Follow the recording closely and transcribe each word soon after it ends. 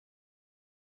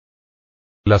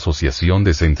la Asociación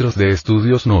de Centros de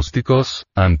Estudios Gnósticos,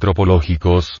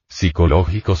 Antropológicos,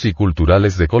 Psicológicos y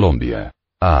Culturales de Colombia.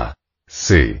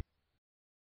 A.C.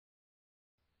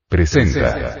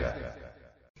 presenta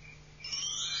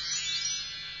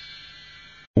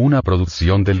una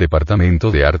producción del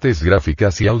Departamento de Artes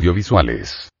Gráficas y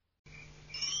Audiovisuales.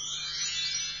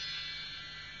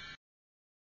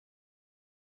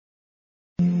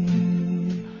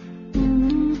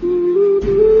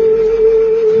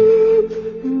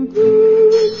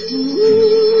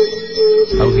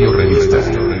 Audio Revista.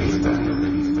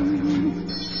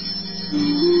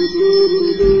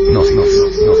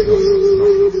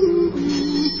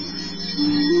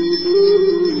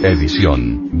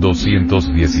 Edición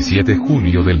 217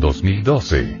 junio del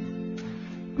 2012.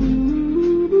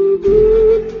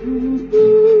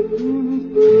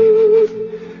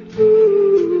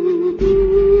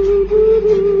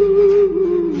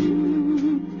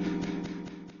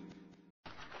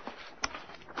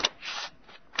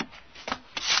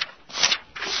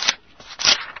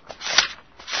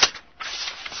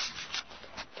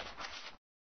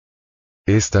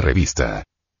 Esta revista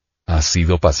ha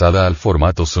sido pasada al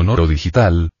formato sonoro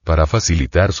digital, para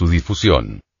facilitar su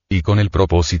difusión, y con el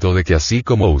propósito de que así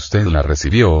como usted la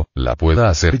recibió, la pueda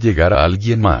hacer llegar a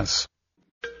alguien más.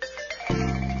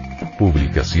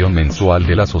 Publicación mensual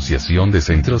de la Asociación de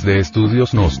Centros de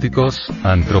Estudios Gnósticos,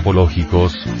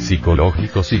 Antropológicos,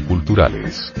 Psicológicos y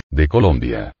Culturales, de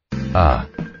Colombia.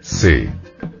 A.C.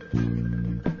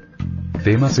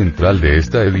 Tema central de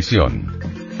esta edición: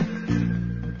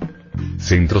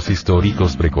 centros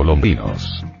históricos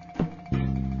precolombinos.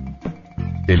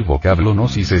 El vocablo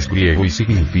gnosis es griego y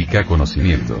significa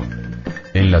conocimiento.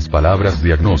 En las palabras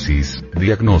diagnosis,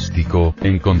 diagnóstico,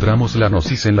 encontramos la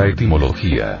gnosis en la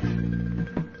etimología.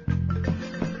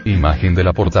 Imagen de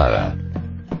la portada.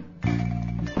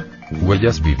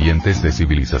 Huellas vivientes de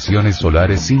civilizaciones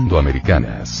solares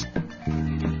indoamericanas.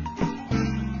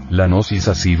 La gnosis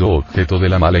ha sido objeto de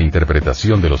la mala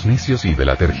interpretación de los necios y de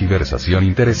la tergiversación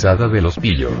interesada de los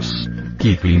pillos.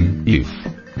 Kipling, If.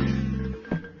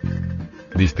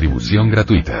 Distribución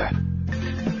gratuita.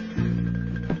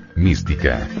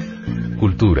 Mística.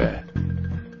 Cultura.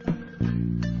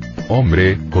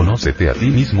 Hombre, conócete a ti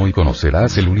mismo y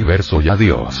conocerás el universo y a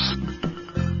Dios.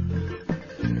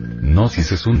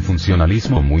 Gnosis es un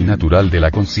funcionalismo muy natural de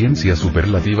la conciencia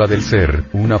superlativa del ser,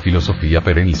 una filosofía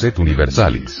perennis et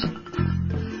universalis.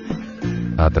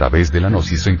 A través de la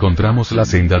gnosis encontramos la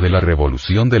senda de la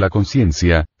revolución de la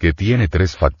conciencia, que tiene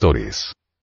tres factores.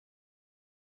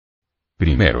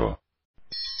 Primero,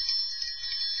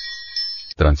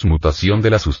 transmutación de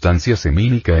la sustancia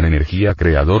semínica en energía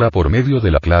creadora por medio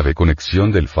de la clave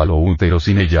conexión del falo útero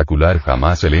sin eyacular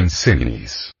jamás el ens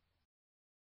seminis.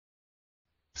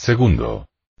 Segundo,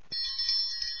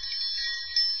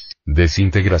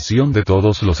 desintegración de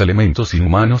todos los elementos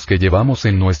inhumanos que llevamos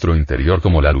en nuestro interior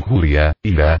como la lujuria,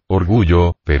 ira,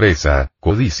 orgullo, pereza,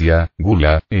 codicia,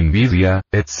 gula, envidia,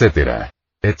 etc.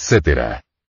 etc.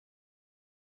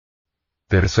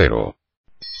 Tercero,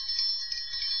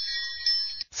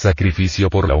 sacrificio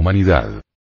por la humanidad.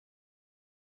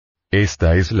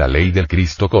 Esta es la ley del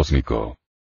Cristo cósmico.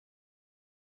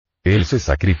 Él se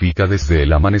sacrifica desde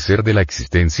el amanecer de la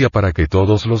existencia para que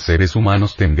todos los seres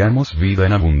humanos tengamos vida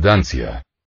en abundancia.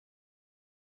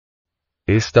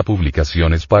 Esta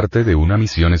publicación es parte de una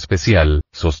misión especial,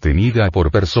 sostenida por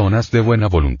personas de buena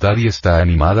voluntad y está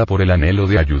animada por el anhelo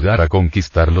de ayudar a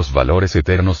conquistar los valores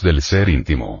eternos del ser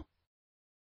íntimo.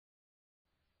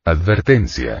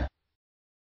 Advertencia.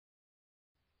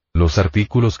 Los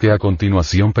artículos que a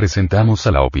continuación presentamos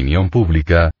a la opinión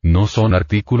pública, no son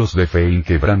artículos de fe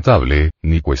inquebrantable,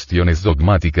 ni cuestiones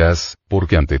dogmáticas,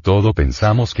 porque ante todo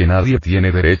pensamos que nadie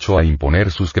tiene derecho a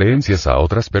imponer sus creencias a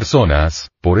otras personas,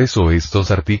 por eso estos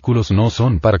artículos no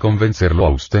son para convencerlo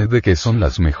a usted de que son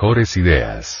las mejores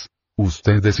ideas.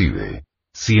 Usted decide.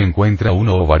 Si encuentra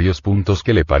uno o varios puntos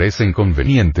que le parecen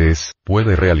convenientes,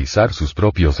 puede realizar sus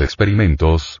propios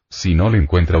experimentos, si no le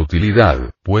encuentra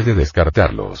utilidad, puede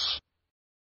descartarlos.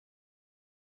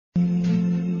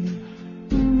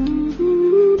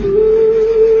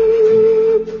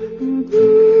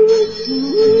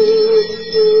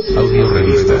 Audio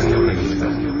Revista.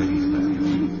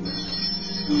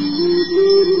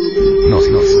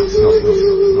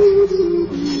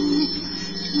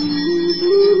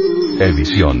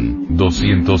 Edición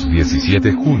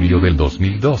 217 junio del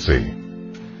 2012.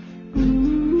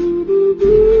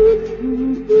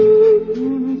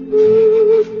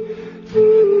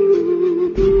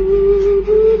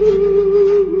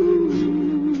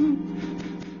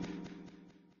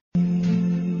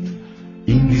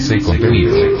 Índice y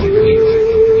contenido.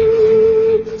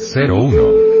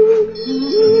 01.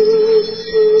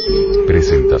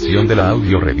 Presentación de la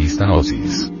audio revista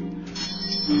Gnosis.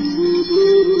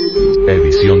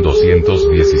 Edición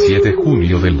 217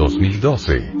 junio del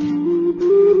 2012.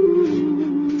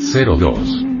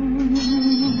 02.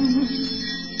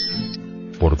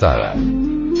 Portada.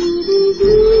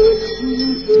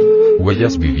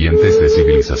 Huellas vivientes de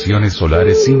civilizaciones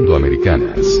solares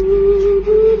indoamericanas.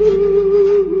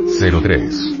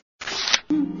 03.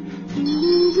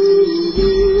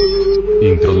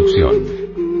 Introducción.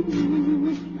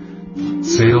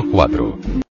 04.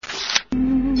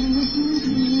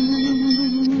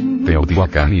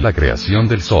 Teotihuacán y la creación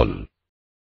del Sol.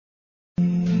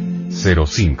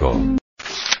 05.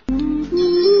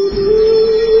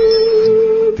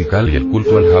 Tikal y el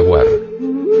culto al jaguar.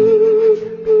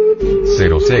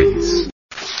 06.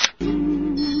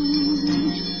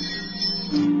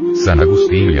 San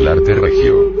Agustín y el arte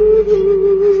regio.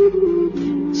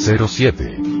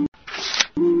 07.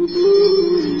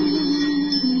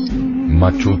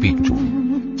 Machu Picchu.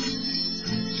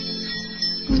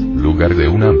 Lugar de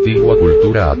una antigua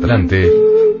cultura atlante.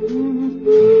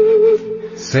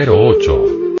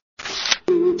 08.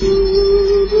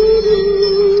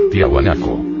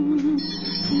 Tiahuanaco.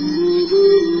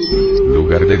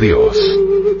 Lugar de Dios.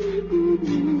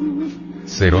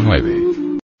 09.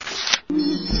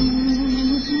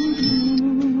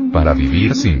 Para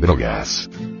vivir sin drogas.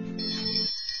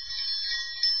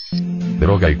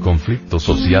 Droga y conflicto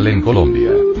social en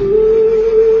Colombia.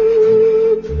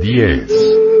 10.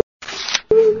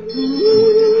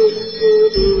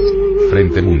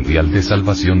 Frente Mundial de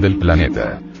Salvación del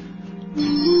Planeta.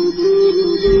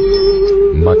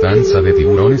 Matanza de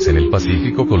tiburones en el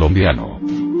Pacífico colombiano.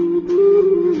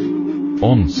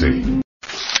 11.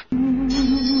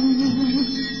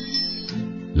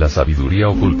 La sabiduría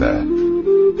oculta.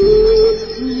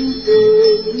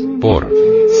 Por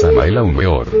Samael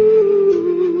Aumeor.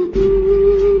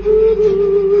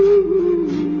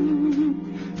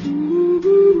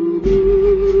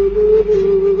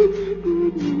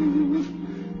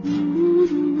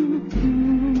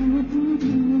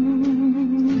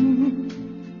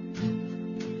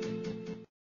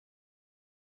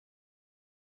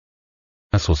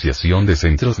 Asociación de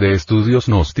Centros de Estudios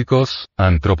Gnósticos,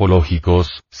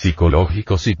 Antropológicos,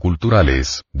 Psicológicos y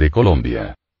Culturales, de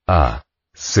Colombia.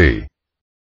 A.C.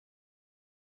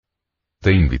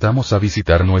 Te invitamos a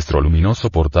visitar nuestro luminoso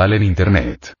portal en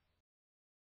Internet.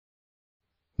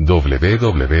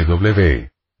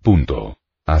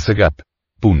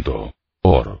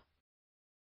 www.acegap.org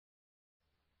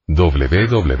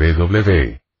www.acegap.org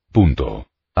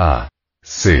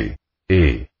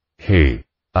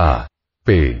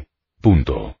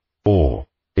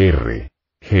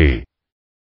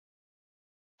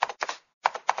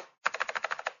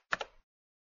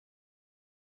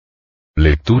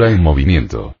Lectura en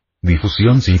movimiento.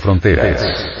 Difusión sin fronteras.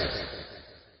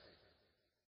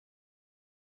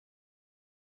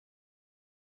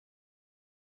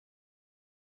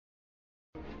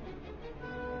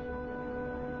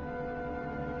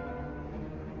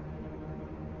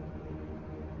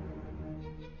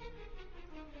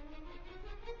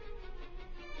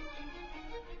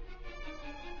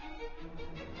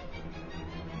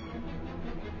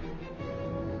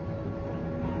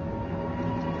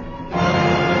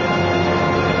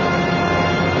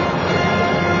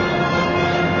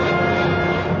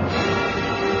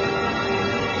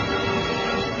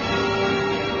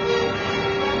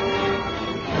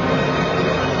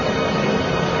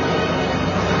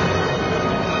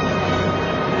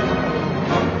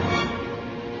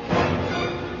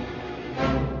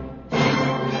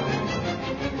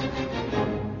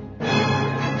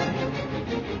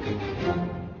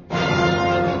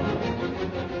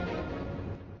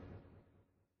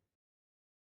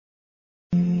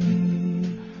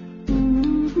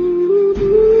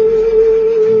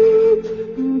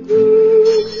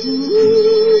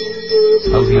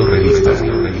 Audio Revista.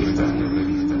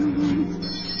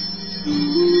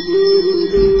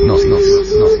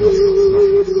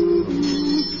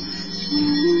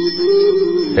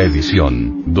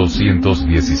 Edición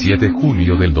 217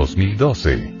 julio del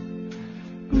 2012.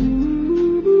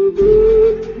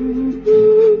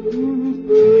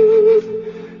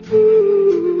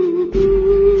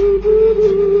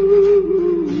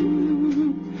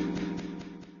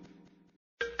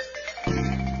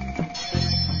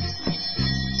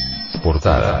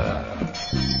 Portada.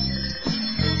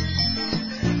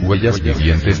 Huellas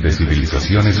vivientes de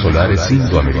civilizaciones solares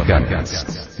indoamericanas.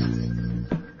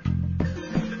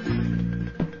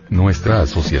 Nuestra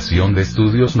Asociación de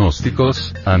Estudios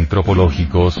Gnósticos,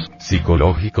 Antropológicos,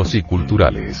 Psicológicos y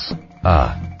Culturales.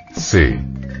 A. C.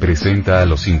 Presenta a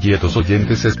los inquietos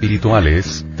oyentes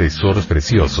espirituales, tesoros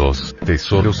preciosos,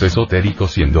 tesoros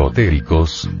esotéricos y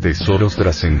endotéricos, tesoros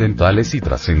trascendentales y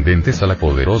trascendentes a la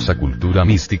poderosa cultura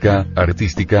mística,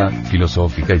 artística,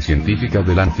 filosófica y científica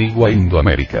de la antigua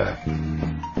Indoamérica.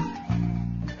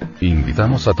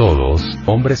 Invitamos a todos,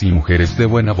 hombres y mujeres de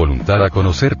buena voluntad, a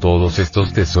conocer todos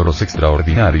estos tesoros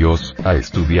extraordinarios, a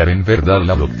estudiar en verdad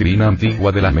la doctrina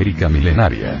antigua de la América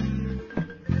milenaria.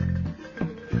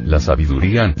 La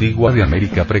sabiduría antigua de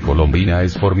América precolombina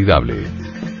es formidable.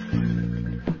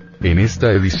 En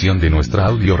esta edición de nuestra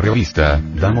audio revista,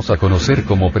 damos a conocer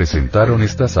cómo presentaron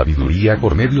esta sabiduría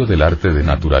por medio del arte de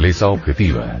naturaleza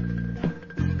objetiva.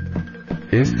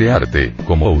 Este arte,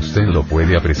 como usted lo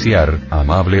puede apreciar,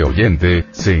 amable oyente,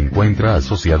 se encuentra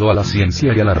asociado a la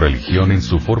ciencia y a la religión en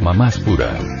su forma más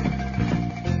pura.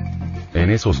 En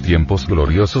esos tiempos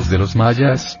gloriosos de los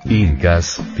mayas,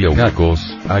 incas, tiahuanacos,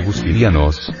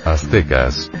 agustinianos,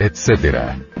 aztecas,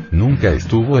 etc., nunca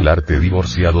estuvo el arte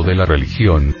divorciado de la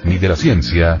religión, ni de la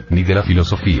ciencia, ni de la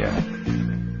filosofía.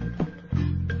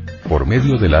 Por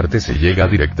medio del arte se llega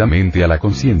directamente a la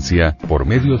conciencia, por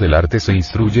medio del arte se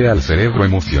instruye al cerebro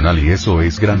emocional, y eso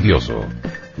es grandioso.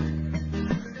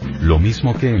 Lo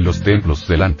mismo que en los templos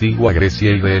de la antigua Grecia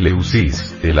y de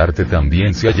Eleusis, el arte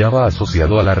también se hallaba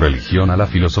asociado a la religión, a la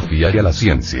filosofía y a la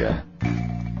ciencia.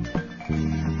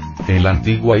 En la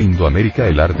antigua Indoamérica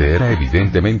el arte era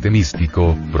evidentemente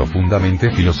místico, profundamente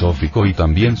filosófico y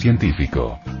también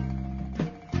científico.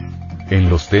 En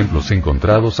los templos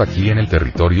encontrados aquí en el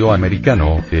territorio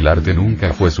americano, el arte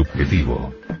nunca fue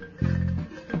subjetivo.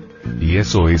 Y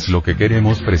eso es lo que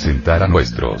queremos presentar a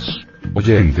nuestros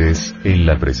oyentes, en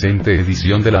la presente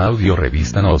edición de la audio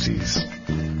revista Gnosis.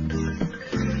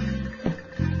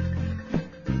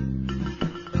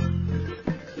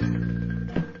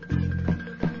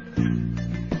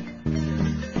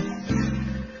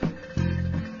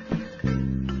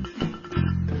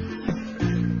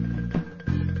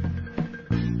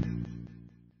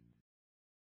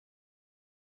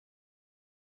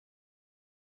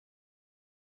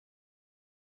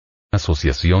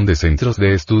 Asociación de Centros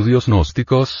de Estudios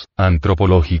Gnósticos,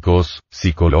 Antropológicos,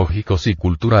 Psicológicos y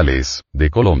Culturales, de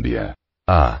Colombia.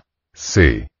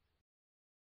 A.C.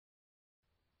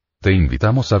 Te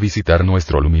invitamos a visitar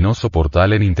nuestro luminoso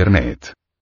portal en Internet.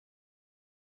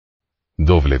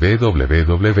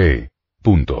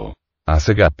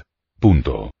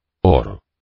 www.acegap.org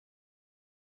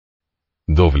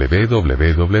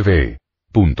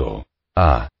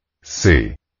www.acegap.org.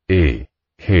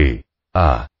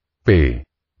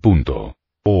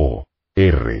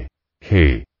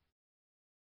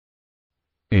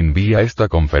 Envía esta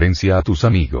conferencia a tus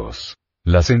amigos.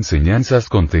 Las enseñanzas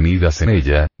contenidas en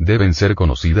ella deben ser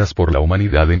conocidas por la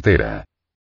humanidad entera.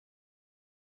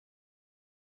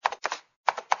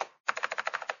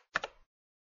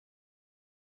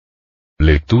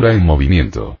 Lectura en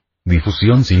movimiento.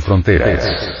 Difusión sin fronteras.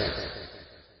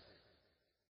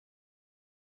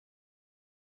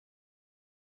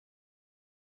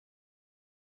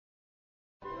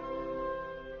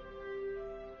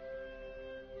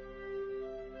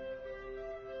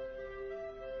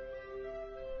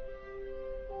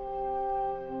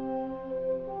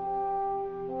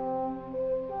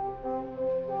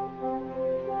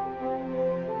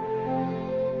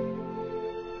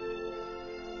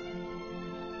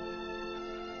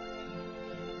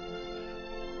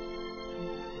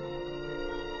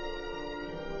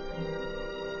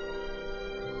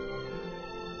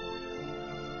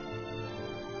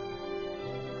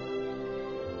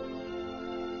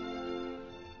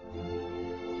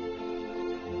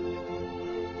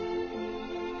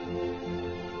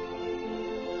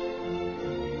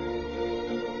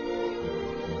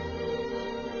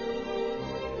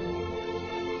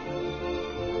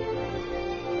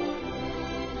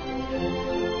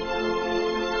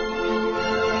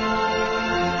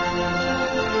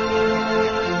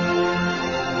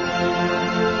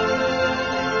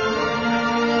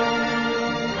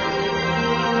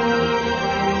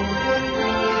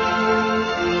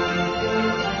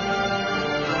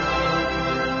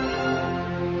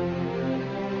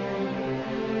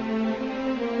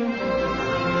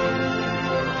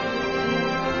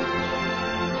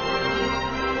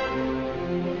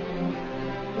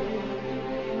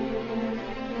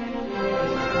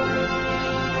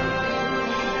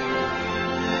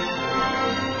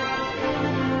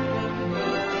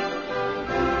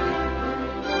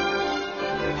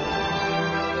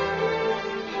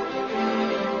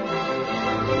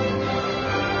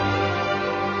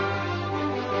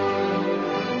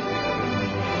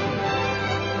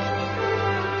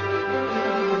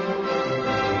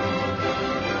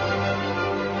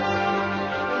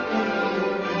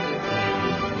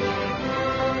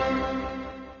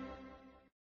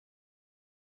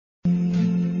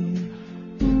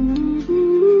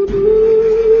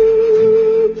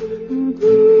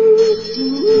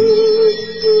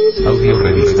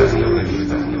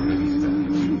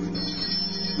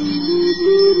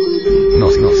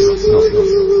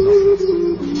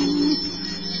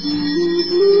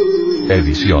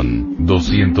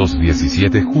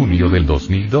 217 junio del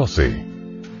 2012.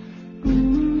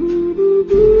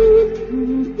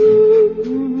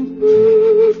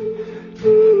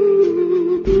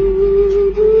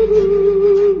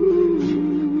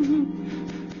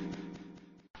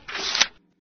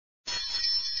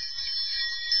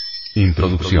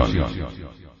 Introducción.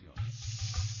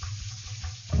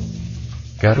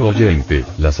 Caro oyente,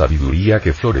 la sabiduría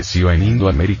que floreció en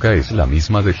Indoamérica es la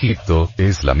misma de Egipto,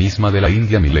 es la misma de la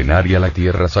India milenaria, la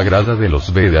tierra sagrada de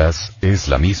los Vedas, es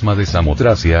la misma de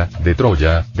Samotracia, de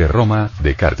Troya, de Roma,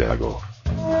 de Cartago.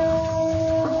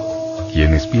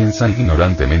 Quienes piensan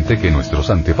ignorantemente que nuestros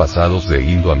antepasados de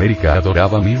Indoamérica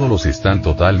adoraban ídolos están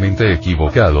totalmente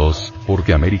equivocados,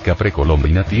 porque América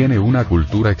precolombina tiene una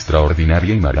cultura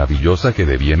extraordinaria y maravillosa que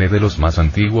deviene de los más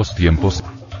antiguos tiempos.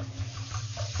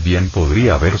 Bien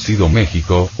podría haber sido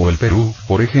México, o el Perú,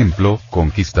 por ejemplo,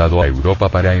 conquistado a Europa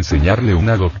para enseñarle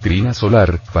una doctrina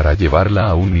solar, para llevarla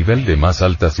a un nivel de más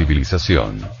alta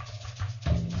civilización.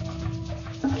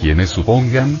 Quienes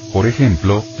supongan, por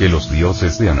ejemplo, que los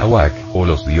dioses de Anahuac, o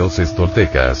los dioses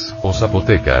toltecas, o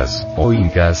zapotecas, o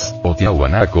incas, o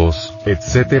tiahuanacos,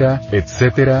 etcétera,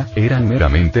 etcétera, eran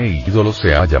meramente ídolos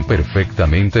se hallan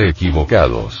perfectamente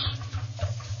equivocados.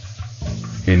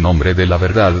 En nombre de la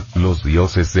verdad, los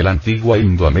dioses de la antigua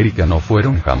Indoamérica no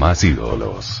fueron jamás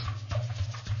ídolos.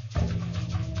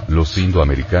 Los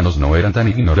indoamericanos no eran tan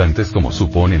ignorantes como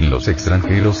suponen los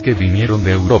extranjeros que vinieron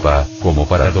de Europa, como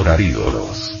para adorar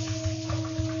ídolos.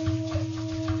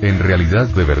 En realidad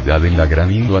de verdad en la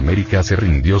gran Indoamérica se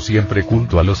rindió siempre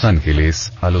culto a los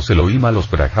ángeles, a los Elohim, a los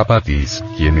Prajapatis.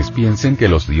 Quienes piensen que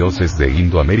los dioses de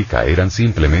Indoamérica eran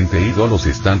simplemente ídolos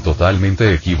están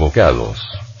totalmente equivocados.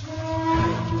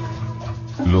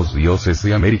 Los dioses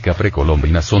de América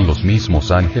precolombina son los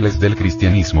mismos ángeles del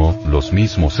cristianismo, los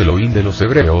mismos Elohim de los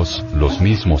hebreos, los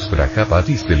mismos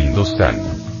Prajapatis del Indostán.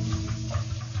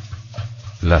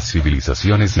 Las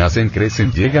civilizaciones nacen,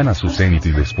 crecen, llegan a su cenit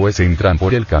y después entran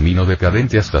por el camino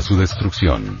decadente hasta su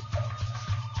destrucción.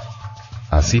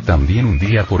 Así también un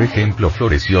día por ejemplo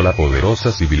floreció la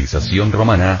poderosa civilización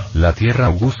romana, la tierra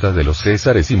augusta de los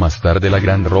Césares y más tarde la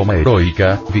gran Roma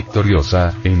heroica,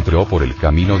 victoriosa, entró por el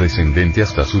camino descendente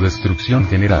hasta su destrucción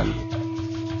general.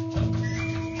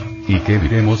 ¿Y qué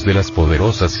diremos de las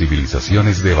poderosas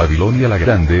civilizaciones de Babilonia la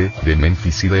Grande, de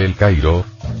Memphis y de El Cairo?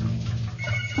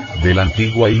 De la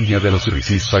antigua India, de los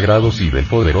rishis sagrados y del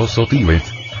poderoso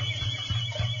Tíbet.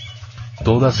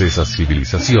 Todas esas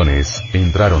civilizaciones,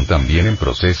 entraron también en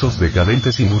procesos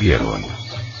decadentes y murieron.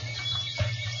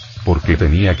 ¿Por qué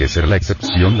tenía que ser la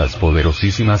excepción las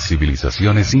poderosísimas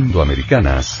civilizaciones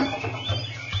indoamericanas?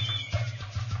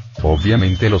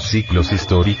 Obviamente los ciclos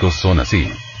históricos son así.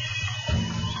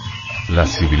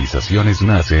 Las civilizaciones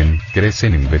nacen,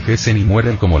 crecen, envejecen y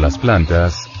mueren como las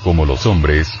plantas, como los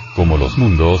hombres, como los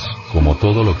mundos, como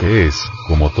todo lo que es,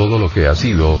 como todo lo que ha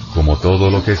sido, como todo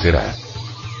lo que será.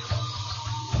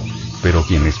 Pero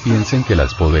quienes piensen que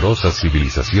las poderosas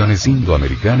civilizaciones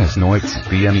indoamericanas no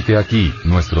existían y que aquí,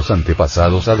 nuestros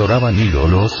antepasados adoraban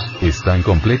ídolos, están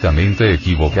completamente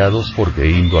equivocados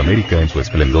porque Indoamérica en su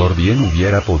esplendor bien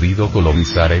hubiera podido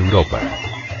colonizar a Europa.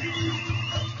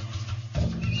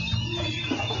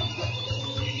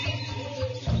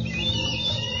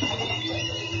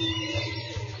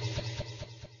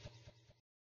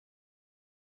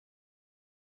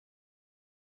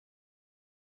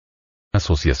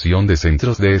 Asociación de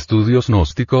Centros de Estudios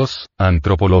Gnósticos,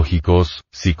 Antropológicos,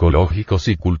 Psicológicos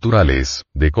y Culturales,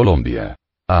 de Colombia.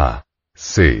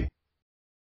 A.C.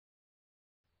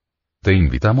 Te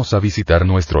invitamos a visitar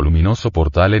nuestro luminoso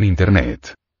portal en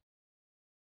Internet.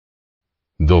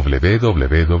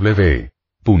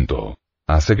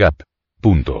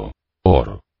 www.acegap.org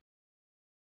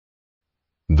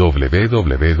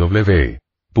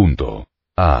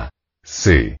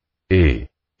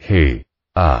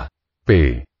www.acegap.org.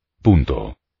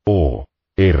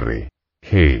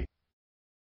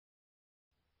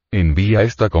 Envía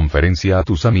esta conferencia a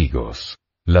tus amigos.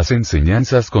 Las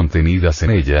enseñanzas contenidas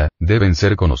en ella, deben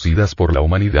ser conocidas por la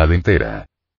humanidad entera.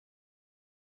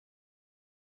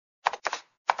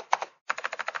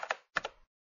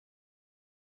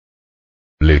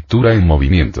 Lectura en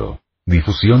movimiento.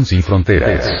 Difusión sin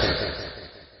fronteras.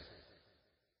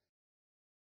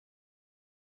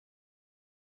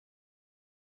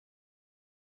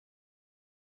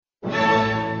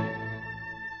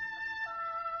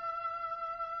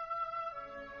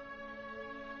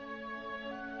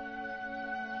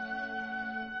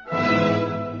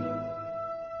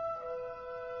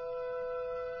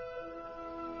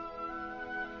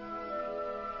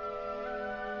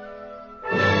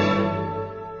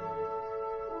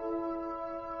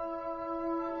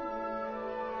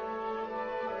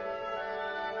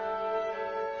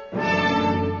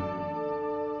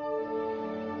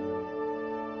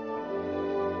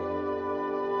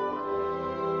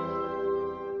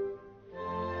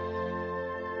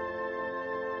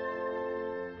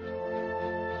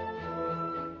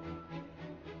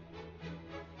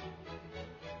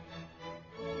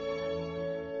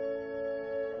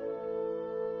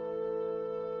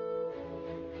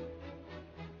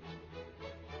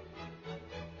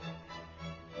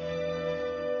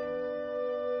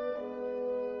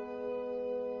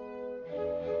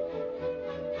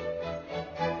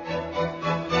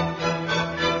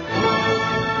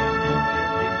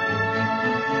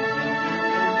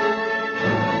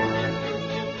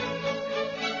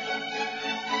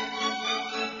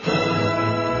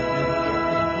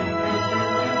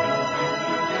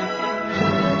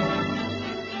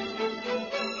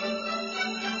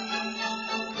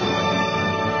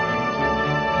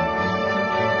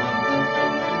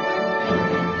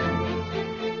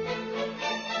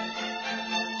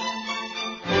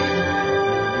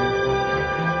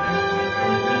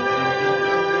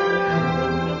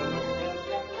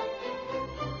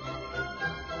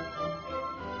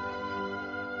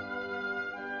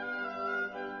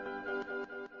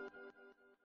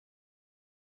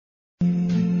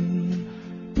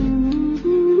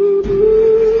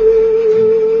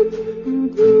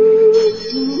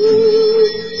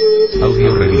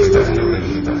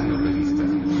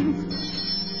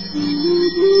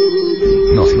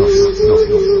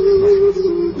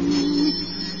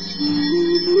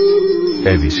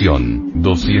 edición,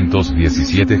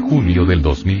 217 junio del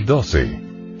 2012.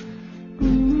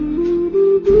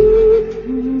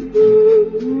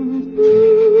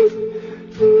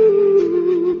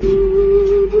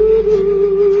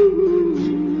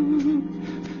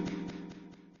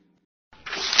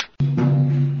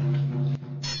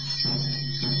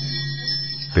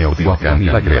 Teotihuacán y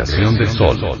la creación del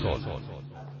sol.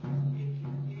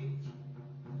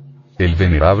 El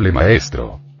venerable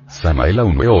maestro Samael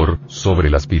Aun Weor, sobre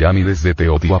las pirámides de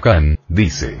Teotihuacán,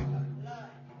 dice: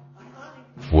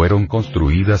 fueron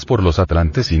construidas por los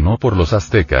atlantes y no por los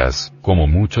aztecas, como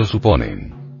muchos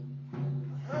suponen.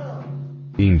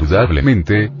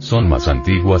 Indudablemente, son más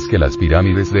antiguas que las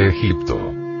pirámides de Egipto.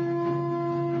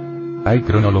 Hay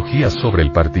cronologías sobre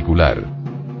el particular.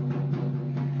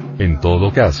 En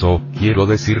todo caso, quiero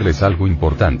decirles algo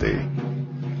importante.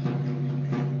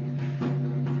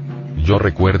 Yo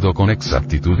recuerdo con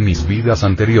exactitud mis vidas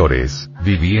anteriores,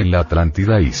 viví en la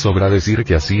Atlántida y sobra decir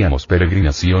que hacíamos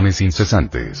peregrinaciones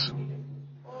incesantes.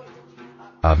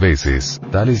 A veces,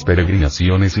 tales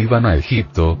peregrinaciones iban a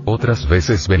Egipto, otras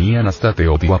veces venían hasta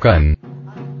Teotihuacán.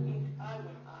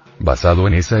 Basado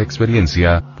en esa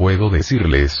experiencia, puedo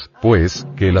decirles, pues,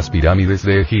 que las pirámides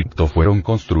de Egipto fueron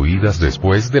construidas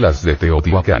después de las de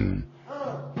Teotihuacán.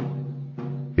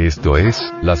 Esto es,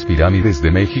 las pirámides de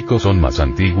México son más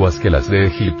antiguas que las de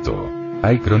Egipto.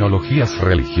 Hay cronologías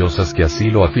religiosas que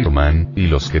así lo afirman, y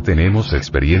los que tenemos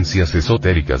experiencias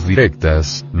esotéricas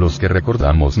directas, los que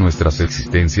recordamos nuestras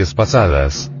existencias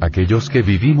pasadas, aquellos que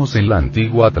vivimos en la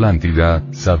antigua Atlántida,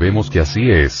 sabemos que así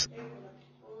es.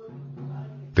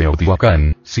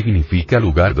 Teotihuacán significa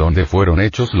lugar donde fueron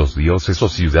hechos los dioses o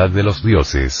ciudad de los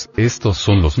dioses. Estos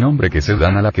son los nombres que se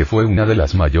dan a la que fue una de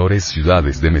las mayores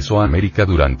ciudades de Mesoamérica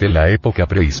durante la época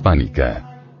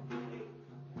prehispánica.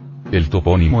 El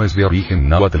topónimo es de origen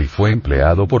náhuatl y fue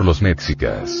empleado por los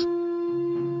mexicas.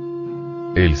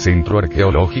 El centro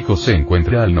arqueológico se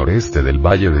encuentra al noreste del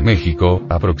Valle de México,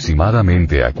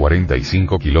 aproximadamente a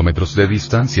 45 kilómetros de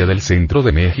distancia del centro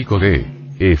de México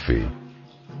D.F.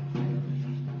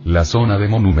 La zona de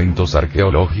monumentos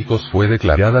arqueológicos fue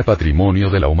declarada Patrimonio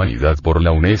de la Humanidad por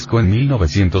la UNESCO en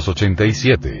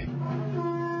 1987.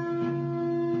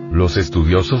 Los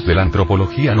estudiosos de la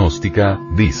antropología gnóstica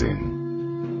dicen: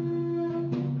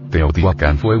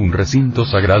 Teotihuacán fue un recinto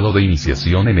sagrado de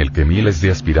iniciación en el que miles de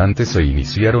aspirantes se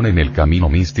iniciaron en el camino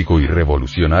místico y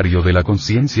revolucionario de la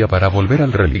conciencia para volver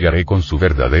al religaré con su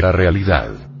verdadera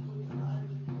realidad.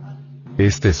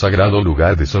 Este sagrado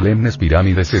lugar de solemnes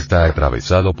pirámides está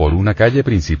atravesado por una calle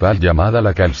principal llamada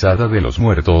la Calzada de los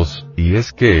Muertos, y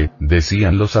es que,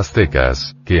 decían los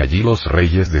aztecas, que allí los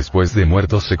reyes después de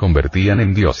muertos se convertían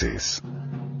en dioses.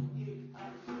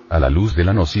 A la luz de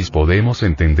la Gnosis podemos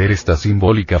entender esta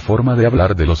simbólica forma de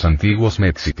hablar de los antiguos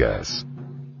mexicas.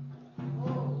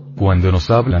 Cuando nos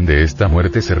hablan de esta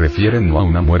muerte se refieren no a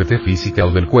una muerte física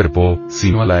o del cuerpo,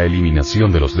 sino a la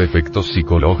eliminación de los defectos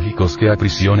psicológicos que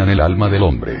aprisionan el alma del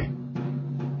hombre.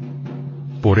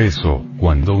 Por eso,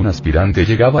 cuando un aspirante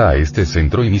llegaba a este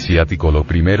centro iniciático lo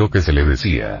primero que se le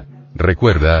decía: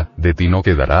 recuerda, de ti no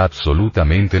quedará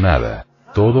absolutamente nada.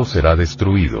 Todo será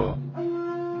destruido.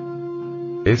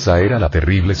 Esa era la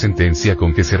terrible sentencia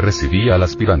con que se recibía al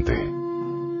aspirante.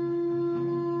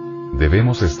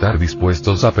 Debemos estar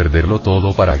dispuestos a perderlo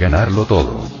todo para ganarlo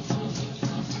todo.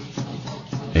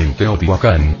 En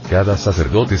Teotihuacán, cada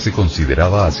sacerdote se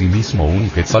consideraba a sí mismo un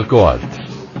Quetzalcóatl.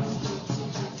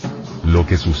 Lo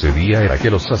que sucedía era que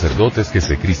los sacerdotes que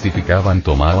se cristificaban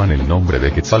tomaban el nombre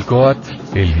de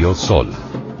Quetzalcóatl, el dios sol.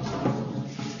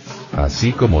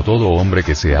 Así como todo hombre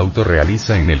que se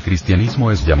autorrealiza en el cristianismo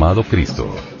es llamado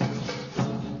Cristo.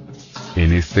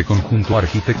 En este conjunto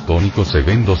arquitectónico se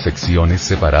ven dos secciones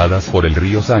separadas por el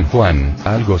río San Juan,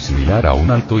 algo similar a un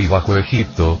Alto y Bajo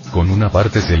Egipto, con una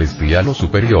parte celestial o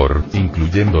superior,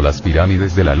 incluyendo las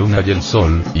pirámides de la Luna y el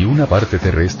Sol, y una parte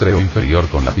terrestre o inferior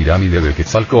con la pirámide de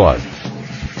Quetzalcóatl.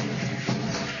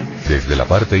 Desde la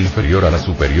parte inferior a la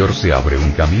superior se abre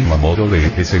un camino a modo de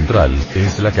eje central,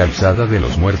 es la Calzada de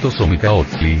los Muertos o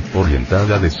Micaotli,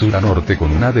 orientada de sur a norte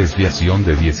con una desviación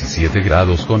de 17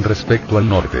 grados con respecto al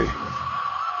norte.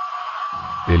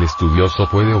 El estudioso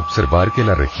puede observar que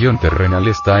la región terrenal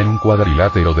está en un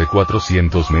cuadrilátero de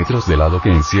 400 metros de lado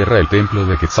que encierra el templo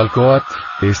de Quetzalcóatl.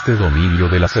 Este dominio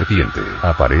de la serpiente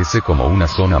aparece como una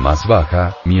zona más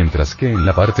baja, mientras que en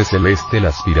la parte celeste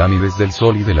las pirámides del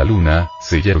Sol y de la Luna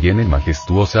se yerguen en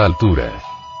majestuosa altura.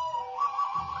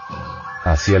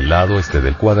 Hacia el lado este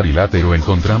del cuadrilátero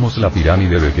encontramos la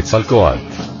pirámide de Quetzalcóatl.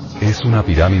 Es una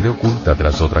pirámide oculta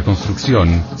tras otra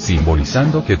construcción,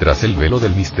 simbolizando que traz el velo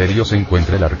del misterio se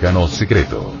encuentra el arcano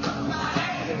secreto.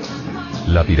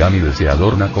 la pirámide se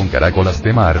adorna con caracolas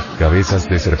de mar, cabezas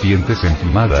de serpientes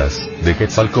emplumadas, de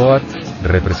Quetzalcóatl,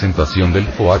 representación del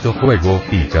Foato fuego,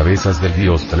 y cabezas del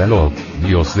dios Tlaloc,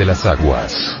 dios de las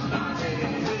aguas.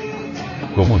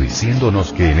 Como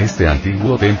diciéndonos que en este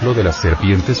antiguo templo de las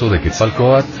serpientes o de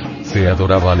Quetzalcóatl, se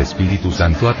adoraba al Espíritu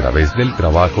Santo a través del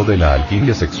trabajo de la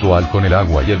alquimia sexual con el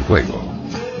agua y el fuego.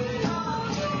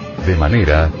 De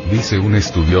manera, dice un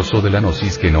estudioso de la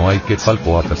Gnosis, que no hay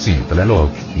Quetzalcóatl sin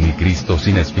Tlaloc, ni Cristo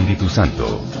sin Espíritu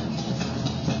Santo.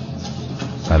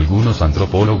 Algunos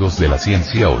antropólogos de la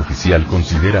ciencia oficial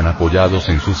consideran, apoyados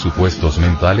en sus supuestos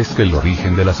mentales, que el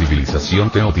origen de la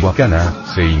civilización teotihuacana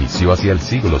se inició hacia el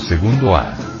siglo II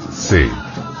a.C.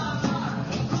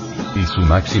 y su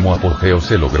máximo apogeo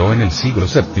se logró en el siglo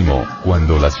VII,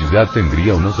 cuando la ciudad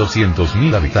tendría unos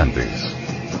 200.000 habitantes.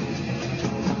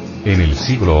 En el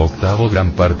siglo VIII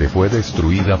gran parte fue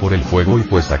destruida por el fuego y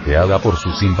fue saqueada por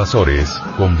sus invasores,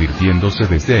 convirtiéndose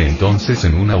desde entonces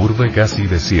en una urbe casi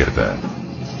desierta.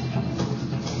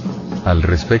 Al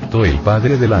respecto, el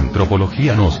padre de la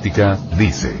antropología gnóstica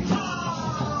dice: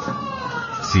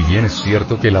 si bien es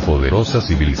cierto que la poderosa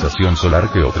civilización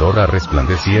solar que otrora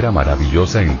resplandeciera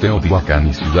maravillosa en Teotihuacán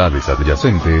y ciudades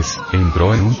adyacentes,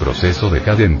 entró en un proceso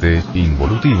decadente,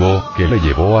 involutivo, que le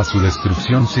llevó a su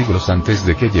destrucción siglos antes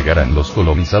de que llegaran los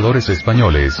colonizadores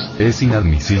españoles, es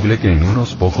inadmisible que en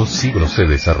unos pocos siglos se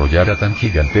desarrollara tan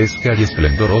gigantesca y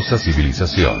esplendorosa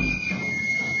civilización.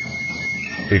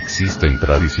 Existen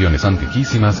tradiciones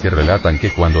antiquísimas que relatan que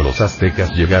cuando los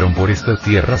aztecas llegaron por estas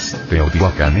tierras,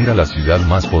 Teotihuacán era la ciudad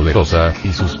más poderosa,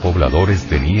 y sus pobladores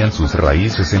tenían sus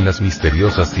raíces en las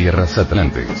misteriosas tierras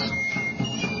atlantes.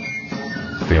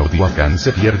 Teotihuacán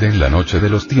se pierde en la noche de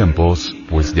los tiempos,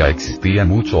 pues ya existía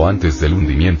mucho antes del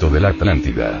hundimiento de la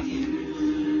Atlántida.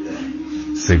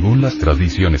 Según las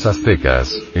tradiciones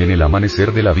aztecas, en el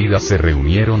amanecer de la vida se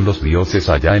reunieron los dioses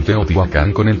allá en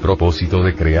Teotihuacán con el propósito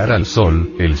de crear al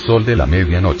sol, el sol de la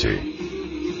medianoche.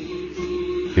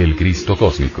 El Cristo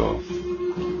cósmico.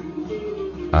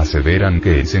 Aseveran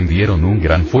que encendieron un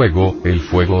gran fuego, el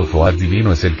fuego o Zohar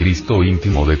divino es el Cristo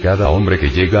íntimo de cada hombre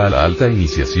que llega a la alta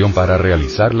iniciación para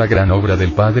realizar la gran obra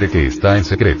del Padre que está en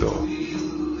secreto.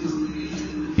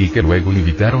 Y que luego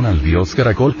invitaron al dios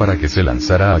Caracol para que se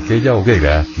lanzara a aquella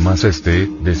hoguera, mas este,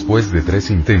 después de 3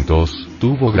 intentos,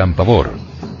 tuvo gran pavor.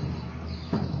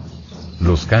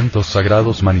 Los cantos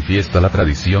sagrados, manifiesta la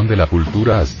tradición de la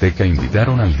cultura azteca,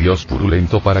 invitaron al dios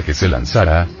purulento para que se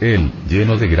lanzara. Él,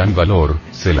 lleno de gran valor,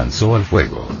 se lanzó al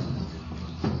fuego.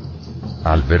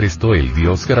 Al ver esto, el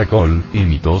dios Caracol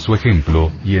imitó su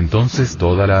ejemplo, y entonces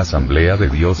toda la asamblea de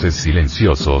dioses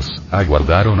silenciosos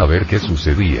aguardaron a ver qué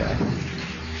sucedía.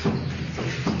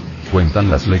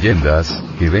 Cuentan las leyendas,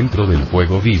 que dentro del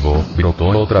fuego vivo, brotó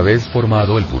otra vez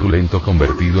formado el purulento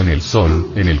convertido en el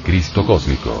sol, en el Cristo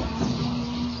cósmico.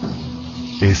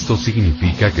 Esto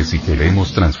significa que si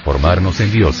queremos transformarnos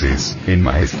en dioses, en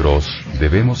maestros,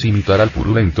 debemos imitar al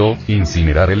purulento,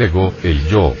 incinerar el ego, el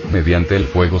yo, mediante el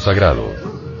fuego sagrado.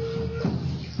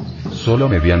 Solo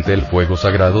mediante el fuego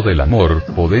sagrado del amor,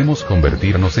 podemos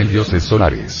convertirnos en dioses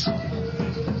solares.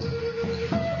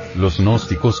 Los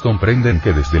gnósticos comprenden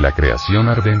que desde la creación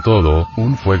arde en todo,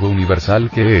 un fuego universal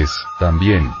que es,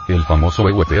 también, el famoso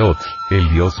Huehueteotl,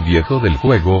 el dios viejo del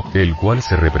fuego, el cual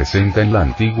se representa en la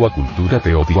antigua cultura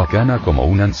teotihuacana como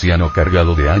un anciano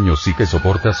cargado de años y que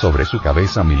soporta sobre su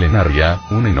cabeza milenaria,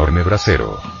 un enorme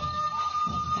brasero.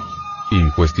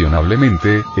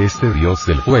 Incuestionablemente, este dios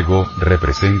del fuego,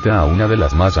 representa a una de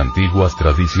las más antiguas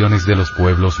tradiciones de los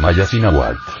pueblos mayas y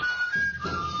náhuatl.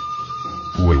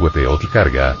 Huehueteotl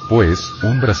carga, pues,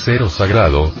 un brasero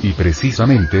sagrado, y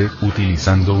precisamente,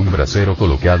 utilizando un brasero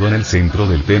colocado en el centro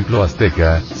del templo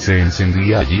azteca, se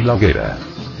encendía allí la hoguera.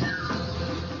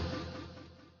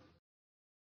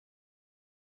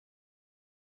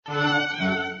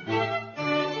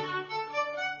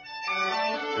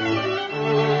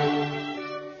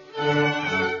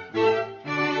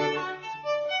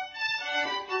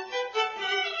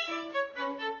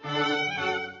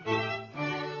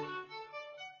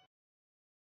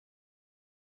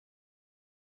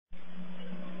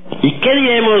 ¿Y qué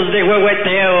diremos de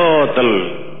Huehueteotl,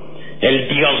 el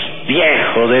dios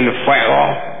viejo del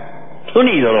fuego? Un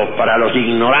ídolo para los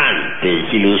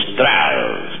ignorantes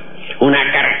ilustrados, una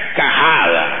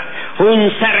carcajada,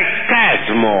 un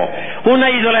sarcasmo, una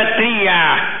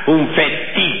idolatría, un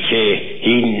fetiche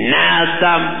y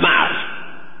nada más.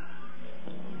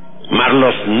 Mas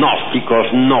los gnósticos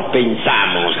no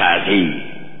pensamos así.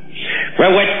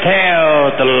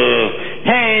 Huehueteotl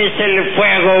es el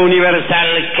fuego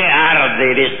universal que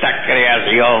arde en esta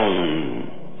creación.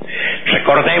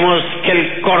 Recordemos que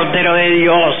el Cordero de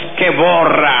Dios que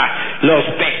borra los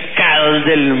pecados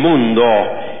del mundo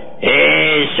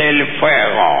es el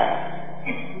fuego.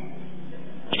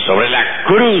 Sobre la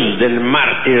cruz del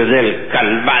mártir del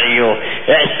Calvario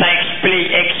está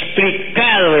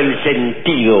explicado el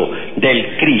sentido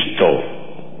del Cristo.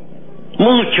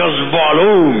 Muchos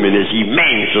volúmenes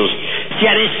inmensos se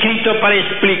han escrito para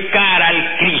explicar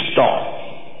al Cristo.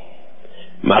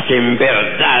 Mas en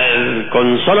verdad,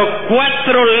 con solo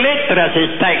 4 letras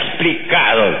está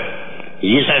explicado.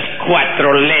 Y esas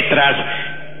 4 letras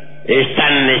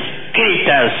están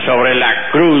escritas sobre la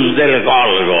cruz del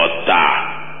Gólgota.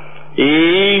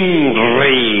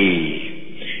 INRI,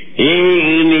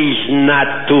 ignis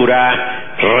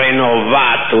natura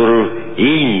renovatur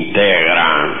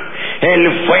integram.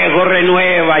 El fuego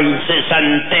renueva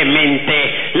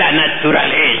incesantemente la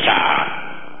naturaleza.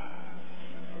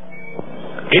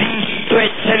 Cristo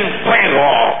es el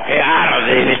fuego que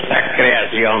arde en esta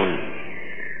creación.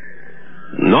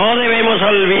 No debemos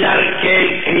olvidar que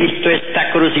el Cristo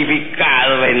está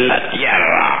crucificado en la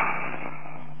tierra.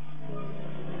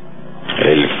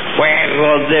 El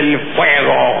fuego del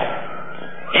fuego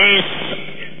es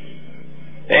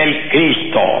el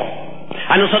Cristo.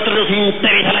 A nosotros nos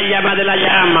interesa la llama de la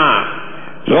llama,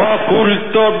 lo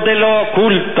oculto de lo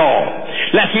oculto,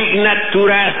 la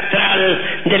asignatura astral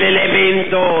del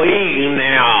elemento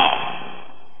ígneo.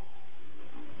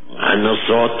 A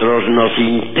nosotros nos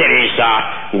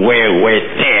interesa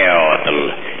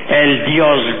Huehueteotl, el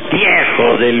Dios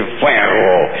viejo del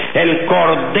fuego, el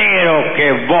Cordero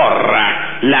que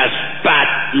borra las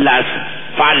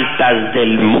faltas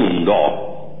del mundo.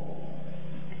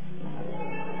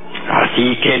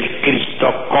 Así que el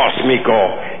Cristo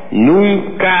cósmico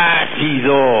nunca ha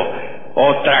sido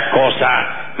otra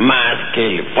cosa más que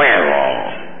el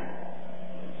fuego.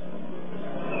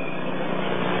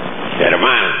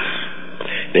 Hermanos,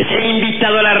 les he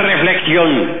invitado a la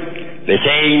reflexión, les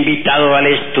he invitado al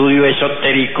estudio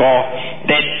esotérico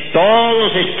de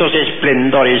todos estos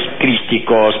esplendores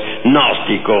crísticos,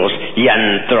 gnósticos y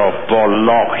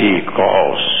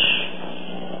antropológicos.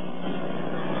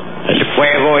 El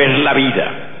fuego es la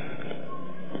vida.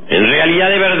 En realidad,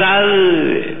 de verdad,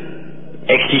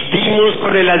 existimos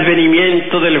con el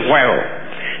advenimiento del fuego.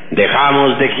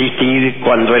 Dejamos de existir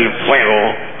cuando el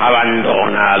fuego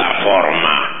abandona la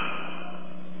forma.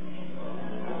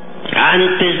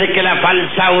 Antes de que la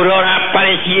falsa aurora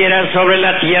apareciera sobre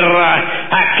la tierra,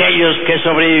 aquellos que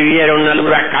sobrevivieron al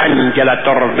huracán y a la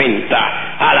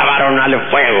tormenta alabaron al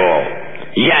fuego,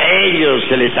 y a ellos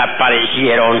se les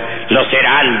aparecieron los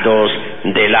heraldos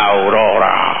de la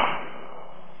aurora.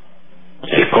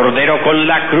 El Cordero con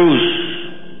la cruz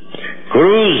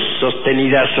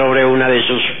sostenida sobre una de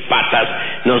sus patas,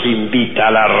 nos invita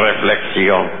a la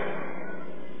reflexión.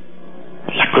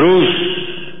 La cruz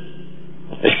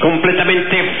es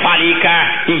completamente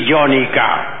fálica y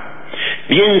iónica.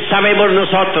 Bien sabemos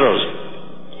nosotros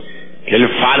que el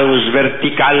falus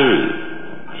vertical,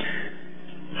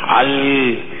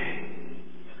 al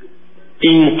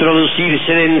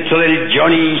introducirse dentro del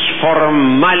Gnosis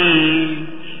formal,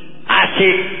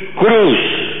 hace cruz.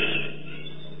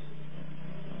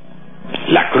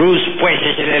 La cruz, pues,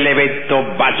 es el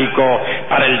elemento básico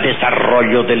para el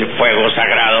desarrollo del fuego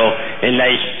sagrado en la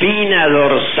espina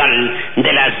dorsal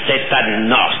del asceta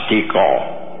gnóstico.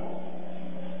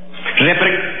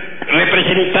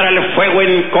 Representar al fuego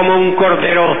como un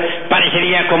cordero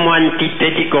parecería como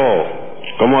antitético,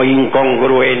 como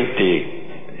incongruente.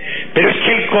 Pero es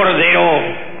que el Cordero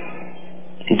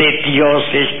de Dios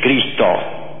es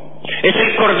Cristo. Es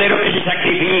el Cordero que se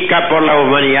sacrifica por la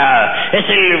humanidad. Es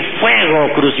el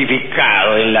fuego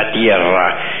crucificado en la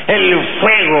tierra. El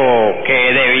fuego que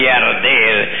debe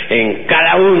arder en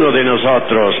cada uno de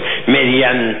nosotros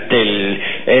mediante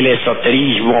el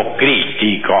esoterismo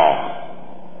crístico.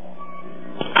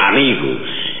 Amigos,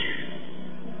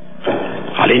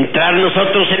 al entrar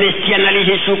nosotros en este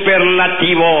análisis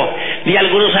superlativo de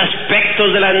algunos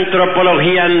aspectos de la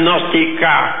antropología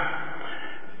gnóstica,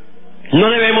 no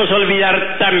debemos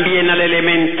olvidar también al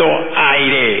elemento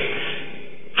aire.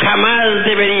 Jamás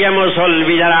deberíamos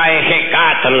olvidar a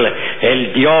Ejecatl,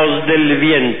 el dios del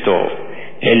viento,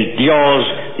 el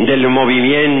dios del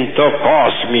movimiento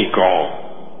cósmico.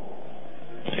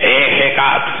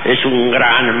 Ejecatl es un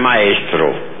gran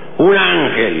maestro, un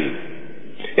ángel,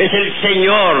 es el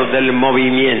señor del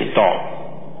movimiento.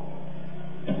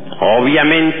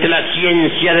 Obviamente la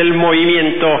ciencia del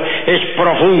movimiento es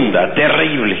profunda,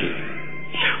 terrible.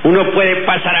 Uno puede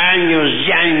pasar años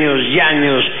y años y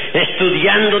años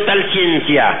estudiando tal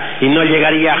ciencia y no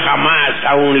llegaría jamás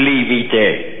a un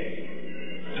límite.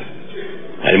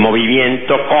 el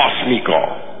movimiento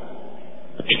cósmico.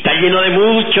 Está lleno de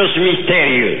muchos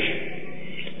misterios.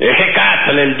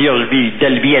 Ejecatl, el dios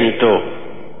del viento,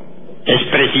 es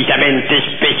precisamente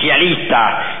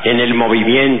especialista en el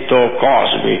movimiento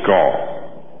cósmico.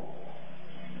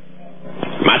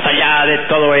 Más allá de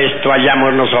todo esto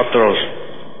hallamos nosotros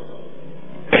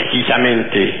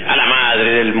precisamente a la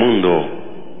madre del mundo.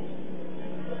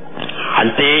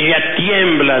 Ante ella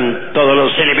tiemblan todos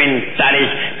los elementales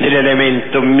del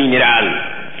elemento mineral,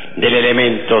 del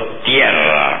elemento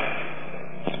tierra.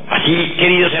 Así,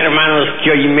 queridos hermanos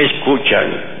que hoy me escuchan,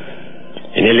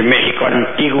 en el México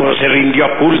antiguo se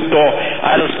rindió culto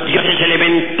a los dioses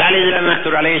elementales de la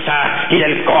naturaleza y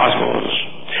del cosmos,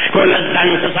 con las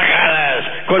danzas sagradas,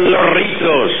 con los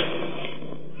ritos,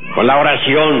 con la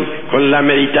oración, con la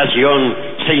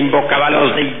meditación. Se invocaba a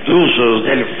los deuses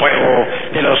del fuego,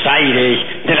 de los aires,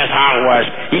 de las aguas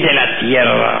y de la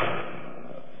tierra.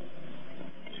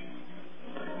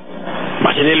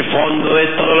 Mas en el fondo de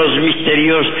todos los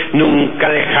misterios nunca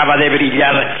dejaba de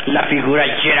brillar la figura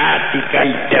hierática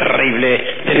y terrible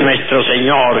de nuestro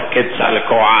Señor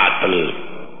Quetzalcóatl.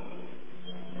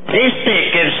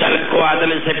 Este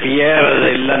Quetzalcóatl se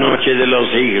pierde en la noche de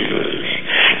los siglos.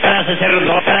 Cada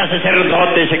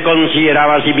sacerdote se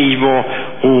consideraba a sí mismo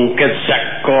un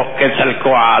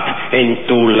Quetzalcóatl en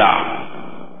Tula.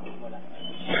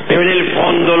 Pero en el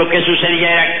fondo lo que sucedía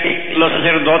era que los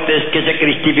sacerdotes que se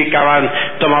cristificaban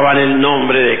tomaban el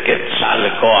nombre de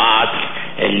Quetzalcóatl,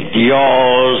 el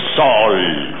dios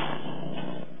sol.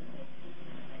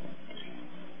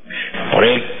 Por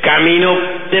el camino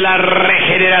de la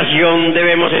regeneración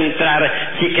debemos entrar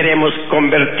si queremos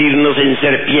convertirnos en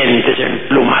serpientes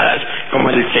emplumadas como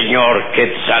el señor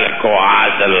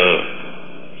Quetzalcóatl.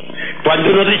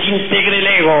 Cuando uno desintegra el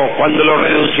ego, cuando lo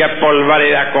reduce a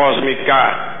polvareda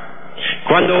cósmica,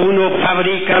 cuando uno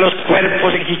fabrica los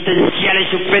cuerpos existenciales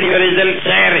superiores del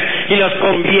ser y los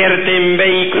convierte en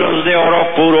vehículos de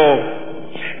oro puro,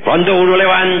 cuando uno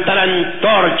levanta la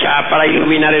antorcha para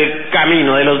iluminar el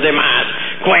camino de los demás,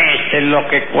 cueste lo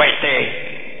que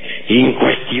cueste,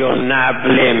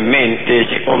 incuestionablemente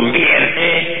se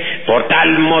convierte por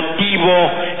tal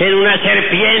motivo en una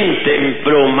serpiente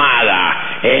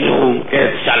emplumada, en un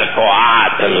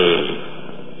Quetzalcóatl.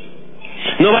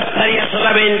 No bastaría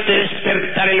solamente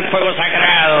despertar el fuego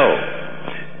sagrado,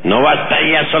 no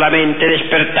bastaría solamente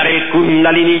despertar el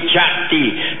Kundalini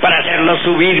Shakti para hacerlo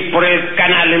subir por el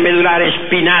canal medular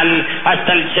espinal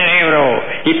hasta el cerebro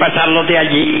y pasarlo de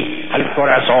allí al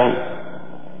corazón.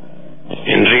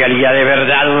 En realidad, de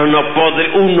verdad,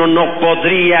 uno no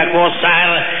podría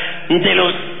gozar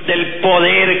del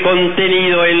poder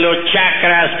contenido en los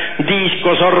chakras,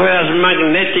 discos o ruedas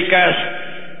magnéticas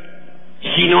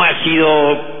si no ha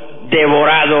sido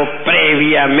devorado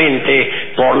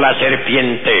previamente por la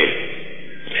serpiente.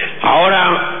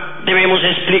 Ahora debemos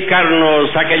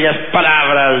explicarnos aquellas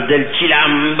palabras del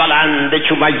Chilam Balán de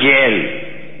Chumayel.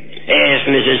 Es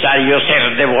necesario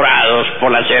ser devorados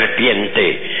por la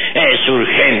serpiente. Es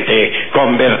urgente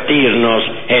convertirnos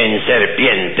en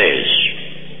serpientes.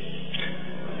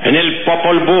 En el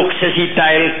Popol Vuh se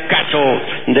cita el caso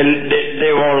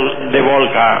de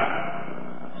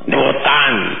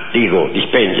Botán,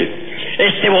 dispense.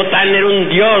 Este Botán era un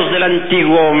dios del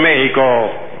antiguo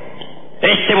México.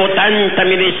 Este Botán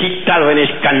también es citado en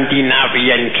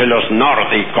Escandinavia entre los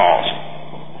nórdicos.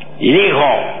 Y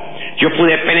dijo: yo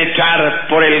pude penetrar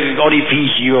por el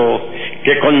orificio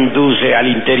que conduce al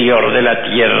interior de la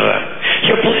tierra.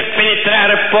 Yo pude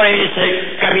penetrar por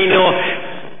ese camino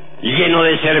lleno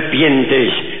de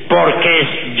serpientes,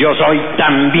 porque yo soy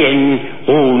también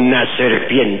una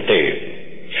serpiente.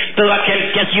 Todo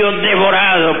aquel que ha sido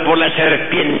devorado por la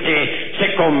serpiente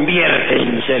se convierte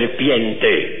en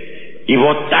serpiente. Y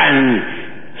Botán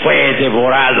fue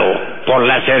devorado por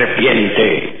la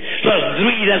serpiente. Los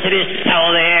druidas en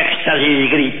estado de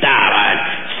éxtasis gritaban: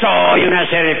 soy una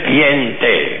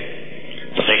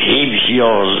serpiente. Los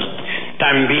egipcios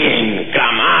también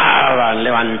clamaban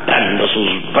levantando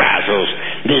sus brazos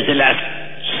desde la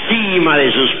cima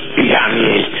de sus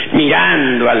pirámides,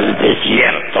 mirando al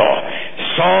desierto: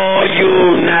 soy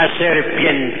una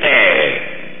serpiente.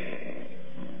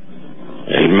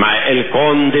 El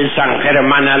conde San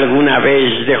Germán alguna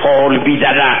vez dejó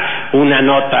olvidada una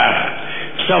nota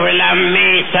sobre la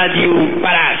mesa de un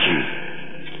palacio.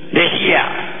 Decía: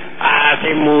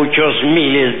 hace muchos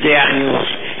miles de años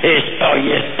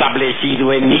estoy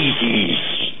establecido en Isis.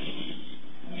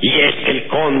 Y es que el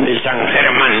conde San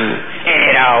Germán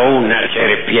era una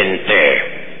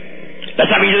serpiente. La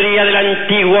sabiduría del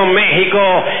antiguo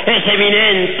México es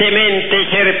eminentemente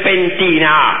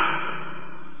serpentina.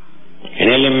 En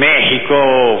el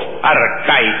México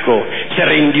arcaico se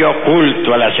rindió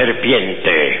culto a la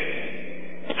serpiente.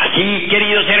 Así,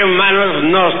 queridos hermanos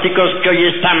gnósticos que hoy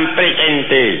están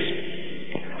presentes,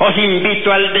 os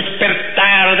invito al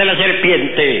despertar de la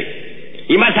serpiente.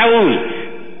 Y más aún,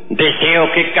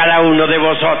 deseo que cada uno de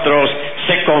vosotros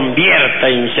se convierta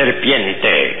en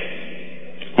serpiente.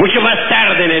 Mucho más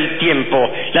tarde en el tiempo,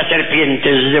 la serpiente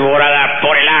es devorada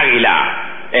por el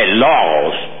águila, el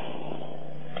Logos.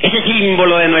 Ese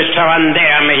símbolo de nuestra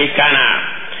bandera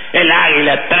mexicana, el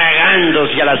águila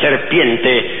tragándose a la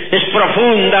serpiente, es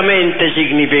profundamente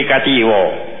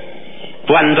significativo.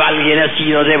 Cuando alguien ha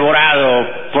sido devorado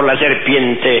por la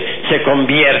serpiente, se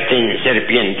convierte en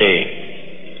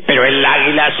serpiente. Pero el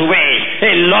águila, a su vez,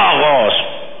 el Logos,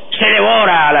 se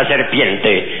devora a la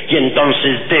serpiente, y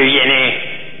entonces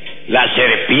deviene la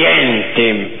serpiente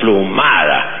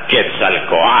emplumada,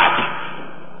 Quetzalcóatl.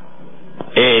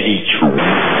 He dicho.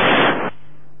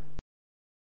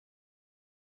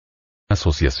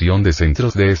 Asociación de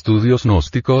Centros de Estudios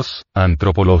Gnósticos,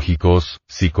 Antropológicos,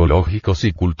 Psicológicos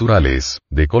y Culturales,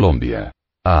 de Colombia.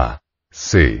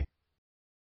 A.C.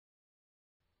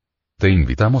 Te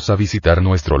invitamos a visitar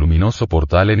nuestro luminoso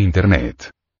portal en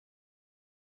Internet.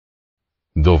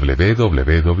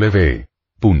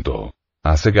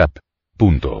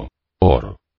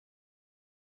 www.acegap.org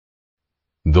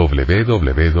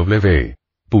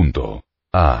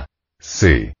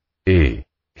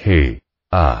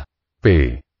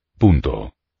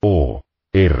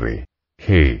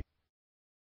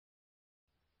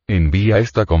Envía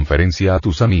esta conferencia a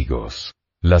tus amigos.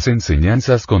 Las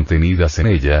enseñanzas contenidas en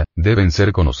ella deben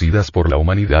ser conocidas por la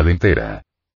humanidad entera.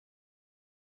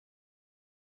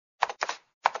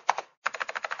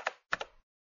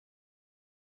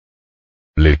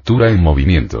 Lectura en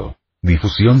movimiento.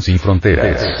 Difusión sin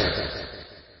fronteras.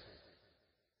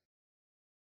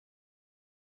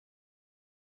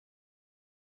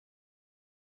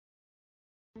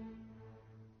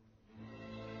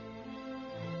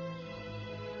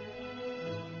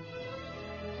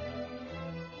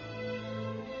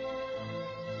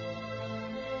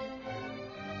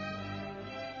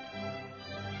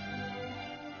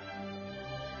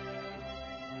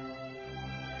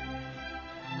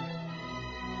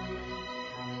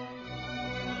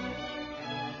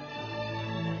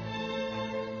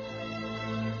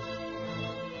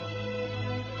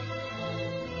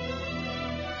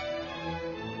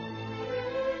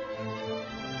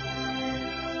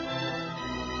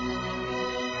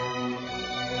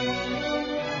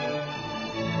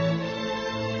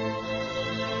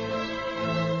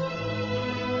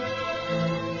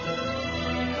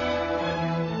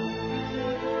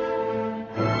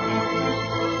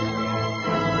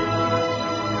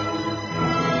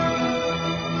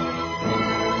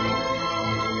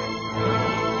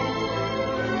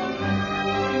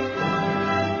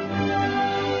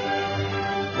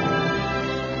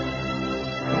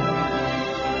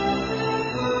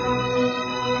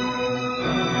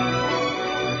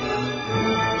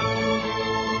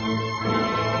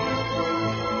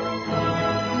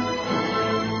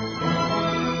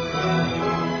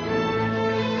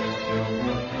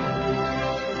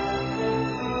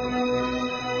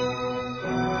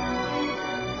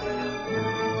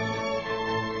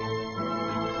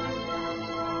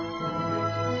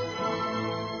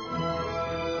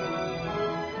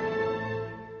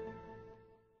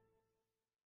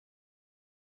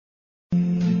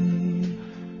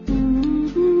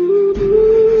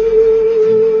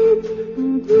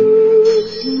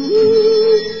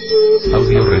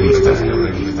 Audio Revista.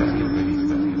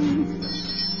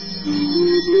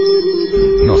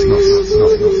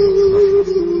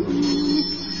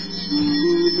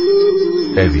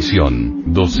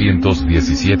 Edición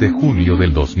 217 junio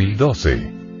del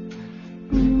 2012.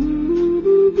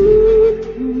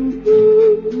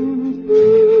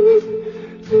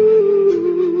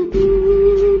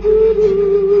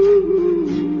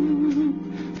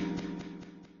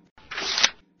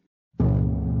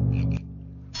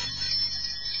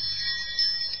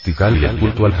 Tikal y el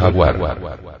culto al jaguar.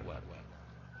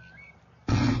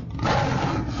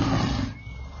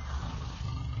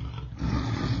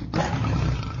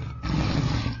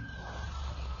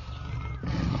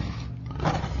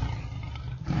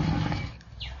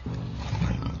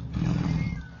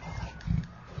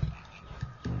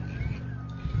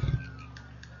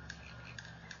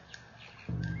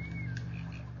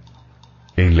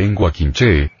 En lengua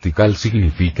quinché, Tikal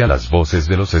significa las voces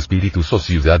de los espíritus o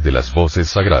ciudad de las voces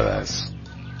sagradas.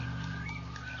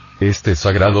 Este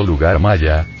sagrado lugar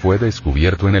maya fue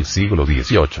descubierto en el siglo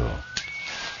XVIII.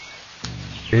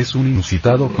 Es un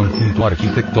inusitado conjunto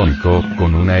arquitectónico,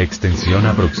 con una extensión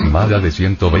aproximada de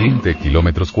 120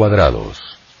 kilómetros cuadrados.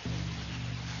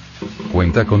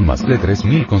 Cuenta con más de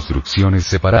 3.000 construcciones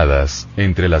separadas,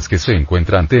 entre las que se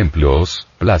encuentran templos,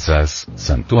 plazas,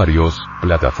 santuarios,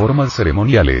 plataformas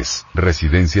ceremoniales,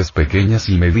 residencias pequeñas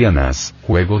y medianas,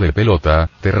 juego de pelota,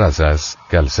 terrazas,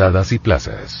 calzadas y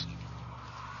plazas.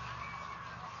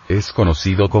 Es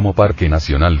conocido como Parque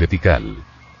Nacional de Tikal.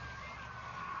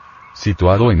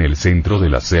 Situado en el centro de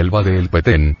la selva de El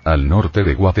Petén, al norte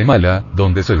de Guatemala,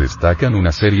 donde se destacan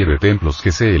una serie de templos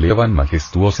que se elevan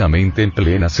majestuosamente en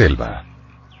plena selva.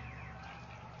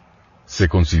 Se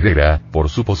considera, por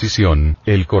su posición,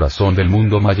 el corazón del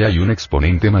mundo maya y un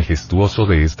exponente majestuoso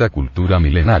de esta cultura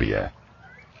milenaria.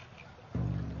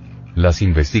 Las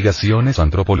investigaciones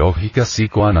antropológicas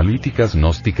psicoanalíticas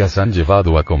gnósticas han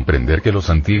llevado a comprender que los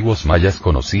antiguos mayas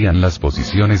conocían las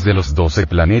posiciones de los 12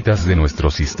 planetas de nuestro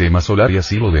sistema solar y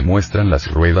así lo demuestran las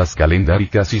ruedas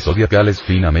calendáricas y zodiacales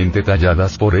finamente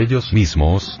talladas por ellos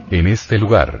mismos, en este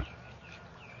lugar.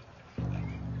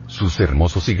 Sus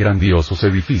hermosos y grandiosos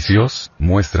edificios,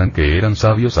 muestran que eran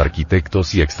sabios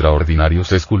arquitectos y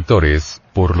extraordinarios escultores,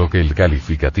 por lo que el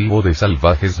calificativo de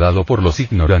salvajes dado por los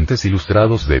ignorantes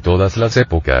ilustrados de todas las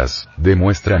épocas,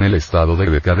 demuestran el estado de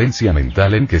decadencia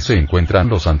mental en que se encuentran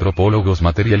los antropólogos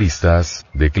materialistas,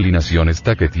 declinación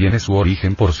esta que tiene su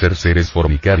origen por ser seres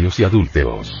formicarios y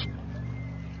adúlteros.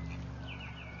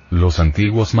 Los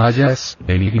antiguos mayas,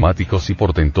 enigmáticos y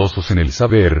portentosos en el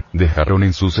saber, dejaron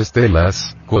en sus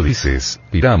estelas, códices,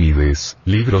 pirámides,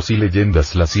 libros y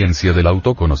leyendas la ciencia del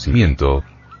autoconocimiento.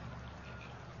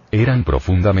 Eran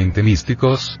profundamente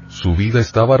místicos, su vida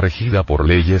estaba regida por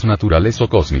leyes naturales o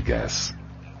cósmicas.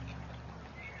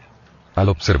 Al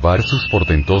observar sus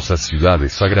portentosas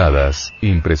ciudades sagradas,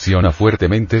 impresiona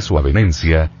fuertemente su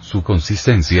avenencia, su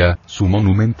consistencia, su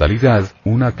monumentalidad,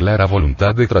 una clara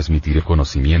voluntad de transmitir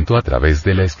conocimiento a través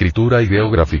de la escritura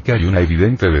ideográfica y una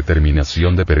evidente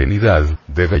determinación de perenidad,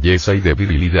 de belleza y de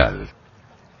virilidad.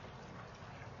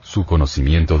 Su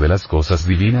conocimiento de las cosas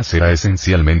divinas era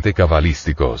esencialmente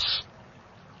cabalísticos.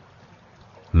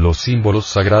 Los símbolos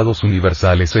sagrados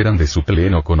universales eran de su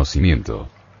pleno conocimiento.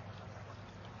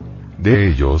 De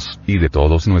ellos, y de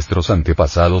todos nuestros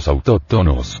antepasados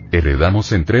autóctonos,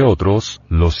 heredamos entre otros,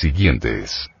 los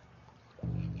siguientes.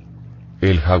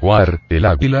 El jaguar, el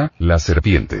águila, la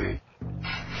serpiente.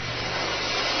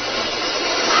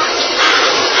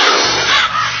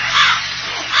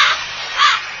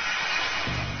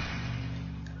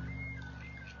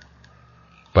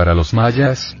 Para los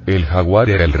mayas, el jaguar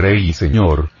era el rey y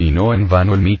señor, y no en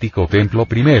vano el mítico templo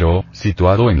primero,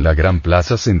 situado en la gran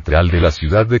plaza central de la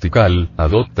ciudad de Tikal,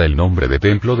 adopta el nombre de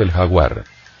Templo del Jaguar.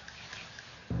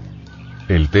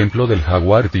 El Templo del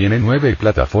Jaguar tiene 9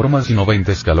 plataformas y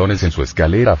 90 escalones en su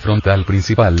escalera frontal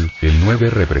principal, el 9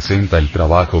 representa el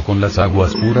trabajo con las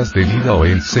aguas puras de vida o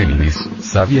el séminis,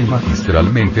 sabia y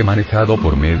magistralmente manejado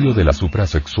por medio de la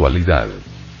suprasexualidad.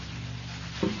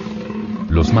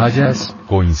 Los mayas,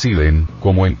 coinciden,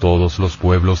 como en todos los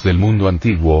pueblos del mundo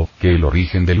antiguo, que el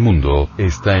origen del mundo,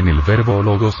 está en el verbo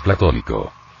logos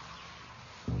platónico.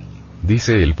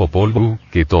 Dice el Popol Vuh,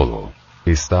 que todo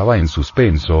estaba en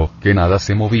suspenso, que nada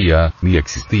se movía, ni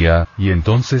existía, y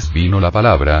entonces vino la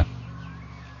palabra.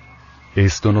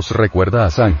 Esto nos recuerda a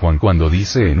San Juan cuando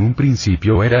dice en un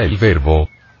principio era el verbo.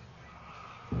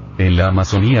 En la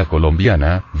Amazonía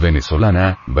colombiana,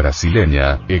 venezolana,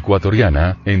 brasileña,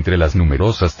 ecuatoriana, entre las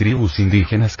numerosas tribus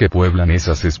indígenas que pueblan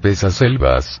esas espesas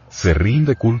selvas, se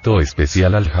rinde culto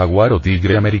especial al jaguar o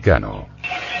tigre americano.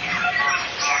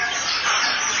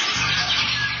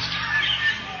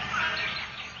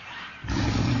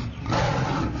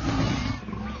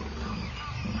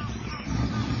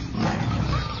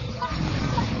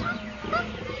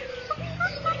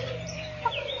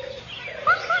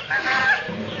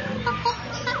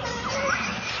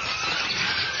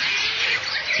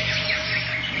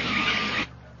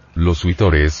 Los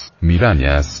huitores,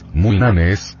 mirañas,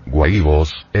 muinanes,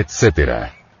 guaibos, etc.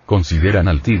 consideran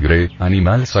al tigre,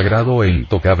 animal sagrado e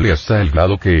intocable hasta el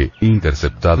grado que,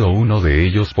 interceptado uno de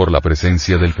ellos por la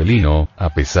presencia del felino, a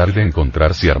pesar de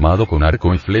encontrarse armado con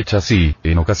arco y flechas y,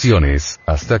 en ocasiones,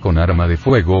 hasta con arma de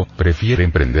fuego,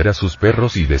 prefieren prender a sus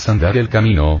perros y desandar el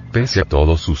camino, pese a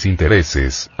todos sus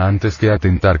intereses, antes que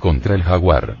atentar contra el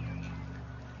jaguar.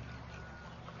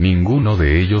 Ninguno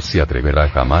de ellos se atreverá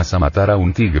jamás a matar a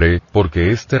un tigre, porque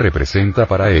éste representa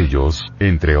para ellos,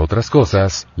 entre otras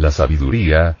cosas, la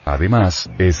sabiduría. Además,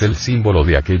 es el símbolo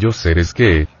de aquellos seres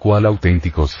que, cual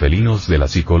auténticos felinos de la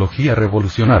psicología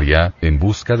revolucionaria, en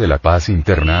busca de la paz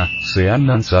interna, se han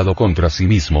lanzado contra sí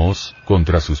mismos,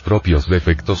 contra sus propios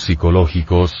defectos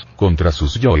psicológicos, contra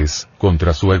sus yoes,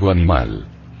 contra su ego animal.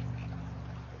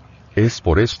 Es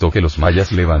por esto que los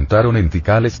mayas levantaron en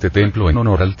Tikal este templo en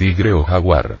honor al tigre o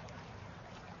jaguar.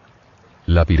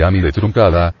 La pirámide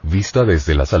truncada, vista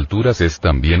desde las alturas, es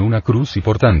también una cruz y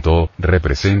por tanto,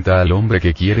 representa al hombre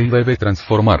que quiere y debe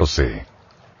transformarse.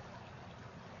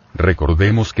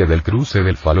 Recordemos que del cruce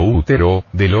del falo-útero,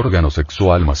 del órgano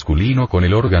sexual masculino con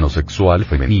el órgano sexual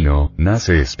femenino,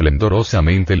 nace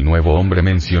esplendorosamente el nuevo hombre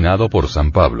mencionado por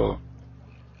San Pablo.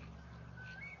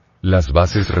 Las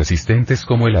bases resistentes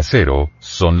como el acero,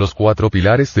 son los 4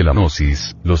 pilares de la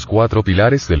Gnosis, los 4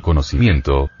 pilares del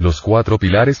conocimiento, los 4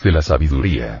 pilares de la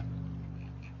sabiduría.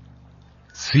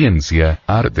 Ciencia,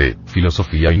 arte,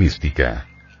 filosofía y mística.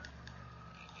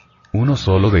 Uno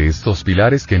solo de estos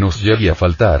pilares que nos llegue a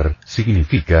faltar,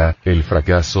 significa, el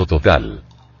fracaso total.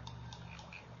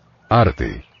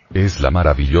 Arte. Es la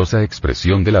maravillosa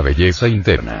expresión de la belleza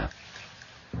interna.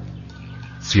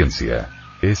 Ciencia.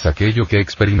 Es aquello que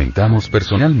experimentamos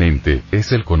personalmente,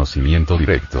 es el conocimiento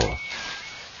directo.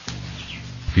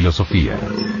 Filosofía.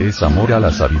 Es amor a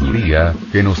la sabiduría,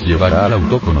 que nos llevará al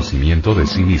autoconocimiento de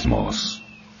sí mismos.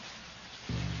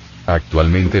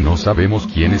 Actualmente no sabemos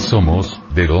quiénes somos,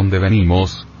 de dónde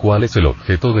venimos, cuál es el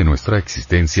objeto de nuestra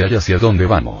existencia y hacia dónde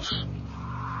vamos.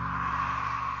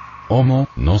 Homo,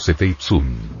 nocete ipsum.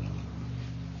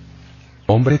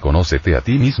 Hombre, conócete a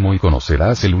ti mismo y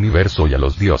conocerás el universo y a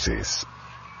los dioses.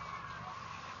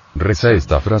 Reza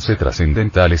esta frase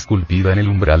trascendental esculpida en el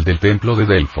umbral del templo de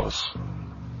Delfos,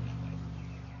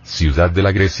 ciudad de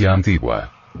la Grecia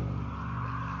antigua.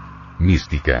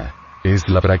 Mística. Es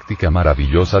la práctica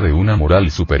maravillosa de una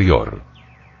moral superior.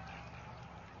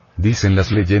 Dicen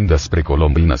las leyendas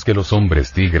precolombinas que los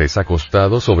hombres tigres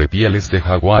acostados sobre pieles de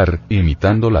jaguar,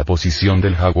 imitando la posición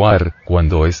del jaguar,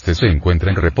 cuando éste se encuentra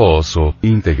en reposo,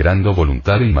 integrando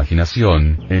voluntad e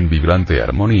imaginación, en vibrante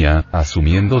armonía,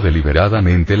 asumiendo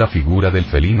deliberadamente la figura del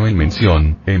felino en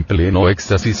mención, en pleno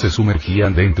éxtasis se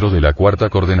sumergían dentro de la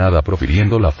 4ª coordenada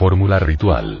profiriendo la fórmula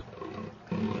ritual.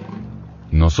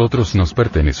 Nosotros nos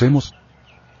pertenecemos.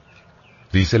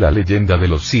 Dice la leyenda de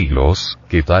los siglos,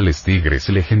 que tales tigres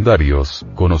legendarios,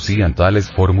 conocían tales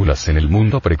fórmulas en el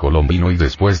mundo precolombino y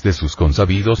después de sus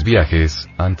consabidos viajes,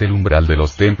 ante el umbral de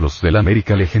los templos de la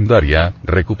América legendaria,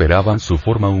 recuperaban su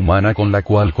forma humana con la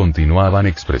cual continuaban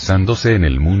expresándose en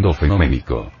el mundo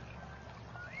fenoménico.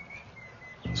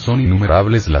 Son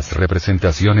innumerables las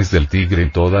representaciones del tigre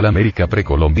en toda la América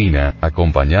precolombina,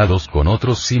 acompañados con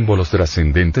otros símbolos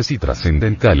trascendentes y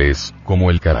trascendentales,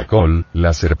 como el caracol,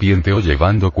 la serpiente o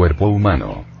llevando cuerpo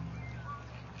humano.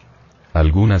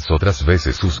 Algunas otras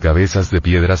veces sus cabezas de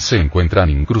piedras se encuentran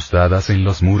incrustadas en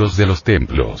los muros de los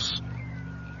templos.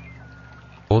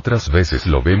 Otras veces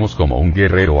lo vemos como un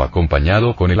guerrero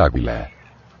acompañado con el águila.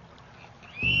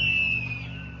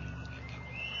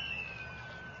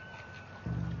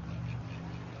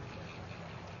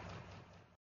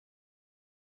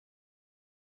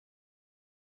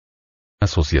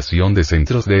 Asociación de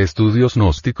Centros de Estudios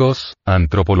Gnósticos,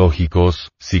 Antropológicos,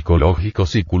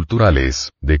 Psicológicos y Culturales,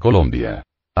 de Colombia.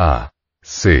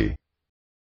 A.C.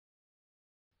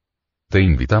 Te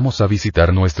invitamos a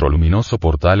visitar nuestro luminoso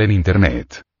portal en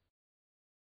Internet.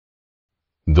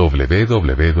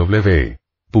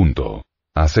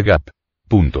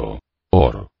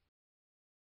 www.acegap.org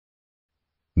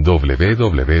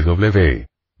www.acegap.org.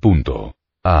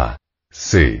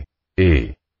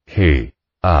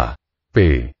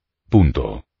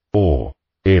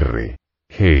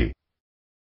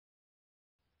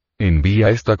 Envía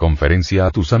esta conferencia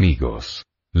a tus amigos.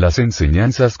 Las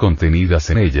enseñanzas contenidas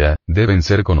en ella, deben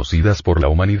ser conocidas por la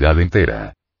humanidad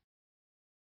entera.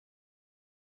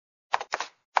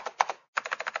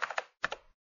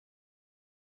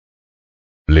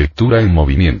 Lectura en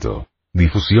movimiento.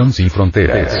 Difusión sin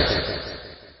fronteras.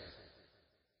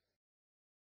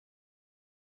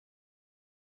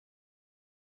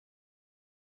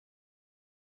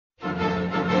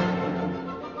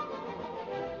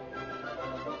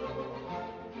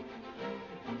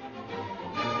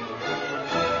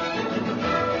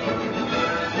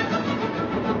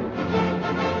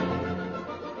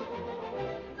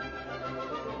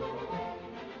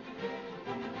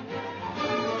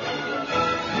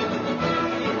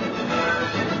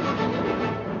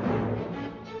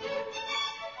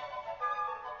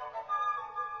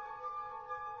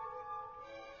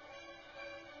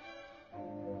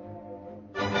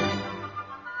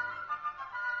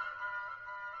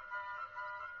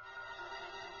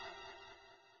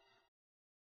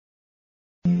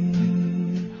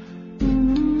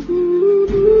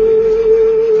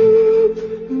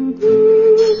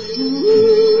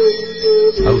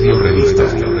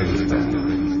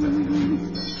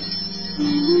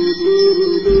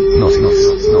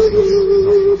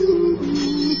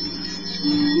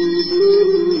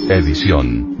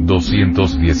 Edición,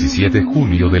 217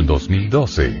 junio del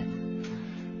 2012.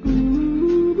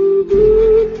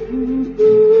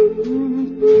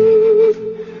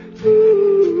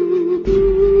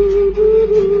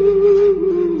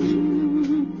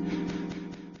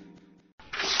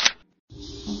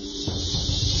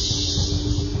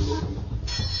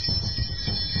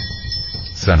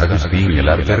 San Agustín y el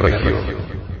arte regio.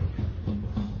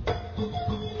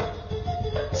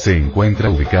 Se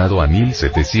encuentra ubicado a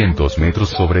 1700 metros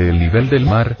sobre el nivel del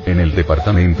mar, en el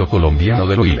departamento colombiano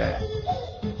del Huila.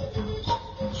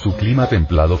 Su clima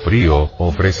templado frío,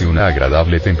 ofrece una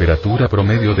agradable temperatura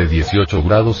promedio de 18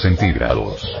 grados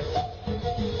centígrados.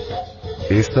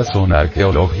 Esta zona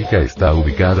arqueológica está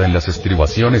ubicada en las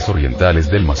estribaciones orientales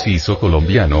del macizo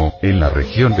colombiano, en la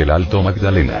región del Alto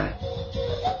Magdalena.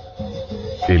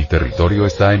 El territorio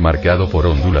está enmarcado por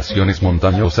ondulaciones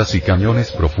montañosas y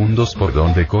cañones profundos por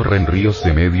donde corren ríos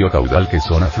de medio caudal que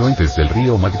son afluentes del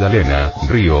río Magdalena,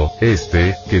 río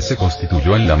Este, que se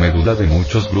constituyó en la médula de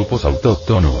muchos grupos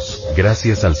autóctonos,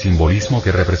 gracias al simbolismo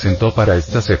que representó para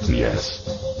estas etnias.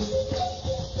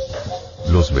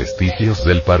 Los vestigios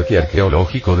del Parque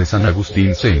Arqueológico de San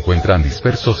Agustín se encuentran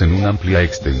dispersos en una amplia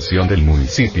extensión del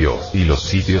municipio, y los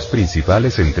sitios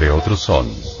principales entre otros son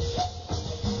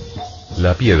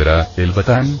La Piedra, el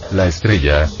Batán, la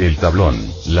Estrella, el Tablón,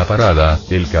 la Parada,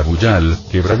 el Cabullal,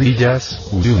 Quebradillas,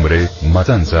 Uyumbre,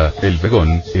 Matanza, el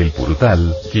Pegón, el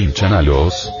Purutal,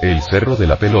 Quinchanalos, el Cerro de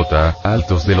la Pelota,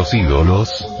 Altos de los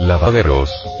Ídolos, Lavaderos,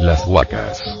 las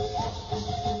Huacas.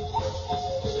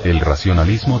 El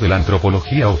racionalismo de la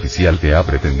antropología oficial que ha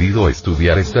pretendido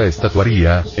estudiar esta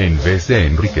estatuaria, en vez de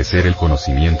enriquecer el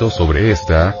conocimiento sobre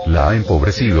esta, la ha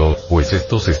empobrecido, pues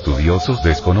estos estudiosos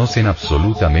desconocen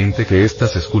absolutamente que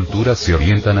estas esculturas se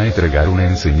orientan a entregar una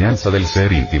enseñanza del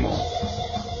ser íntimo.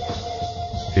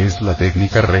 Es la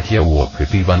técnica regia u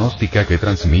objetiva gnóstica que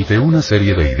transmite una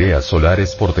serie de ideas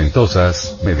solares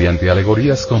portentosas, mediante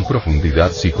alegorías con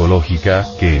profundidad psicológica,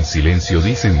 que en silencio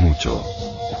dicen mucho.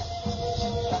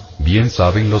 Bien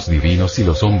saben los divinos y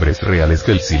los hombres reales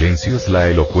que el silencio es la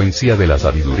elocuencia de la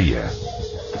sabiduría.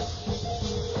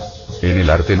 En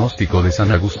el arte gnóstico de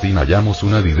San Agustín hallamos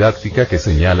una didáctica que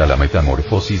señala la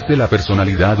metamorfosis de la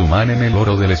personalidad humana en el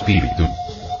oro del espíritu.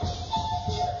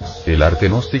 El arte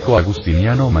gnóstico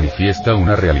agustiniano manifiesta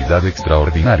una realidad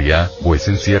extraordinaria, pues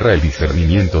encierra el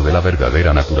discernimiento de la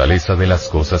verdadera naturaleza de las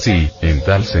cosas y, en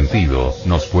tal sentido,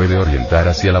 nos puede orientar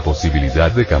hacia la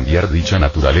posibilidad de cambiar dicha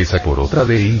naturaleza por otra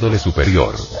de índole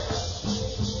superior.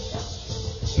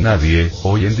 Nadie,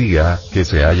 hoy en día, que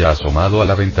se haya asomado a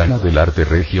la ventana del arte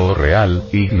regio o real,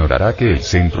 ignorará que el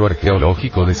centro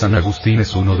arqueológico de San Agustín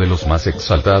es uno de los más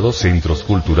exaltados centros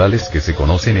culturales que se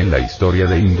conocen en la historia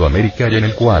de Indoamérica y en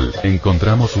el cual,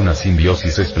 encontramos una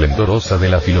simbiosis esplendorosa de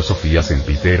la filosofía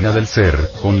sempiterna del ser,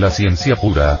 con la ciencia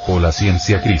pura, o la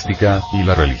ciencia crística, y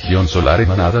la religión solar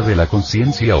emanada de la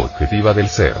conciencia objetiva del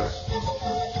ser.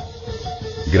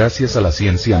 Gracias a la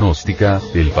ciencia gnóstica,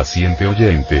 el paciente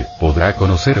oyente podrá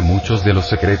conocer muchos de los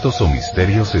secretos o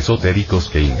misterios esotéricos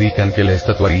que indican que la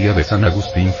estatuaria de San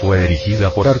Agustín fue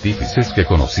erigida por artífices que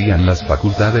conocían las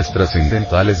facultades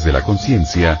trascendentales de la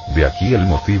conciencia, de aquí el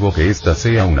motivo que ésta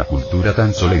sea una cultura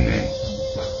tan solemne.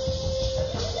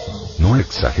 No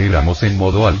exageramos en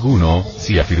modo alguno,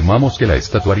 si afirmamos que la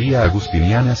estatuaria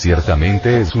agustiniana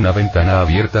ciertamente es una ventana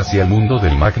abierta hacia el mundo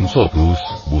del Magnus Opus,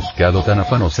 buscado tan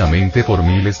afanosamente por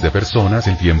miles de personas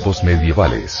en tiempos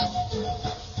medievales.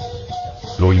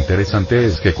 Lo interesante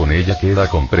es que con ella queda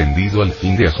comprendido el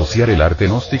fin de asociar el arte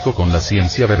gnóstico con la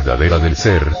ciencia verdadera del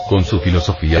ser, con su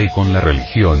filosofía y con la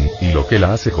religión, y lo que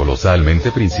la hace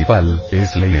colosalmente principal,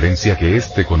 es la inherencia que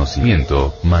este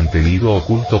conocimiento, mantenido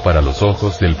oculto para los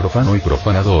ojos del profano y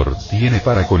profanador, tiene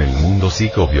para con el mundo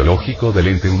psicobiológico del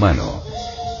ente humano.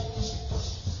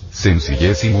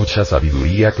 Sencillez y mucha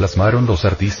sabiduría plasmaron los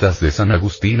artistas de San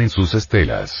Agustín en sus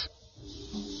estelas.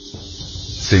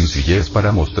 Sencillez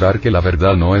para mostrar que la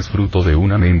verdad no es fruto de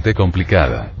una mente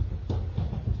complicada.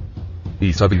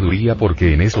 Y sabiduría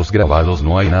porque en esos grabados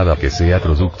no hay nada que sea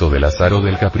producto del azar o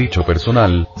del capricho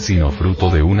personal, sino fruto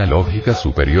de una lógica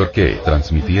superior que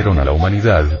transmitieron a la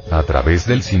humanidad, a través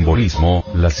del simbolismo,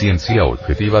 la ciencia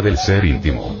objetiva del ser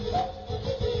íntimo.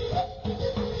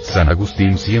 San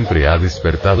Agustín siempre ha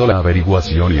despertado la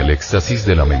averiguación y el éxtasis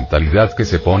de la mentalidad que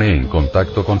se pone en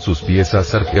contacto con sus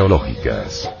piezas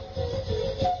arqueológicas.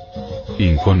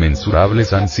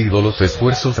 Inconmensurables han sido los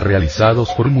esfuerzos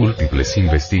realizados por múltiples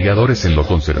investigadores en lo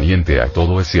concerniente a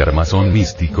todo ese armazón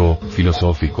místico,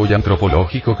 filosófico y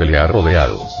antropológico que le ha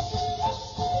rodeado.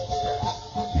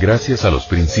 Gracias a los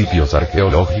principios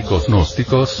arqueológicos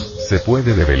gnósticos, se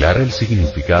puede develar el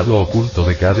significado oculto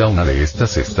de cada una de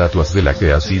estas estatuas, de la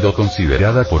que ha sido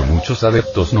considerada por muchos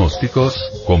adeptos gnósticos,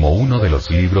 como uno de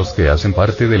los libros que hacen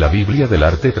parte de la Biblia del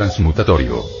arte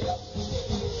transmutatorio.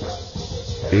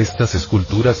 Estas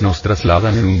esculturas nos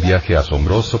trasladan en un viaje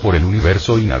asombroso por el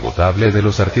universo inagotable de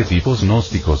los arquetipos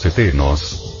gnósticos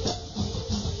eternos,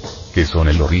 que son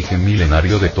el origen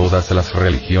milenario de todas las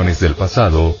religiones del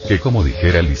pasado, que, como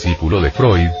dijera el discípulo de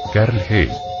Freud, Carl G.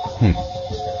 Jung,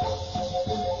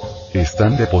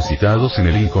 están depositados en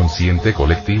el inconsciente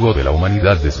colectivo de la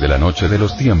humanidad desde la noche de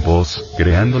los tiempos,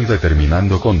 creando y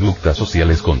determinando conductas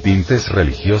sociales con tintes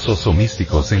religiosos o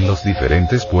místicos en los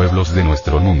diferentes pueblos de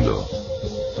nuestro mundo.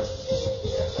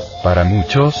 Para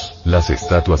muchos, las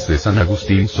estatuas de San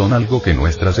Agustín son algo que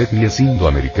nuestras etnias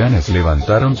indoamericanas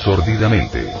levantaron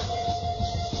sórdidamente.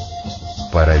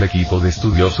 Para el equipo de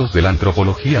estudiosos de la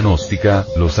antropología gnóstica,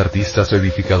 los artistas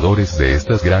edificadores de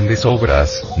estas grandes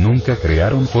obras, nunca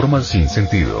crearon formas sin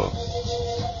sentido.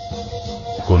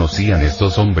 Conocían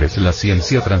estos hombres la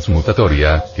ciencia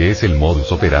transmutatoria, que es el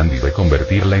modus operandi de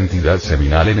convertir la entidad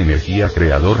seminal en energía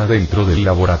creadora dentro del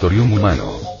laboratorium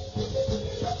humano.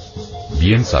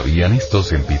 Bien sabían estos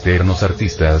sempiternos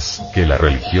artistas, que la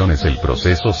religión es el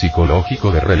proceso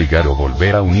psicológico de religar o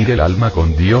volver a unir el alma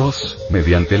con Dios,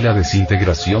 mediante la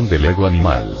desintegración del ego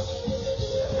animal.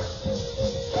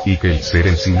 Y que el ser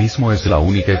en sí mismo es la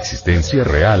única existencia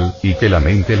real, y que la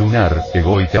mente lunar,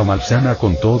 egoica o malsana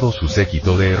con todo su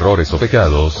séquito de errores o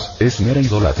pecados, es mera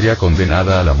idolatría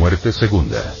condenada a la muerte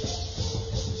segunda.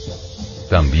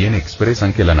 También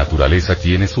expresan que la naturaleza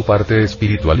tiene su parte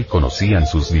espiritual y conocían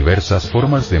sus diversas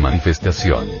formas de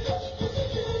manifestación.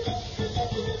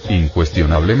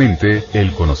 Incuestionablemente,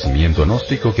 el conocimiento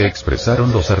gnóstico que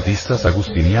expresaron los artistas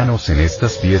agustinianos en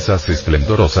estas piezas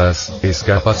esplendorosas,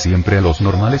 escapa siempre a los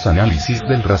normales análisis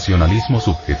del racionalismo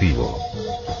subjetivo.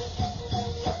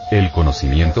 El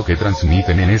conocimiento que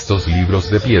transmiten en estos libros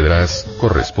de piedras,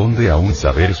 corresponde a un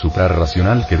saber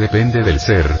suprarracional que depende del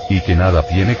ser, y que nada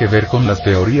tiene que ver con las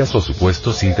teorías o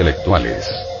supuestos intelectuales.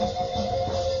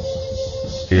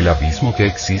 El abismo que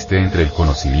existe entre el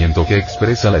conocimiento que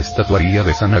expresa la estatuaría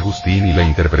de San Agustín y la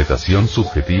interpretación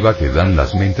subjetiva que dan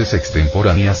las mentes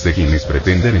extemporáneas de quienes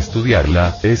pretenden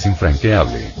estudiarla, es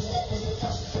infranqueable.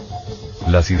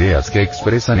 Las ideas que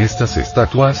expresan estas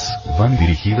estatuas, van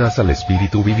dirigidas al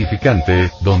espíritu vivificante,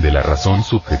 donde la razón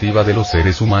subjetiva de los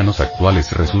seres humanos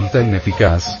actuales resulta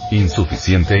ineficaz,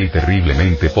 insuficiente y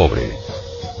terriblemente pobre.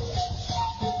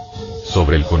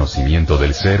 Sobre el conocimiento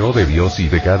del ser o de Dios y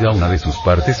de cada una de sus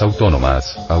partes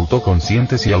autónomas,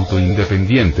 autoconscientes y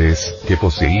autoindependientes, que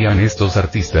poseían estos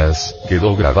artistas,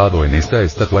 quedó grabado en esta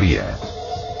estatuaría.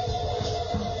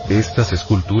 Estas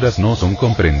esculturas no son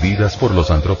comprendidas por los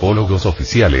antropólogos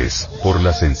oficiales, por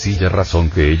la sencilla razón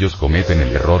que ellos cometen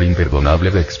el error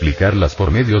imperdonable de explicarlas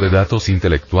por medio de datos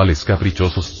intelectuales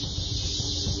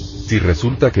caprichosos. Si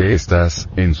resulta que estas,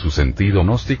 en su sentido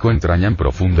gnóstico, entrañan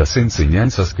profundas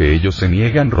enseñanzas que ellos se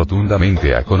niegan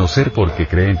rotundamente a conocer porque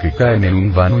creen que caen en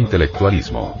un vano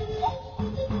intelectualismo.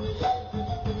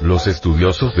 Los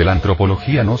estudiosos de la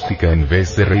antropología gnóstica, en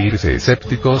vez de reírse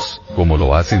escépticos, como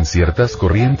lo hacen ciertas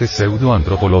corrientes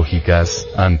pseudoantropológicas,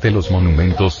 ante los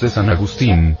monumentos de San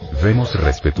Agustín, vemos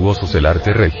respetuosos el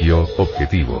arte regio,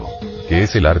 objetivo, que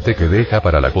es el arte que deja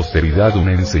para la posteridad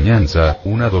una enseñanza,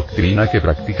 una doctrina que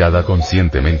practicada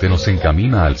conscientemente nos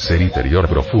encamina al ser interior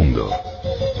profundo.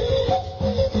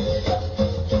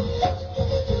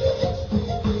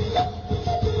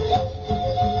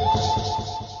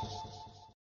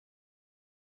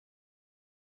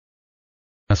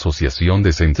 Asociación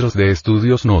de Centros de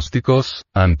Estudios Gnósticos,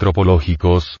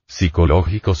 Antropológicos,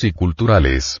 Psicológicos y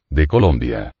Culturales, de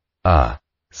Colombia.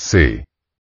 A.C.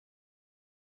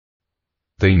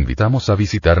 Te invitamos a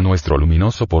visitar nuestro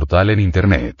luminoso portal en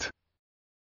Internet.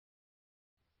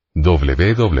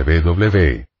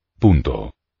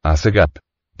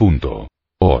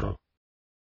 www.acegap.org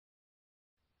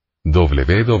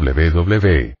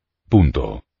www.acegap.org.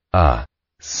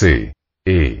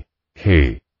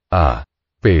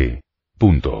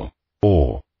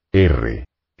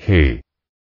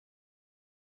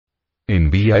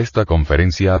 Envía esta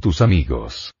conferencia a tus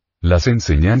amigos. Las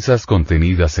enseñanzas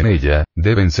contenidas en ella,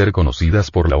 deben ser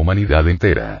conocidas por la humanidad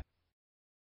entera.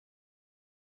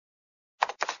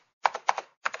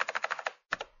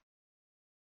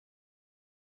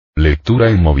 Lectura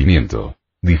en movimiento.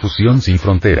 Difusión sin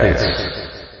fronteras.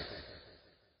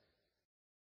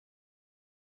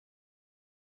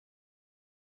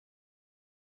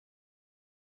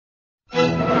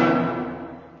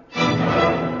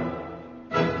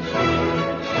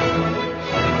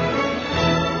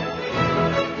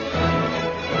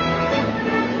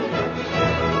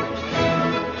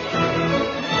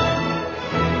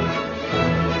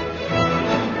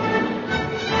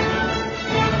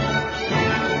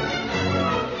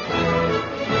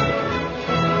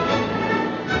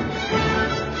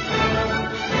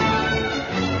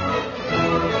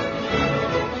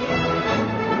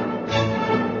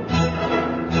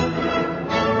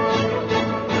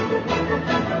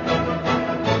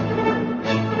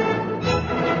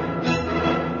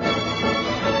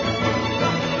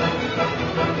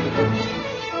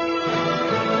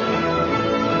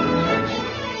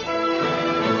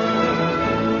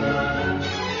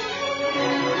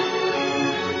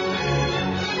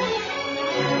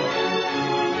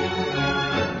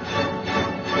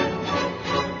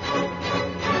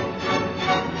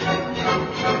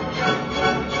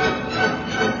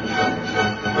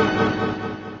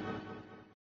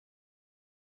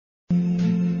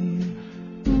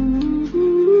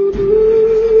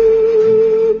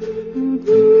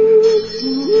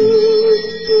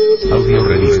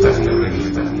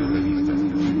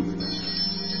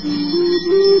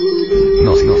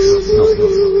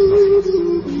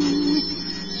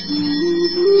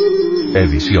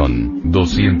 Edición,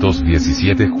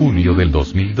 217 junio del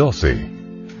 2012.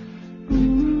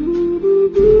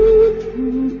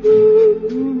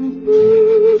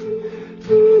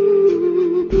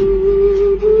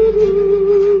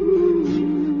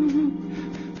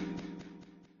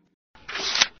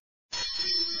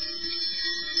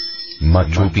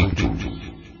 Machu Picchu.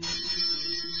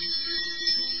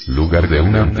 Lugar de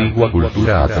una antigua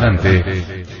cultura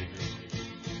atlante.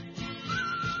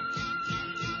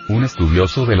 Un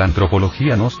estudioso de la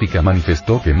antropología gnóstica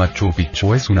manifestó que Machu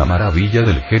Picchu es una maravilla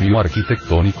del genio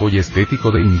arquitectónico y estético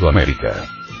de Indoamérica.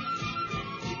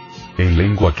 En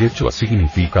lengua quechua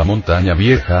significa montaña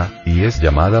vieja, y es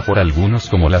llamada por algunos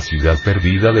como la ciudad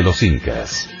perdida de los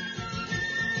incas.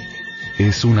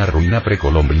 Es una ruina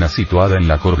precolombina situada en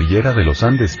la cordillera de los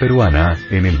Andes peruana,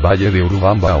 en el valle de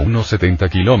Urubamba a unos 70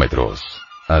 kilómetros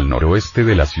al noroeste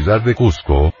de la ciudad de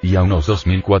Cusco, y a unos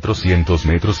 2.400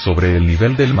 metros sobre el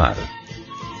nivel del mar.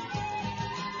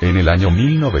 En el año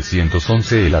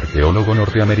 1911 el arqueólogo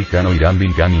norteamericano Hiram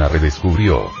Bingham la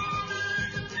redescubrió.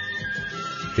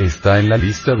 Está en la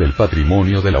lista del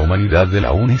Patrimonio de la Humanidad de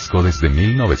la UNESCO desde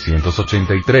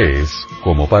 1983,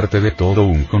 como parte de todo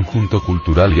un conjunto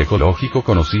cultural y ecológico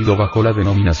conocido bajo la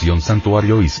denominación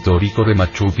Santuario Histórico de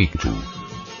Machu Picchu.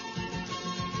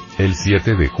 El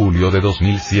 7 de julio de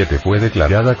 2007 fue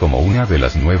declarada como una de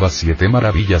las nuevas 7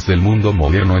 maravillas del mundo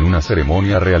moderno en una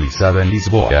ceremonia realizada en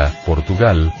Lisboa,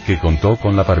 Portugal, que contó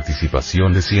con la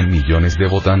participación de 100 millones de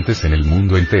votantes en el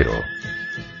mundo entero.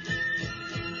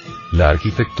 La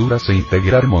arquitectura se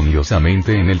integra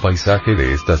armoniosamente en el paisaje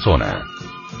de esta zona.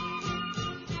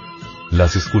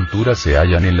 Las esculturas se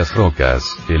hallan en las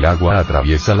rocas, el agua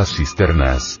atraviesa las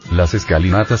cisternas, las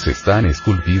escalinatas están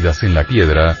esculpidas en la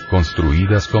piedra,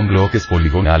 construidas con bloques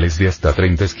poligonales de hasta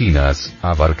 30 esquinas,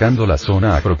 abarcando la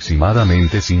zona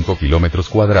aproximadamente 5 kilómetros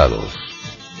cuadrados.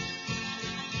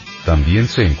 También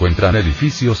se encuentran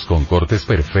edificios con cortes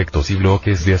perfectos y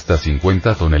bloques de hasta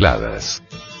 50 toneladas.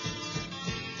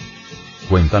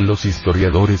 Cuentan los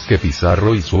historiadores que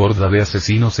Pizarro y su horda de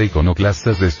asesinos e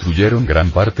iconoclastas destruyeron gran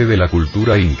parte de la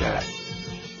cultura inca.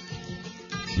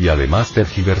 Y además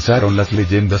tergiversaron las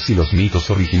leyendas y los mitos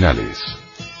originales.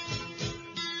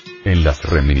 En las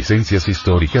reminiscencias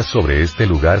históricas sobre este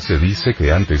lugar se dice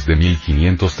que antes de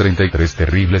 1533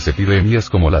 terribles epidemias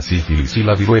como la sífilis y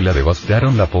la viruela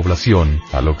devastaron la población,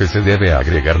 a lo que se debe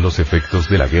agregar los efectos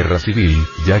de la guerra civil,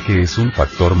 ya que es un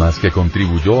factor más que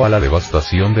contribuyó a la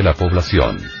devastación de la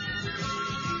población.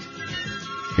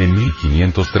 En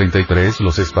 1533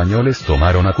 los españoles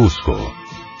tomaron a Cusco.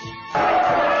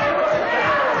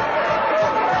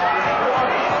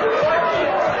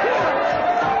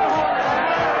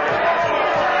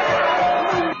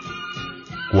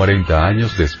 40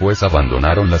 años después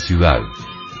abandonaron la ciudad.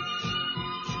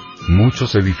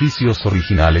 Muchos edificios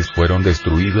originales fueron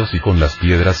destruidos y con las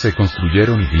piedras se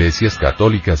construyeron iglesias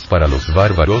católicas para los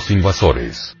bárbaros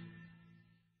invasores.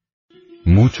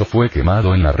 Mucho fue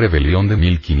quemado en la rebelión de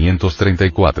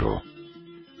 1534.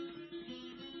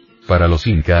 Para los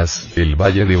incas, el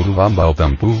valle de Urubamba o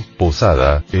Tampú,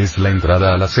 Posada, es la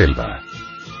entrada a la selva.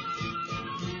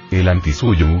 El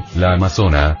Antisuyu, la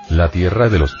Amazona, la tierra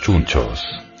de los chunchos.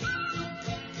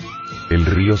 El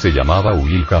río se llamaba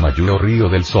Huilcamayu o Río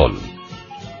del Sol.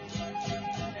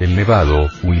 El nevado,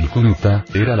 Huilcunuta,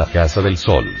 era la casa del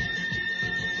sol.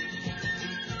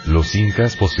 Los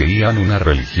incas poseían una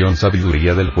religión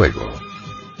sabiduría del fuego.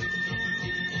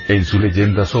 En su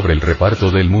leyenda sobre el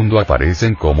reparto del mundo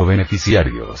aparecen como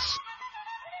beneficiarios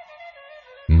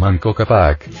Manco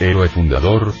Cápac, héroe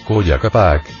fundador, Coya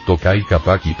Cápac, Tocay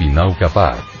Cápac y Pinau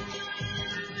Cápac.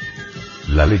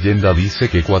 La leyenda dice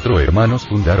que 4 hermanos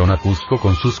fundaron a Cusco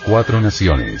con sus 4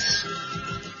 naciones.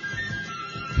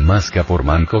 Masca por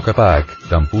Manco Cápac,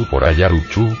 Tampú por Ayar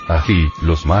Uchu, Ají,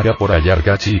 los Mara por Ayar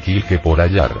Cachi y Quilque por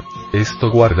Ayar.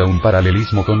 Esto guarda un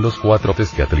paralelismo con los 4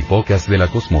 Tezcatlipocas de la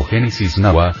cosmogénesis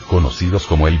Nahua, conocidos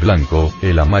como el blanco,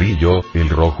 el amarillo, el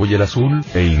rojo y el azul,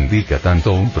 e indica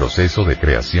tanto un proceso de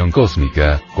creación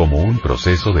cósmica, como un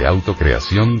proceso de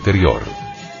autocreación interior.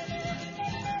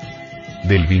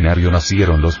 Del binario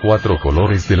nacieron los 4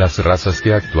 colores de las razas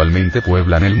que actualmente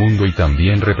pueblan el mundo y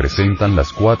también representan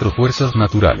las 4 fuerzas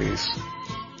naturales.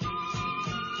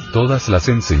 Todas las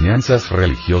enseñanzas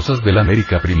religiosas de la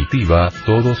América primitiva,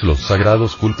 todos los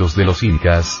sagrados cultos de los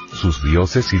incas, sus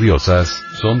dioses y diosas,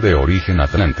 son de origen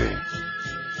atlante.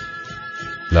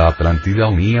 La Atlántida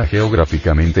unía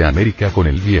geográficamente América con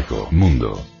el Viejo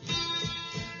Mundo.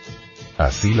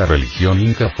 Así la religión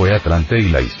inca fue Atlante y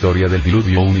la historia del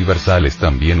diluvio universal es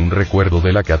también un recuerdo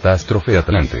de la catástrofe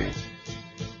Atlante.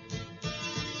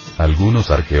 Algunos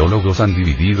arqueólogos han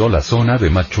dividido la zona de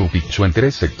Machu Picchu en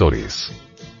 3 sectores.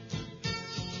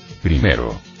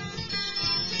 Primero,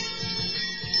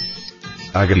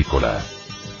 agrícola,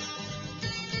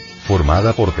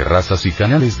 formada por terrazas y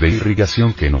canales de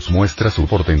irrigación que nos muestra su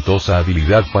portentosa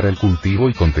habilidad para el cultivo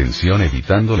y contención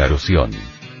evitando la erosión.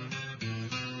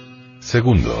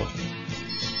 Segundo,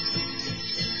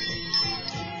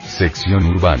 sección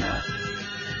urbana.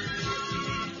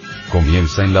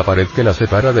 Comienza en la pared que la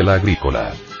separa de la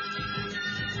agrícola.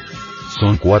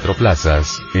 Son 4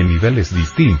 plazas, en niveles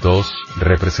distintos,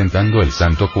 representando el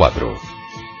Santo Cuadro,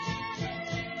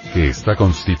 que está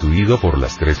constituido por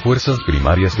las 3 fuerzas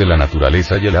primarias de la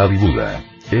naturaleza y el Adi Buda.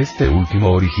 Este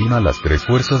último origina las 3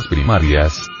 fuerzas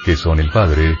primarias, que son el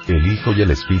Padre, el Hijo y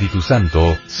el Espíritu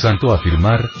Santo, Santo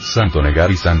afirmar, Santo negar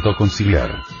y Santo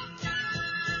conciliar.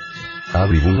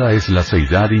 Adi Buda es la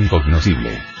seidad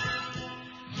incognoscible.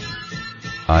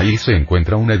 Ahí se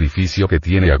encuentra un edificio que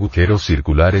tiene agujeros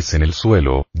circulares en el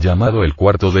suelo, llamado el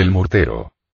cuarto del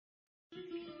mortero.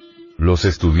 Los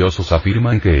estudiosos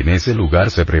afirman que en ese lugar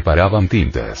se preparaban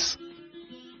tintas.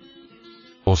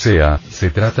 O sea, se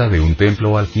trata de un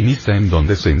templo alquimista en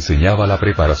donde se enseñaba la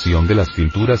preparación de las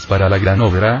pinturas para la gran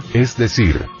obra, es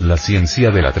decir, la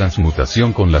ciencia de la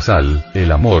transmutación con la sal,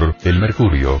 el amor, el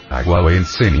mercurio, agua o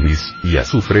encenis, y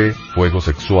azufre, fuego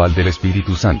sexual del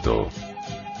Espíritu Santo.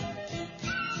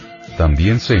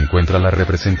 También se encuentra la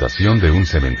representación de un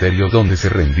cementerio donde se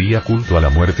rendía culto a la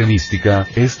muerte mística,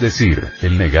 es decir,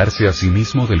 el negarse a sí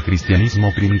mismo del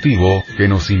cristianismo primitivo, que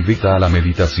nos invita a la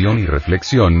meditación y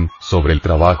reflexión, sobre el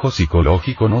trabajo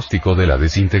psicológico gnóstico de la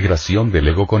desintegración del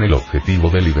ego con el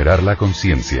objetivo de liberar la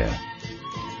conciencia.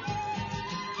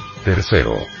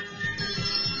 Tercero,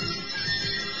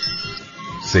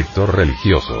 sector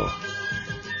religioso.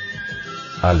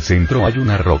 Al centro hay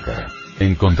una roca.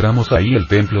 Encontramos ahí el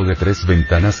templo de 3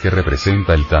 ventanas que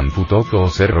representa el Tamputoco o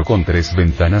cerro con 3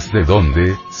 ventanas de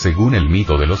donde, según el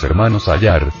mito de los hermanos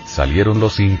Ayar, salieron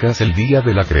los incas el día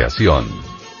de la creación.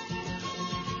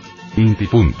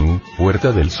 Intipuntu,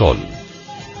 puerta del sol.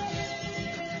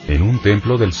 En un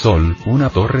templo del sol, una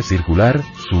torre circular,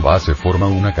 su base forma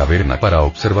una caverna para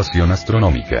observación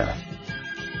astronómica.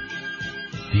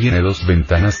 Tiene 2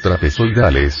 ventanas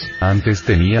trapezoidales, antes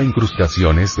tenía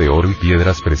incrustaciones de oro y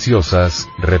piedras preciosas,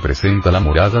 representa la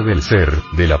morada del ser,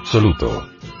 del absoluto.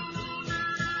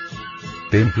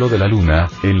 Templo de la Luna,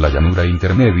 en la llanura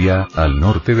intermedia, al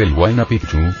norte del Huayna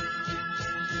Picchu.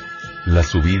 La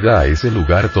subida a ese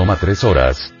lugar toma 3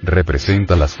 horas,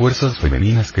 representa las fuerzas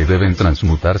femeninas que deben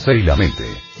transmutarse y la mente.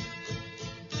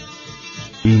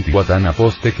 Intihuatana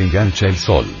poste que engancha el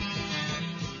sol,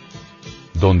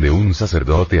 donde un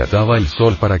sacerdote ataba el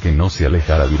sol para que no se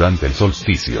alejara durante el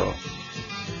solsticio.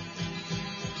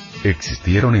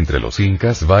 Existieron entre los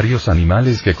incas varios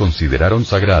animales que consideraron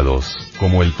sagrados,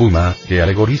 como el puma, que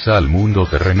alegoriza al mundo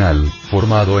terrenal,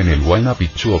 formado en el Huayna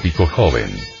Picchu o pico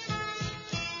joven.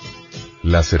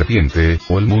 La serpiente,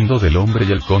 o el mundo del hombre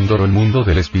y el cóndor o el mundo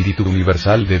del espíritu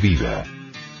universal de vida.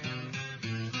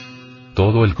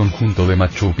 Todo el conjunto de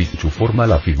Machu Picchu forma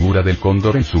la figura del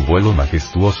cóndor en su vuelo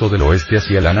majestuoso del oeste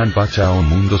hacia el Ananpacha o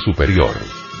mundo superior.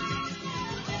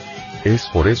 Es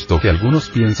por esto que algunos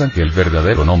piensan que el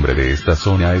verdadero nombre de esta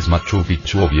zona es Machu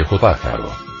Picchu o viejo pájaro.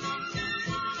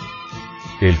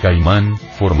 El caimán,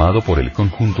 formado por el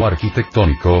conjunto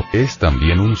arquitectónico, es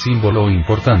también un símbolo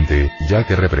importante, ya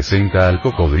que representa al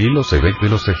cocodrilo sebek de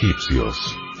los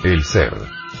egipcios, el ser.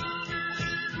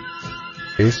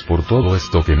 Es por todo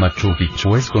esto que Machu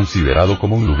Picchu es considerado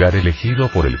como un lugar elegido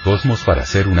por el cosmos para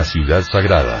ser una ciudad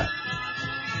sagrada.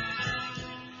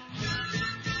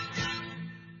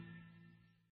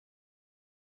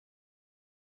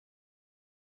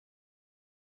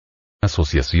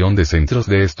 Asociación de Centros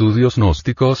de Estudios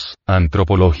Gnósticos,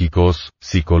 Antropológicos,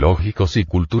 Psicológicos y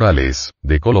Culturales,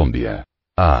 de Colombia.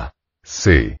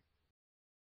 A.C.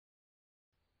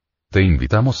 Te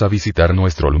invitamos a visitar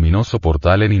nuestro luminoso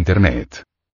portal en Internet.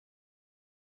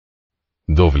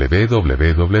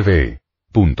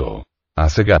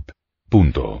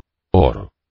 www.acegap.org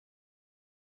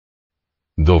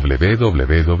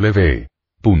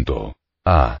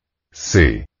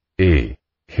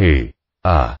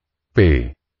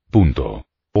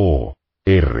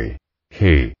www.acegap.org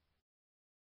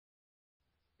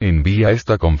Envía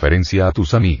esta conferencia a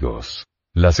tus amigos.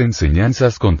 Las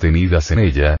enseñanzas contenidas en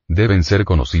ella, deben ser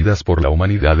conocidas por la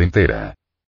humanidad entera.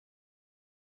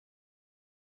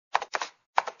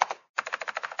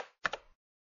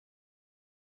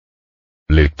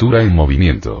 Lectura en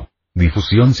movimiento.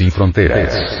 Difusión sin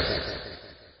fronteras.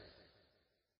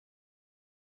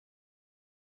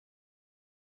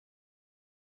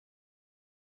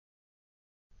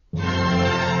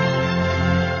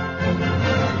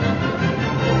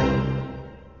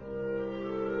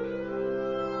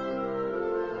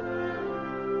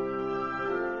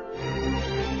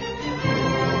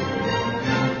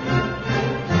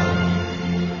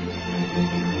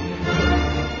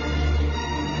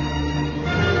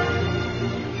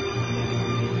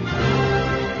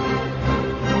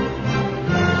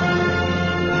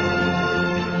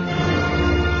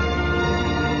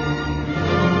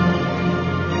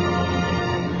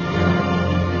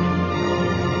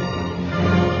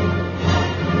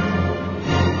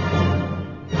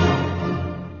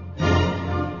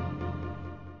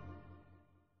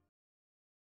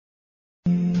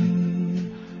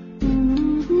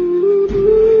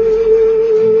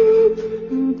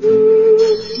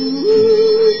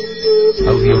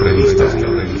 Revista.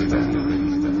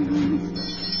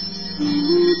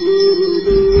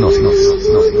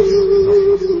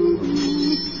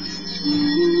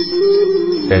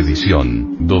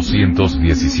 Edición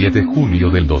 217 julio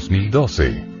del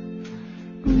 2012.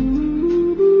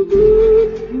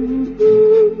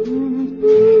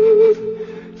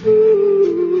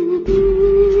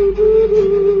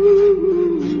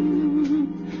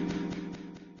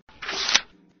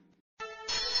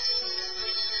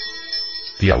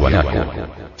 Tiahuanaco,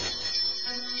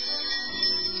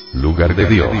 lugar de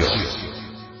Dios.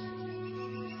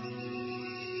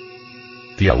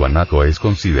 Tiahuanaco es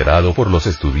considerado por los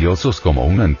estudiosos como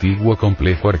un antiguo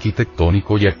complejo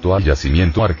arquitectónico y actual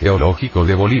yacimiento arqueológico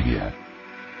de Bolivia.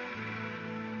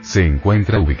 Se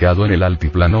encuentra ubicado en el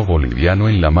altiplano boliviano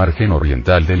en la margen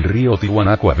oriental del río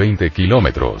Tiahuanaco a 20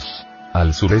 kilómetros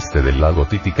al sureste del lago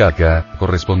Titicaca,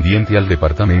 correspondiente al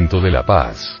departamento de La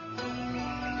Paz.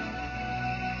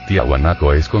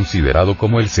 Tiahuanaco es considerado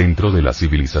como el centro de la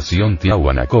civilización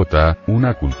tiahuanacota,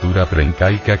 una cultura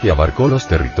preincaica que abarcó los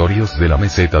territorios de la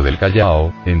meseta del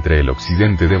Callao, entre el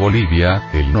occidente de Bolivia,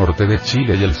 el norte de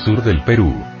Chile y el sur del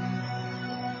Perú.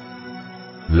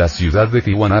 La ciudad de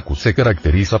Tiahuanaco se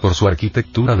caracteriza por su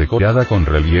arquitectura decorada con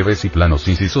relieves y planos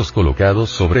incisos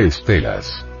colocados sobre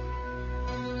estelas.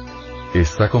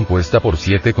 Está compuesta por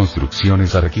 7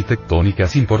 construcciones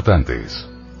arquitectónicas importantes: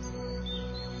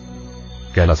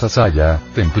 Calasasaya,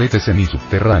 templete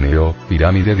semisubterráneo,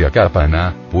 pirámide de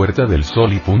Acápana, Puerta del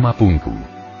Sol y Pumapunku.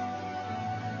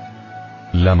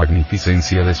 La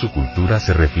magnificencia de su cultura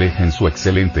se refleja en su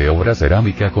excelente obra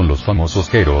cerámica con los famosos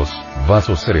jeros,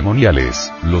 vasos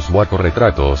ceremoniales, los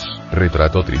huacorretratos,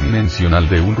 retrato tridimensional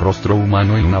de un rostro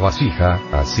humano en una vasija,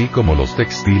 así como los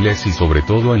textiles y sobre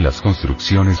todo en las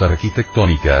construcciones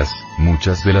arquitectónicas,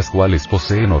 muchas de las cuales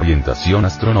poseen orientación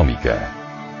astronómica.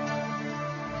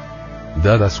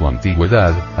 Dada su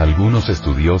antigüedad, algunos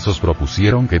estudiosos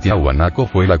propusieron que Tiahuanaco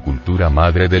fue la cultura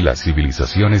madre de las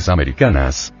civilizaciones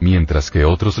americanas, mientras que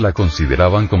otros la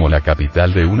consideraban como la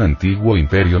capital de un antiguo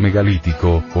imperio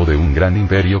megalítico, o de un gran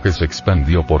imperio que se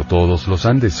expandió por todos los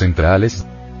Andes centrales.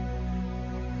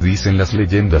 Dicen las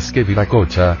leyendas que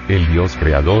Viracocha, el dios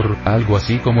creador, algo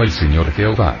así como el Señor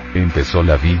Jehová, empezó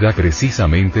la vida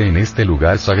precisamente en este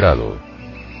lugar sagrado.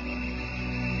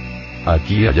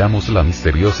 Aquí hallamos la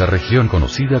misteriosa región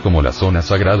conocida como la zona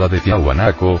sagrada de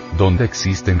Tiahuanaco, donde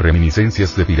existen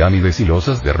reminiscencias de pirámides y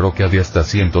losas de roca de hasta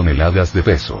 100 toneladas de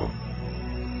peso.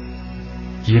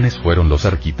 ¿Quiénes fueron los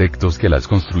arquitectos que las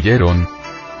construyeron?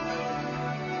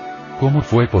 ¿Cómo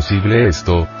fue posible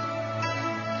esto?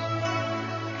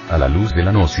 A la luz de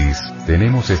la Gnosis,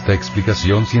 tenemos esta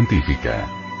explicación científica.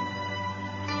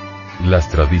 Las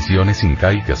tradiciones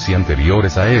incaicas y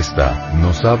anteriores a esta,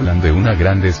 nos hablan de una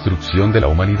gran destrucción de la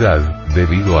humanidad,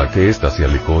 debido a que ésta se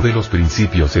alejó de los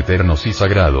principios eternos y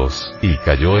sagrados, y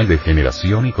cayó en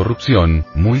degeneración y corrupción,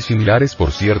 muy similares por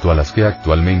cierto a las que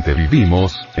actualmente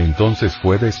vivimos, entonces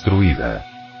fue destruida.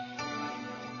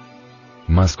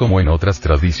 Mas como en otras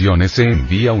tradiciones se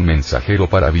envía un mensajero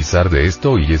para avisar de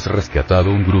esto y es rescatado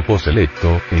un grupo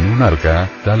selecto, en un arca,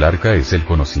 tal arca es el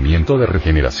conocimiento de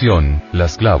regeneración,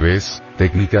 las claves,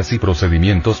 técnicas y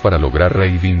procedimientos para lograr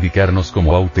reivindicarnos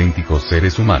como auténticos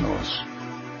seres humanos.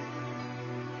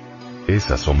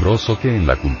 Es asombroso que en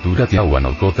la cultura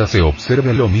tiahuanacota se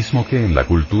observe lo mismo que en la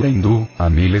cultura hindú, a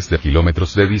miles de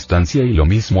kilómetros de distancia, y lo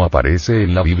mismo aparece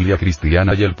en la Biblia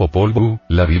cristiana y el Popol Vuh,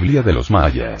 la Biblia de los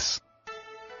mayas.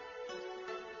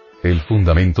 El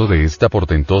fundamento de esta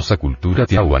portentosa cultura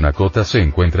tiahuanacota se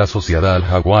encuentra asociada al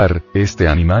jaguar, este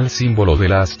animal símbolo de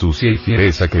la astucia y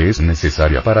fiereza que es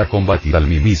necesaria para combatir al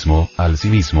mí mismo, al sí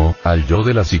mismo, al yo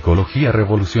de la psicología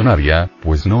revolucionaria,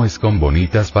 pues no es con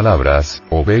bonitas palabras,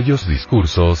 o bellos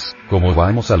discursos, como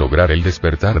vamos a lograr el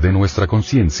despertar de nuestra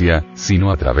conciencia,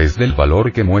 sino a través del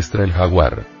valor que muestra el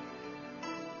jaguar.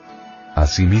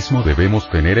 Asimismo debemos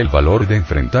tener el valor de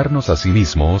enfrentarnos a sí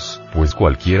mismos, pues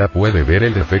cualquiera puede ver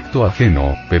el defecto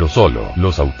ajeno, pero solo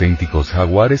los auténticos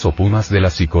jaguares o pumas de la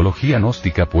psicología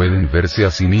gnóstica pueden verse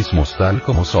a sí mismos tal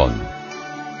como son.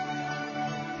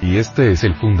 Y este es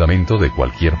el fundamento de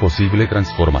cualquier posible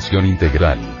transformación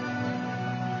integral.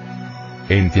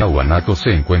 En Tiahuanaco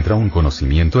se encuentra un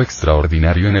conocimiento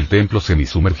extraordinario en el templo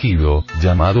semisumergido,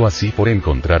 llamado así por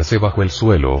encontrarse bajo el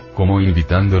suelo, como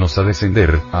invitándonos a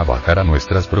descender, a bajar a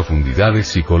nuestras profundidades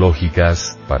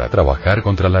psicológicas, para trabajar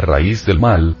contra la raíz del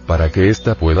mal, para que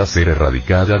ésta pueda ser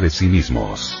erradicada de sí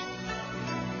mismos.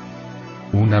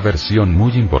 Una versión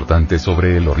muy importante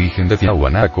sobre el origen de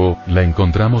Tiahuanaco, la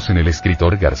encontramos en el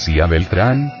escritor García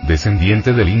Beltrán,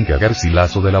 descendiente del Inca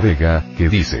Garcilaso de la Vega, que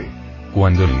dice: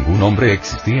 cuando ningún hombre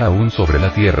existía aún sobre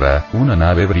la tierra, una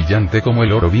nave brillante como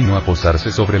el oro vino a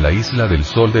posarse sobre la isla del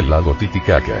sol del lago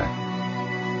Titicaca.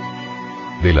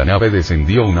 De la nave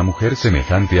descendió una mujer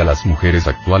semejante a las mujeres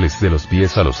actuales de los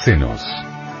pies a los senos.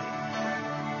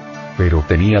 Pero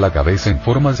tenía la cabeza en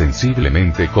forma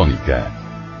sensiblemente cónica.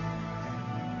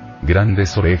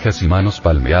 Grandes orejas y manos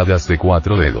palmeadas de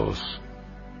 4 dedos.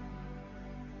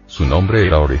 Su nombre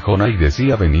era Orejona y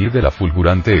decía venir de la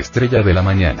fulgurante estrella de la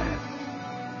mañana.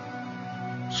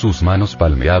 Sus manos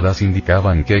palmeadas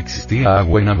indicaban que existía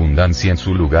agua en abundancia en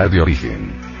su lugar de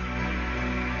origen.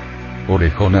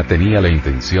 Orejona tenía la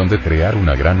intención de crear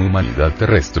una gran humanidad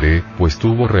terrestre, pues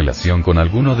tuvo relación con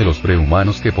alguno de los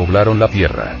prehumanos que poblaron la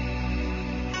Tierra.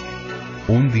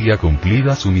 Un día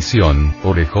cumplida su misión,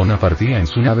 Orejona partía en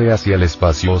su nave hacia el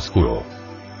espacio oscuro.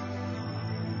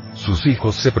 Sus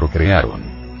hijos se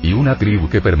procrearon. Y una tribu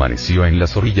que permaneció en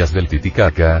las orillas del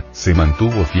Titicaca, se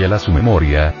mantuvo fiel a su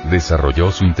memoria,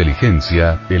 desarrolló su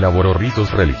inteligencia, elaboró ritos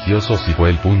religiosos y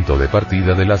fue el punto de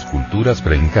partida de las culturas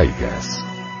preincaicas.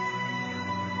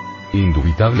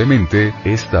 Indubitablemente,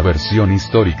 esta versión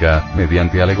histórica,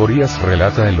 mediante alegorías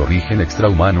relata el origen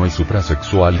extrahumano y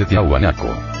suprasexual de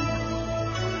Tiahuanaco.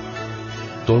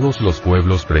 Todos los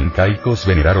pueblos preincaicos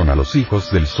veneraron a los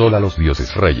hijos del sol, a los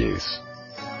dioses reyes.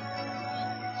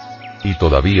 Y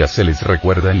todavía se les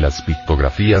recuerda en las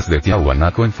pictografías de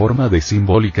Tiahuanaco en forma de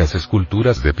simbólicas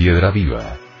esculturas de piedra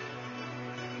viva.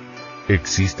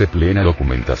 Existe plena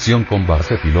documentación con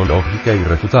base filológica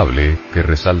irrefutable, que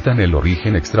resaltan el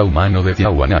origen extrahumano de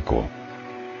Tiahuanaco.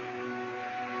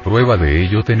 Prueba de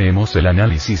ello tenemos el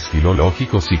análisis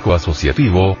filológico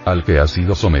psicoasociativo, al que ha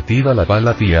sido sometida la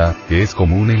palatía, que es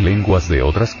común en lenguas de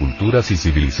otras culturas y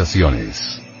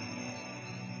civilizaciones.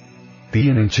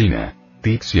 Tien en China.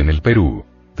 Tixi en el Perú,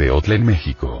 Teotl en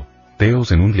México,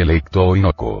 Teos en un dialecto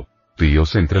oinoco,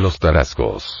 Tíos entre los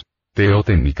tarascos, Teot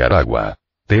en Nicaragua,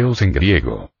 Teos en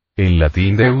griego, en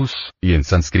latín Deus, y en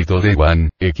sánscrito Dewan,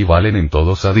 equivalen en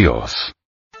todos a Dios.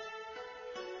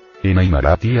 En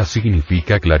Aymaratia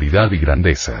significa claridad y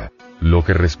grandeza. Lo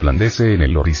que resplandece en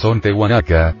el horizonte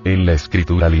Huanaca, en la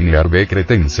escritura lineal B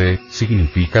cretense,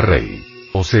 significa rey.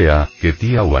 O sea, que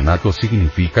Tiahuanaco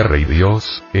significa Rey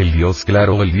Dios, el Dios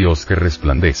claro o el Dios que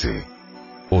resplandece.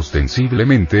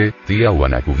 Ostensiblemente,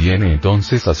 Tiahuanaco viene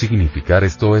entonces a significar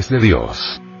esto es de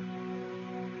Dios.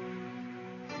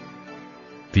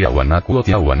 Tiahuanaco o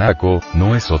Tiahuanaco,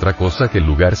 no es otra cosa que el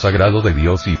lugar sagrado de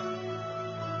Dios y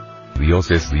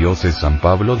Dios es dioses. San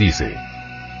Pablo dice: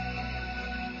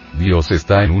 Dios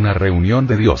está en una reunión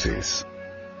de dioses.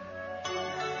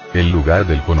 El lugar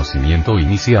del conocimiento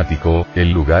iniciático,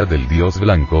 el lugar del Dios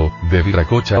blanco, de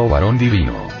Viracocha o varón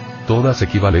divino. Todas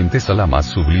equivalentes a la más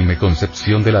sublime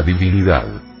concepción de la divinidad.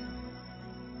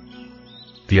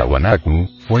 Tiahuanaco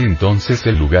fue entonces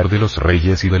el lugar de los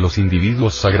reyes y de los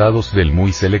individuos sagrados del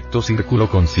muy selecto círculo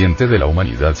consciente de la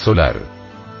humanidad solar.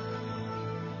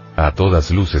 A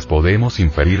todas luces podemos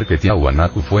inferir que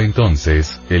Tiahuanaco fue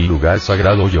entonces, el lugar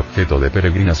sagrado y objeto de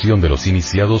peregrinación de los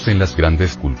iniciados en las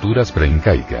grandes culturas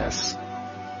preincaicas.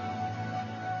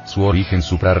 Su origen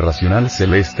suprarracional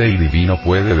celeste y divino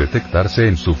puede detectarse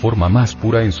en su forma más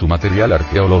pura, en su material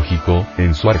arqueológico,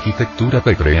 en su arquitectura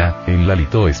pétrea, en la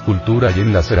litoescultura y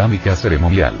en la cerámica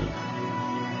ceremonial.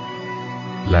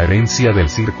 La herencia del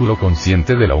círculo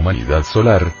consciente de la humanidad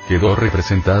solar, quedó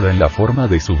representada en la forma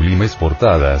de sublimes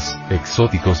portadas,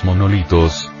 exóticos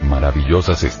monolitos,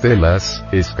 maravillosas estelas,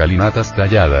 escalinatas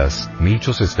talladas,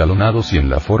 nichos escalonados y en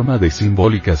la forma de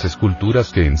simbólicas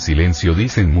esculturas que en silencio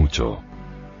dicen mucho.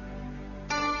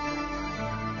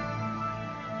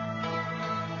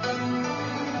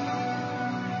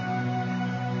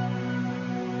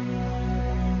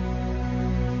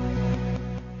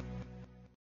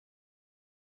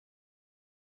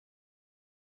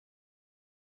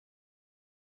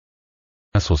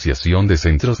 Asociación de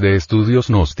Centros de Estudios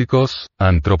Gnósticos,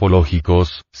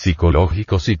 Antropológicos,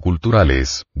 Psicológicos y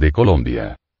Culturales, de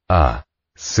Colombia.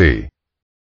 A.C.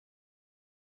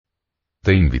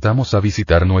 Te invitamos a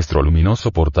visitar nuestro luminoso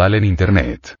portal en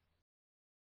Internet.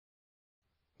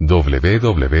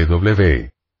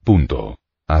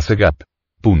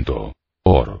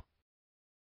 www.acegap.org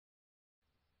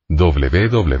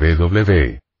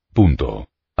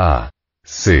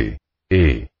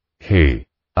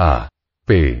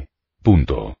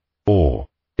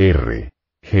www.acegap.org.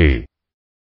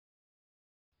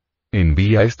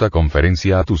 Envía esta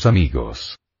conferencia a tus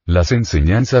amigos. Las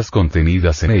enseñanzas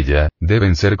contenidas en ella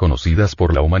deben ser conocidas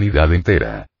por la humanidad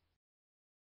entera.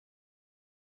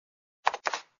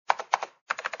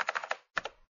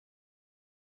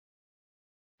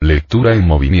 Lectura en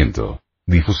movimiento.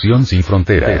 Difusión sin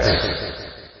fronteras.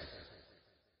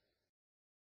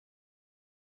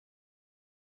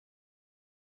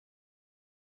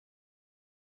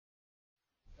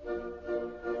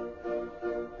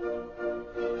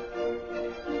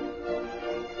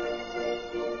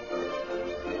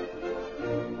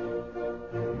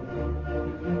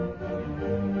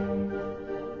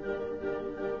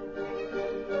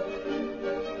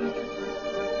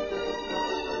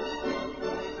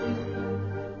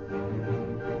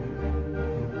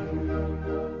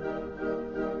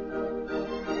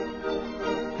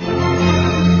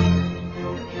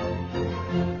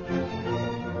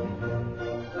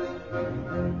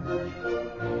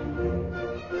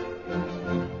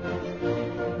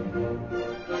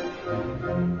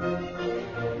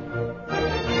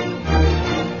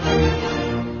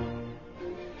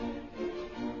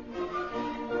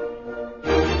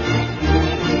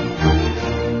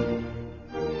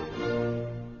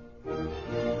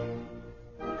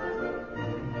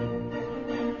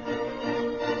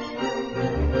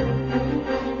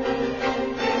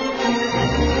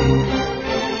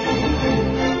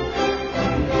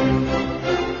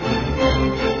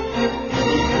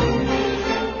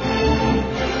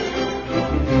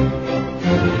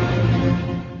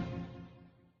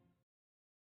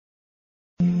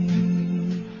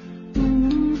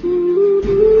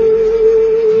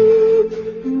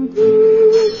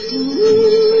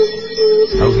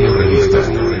 Revista.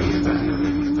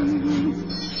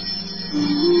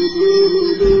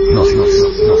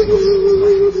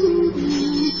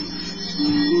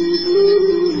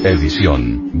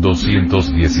 Edición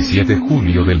 217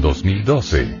 Junio del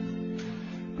 2012.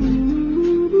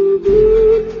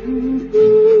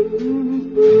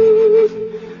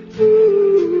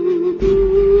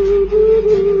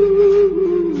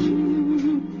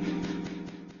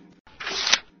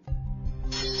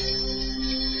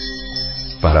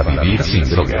 Para vivir sin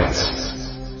drogas.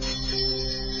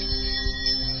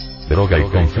 Droga y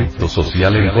conflicto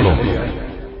social en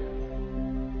Colombia.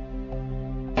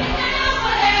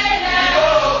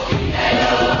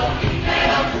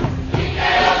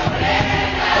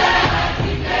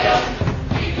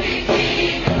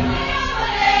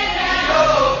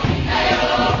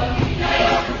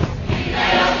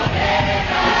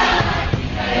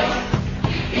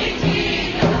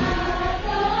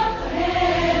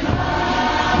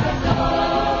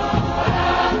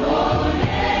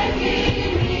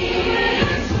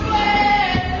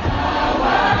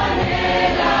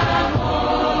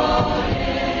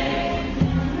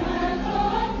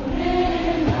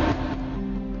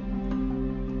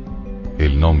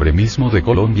 El nombre mismo de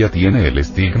Colombia tiene el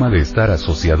estigma de estar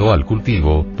asociado al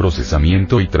cultivo,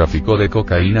 procesamiento y tráfico de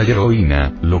cocaína y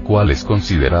heroína, lo cual es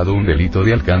considerado un delito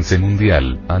de alcance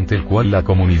mundial, ante el cual la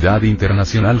comunidad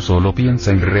internacional solo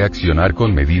piensa en reaccionar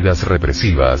con medidas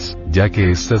represivas, ya que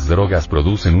estas drogas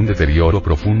producen un deterioro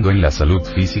profundo en la salud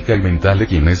física y mental de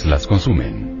quienes las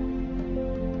consumen.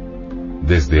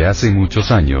 Desde hace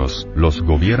muchos años, los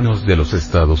gobiernos de los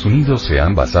Estados Unidos se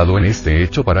han basado en este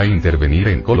hecho para intervenir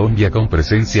en Colombia con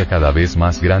presencia cada vez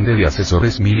más grande de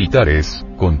asesores militares,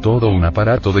 con todo un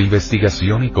aparato de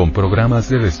investigación y con programas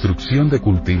de destrucción de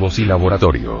cultivos y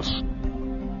laboratorios.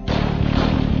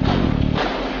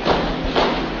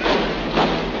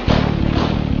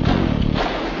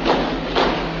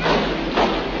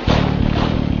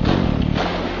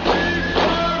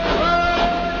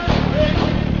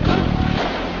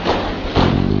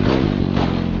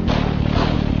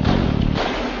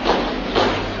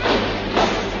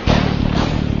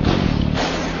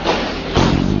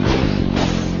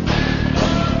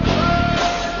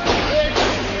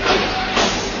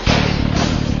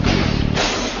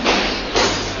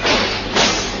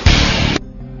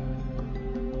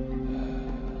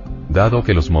 Dado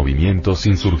que los movimientos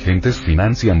insurgentes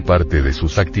financian parte de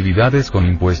sus actividades con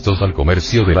impuestos al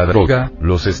comercio de la droga,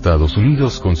 los Estados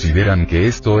Unidos consideran que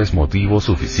esto es motivo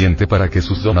suficiente para que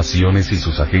sus donaciones y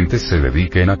sus agentes se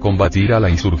dediquen a combatir a la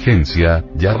insurgencia,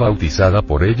 ya bautizada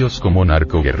por ellos como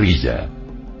narcoguerrilla.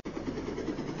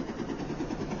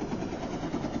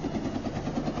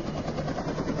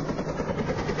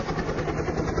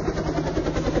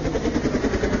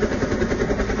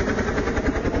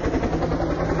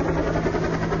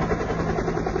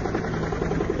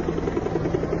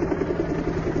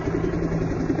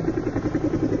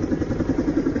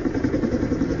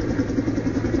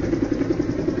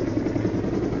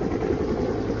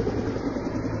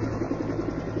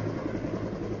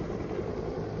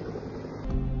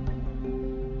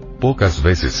 Pocas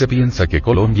veces se piensa que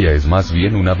Colombia es más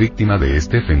bien una víctima de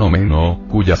este fenómeno,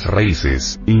 cuyas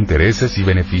raíces, intereses y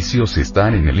beneficios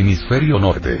están en el hemisferio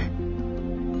norte.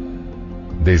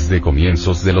 Desde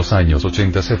comienzos de los años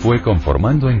 80 se fue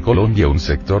conformando en Colombia un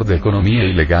sector de economía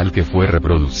ilegal que fue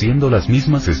reproduciendo las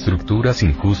mismas estructuras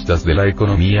injustas de la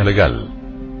economía legal.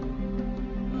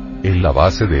 En la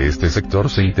base de este sector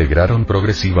se integraron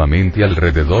progresivamente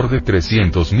alrededor de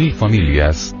 300.000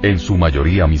 familias, en su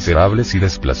mayoría miserables y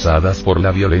desplazadas por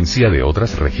la violencia de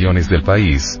otras regiones del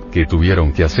país, que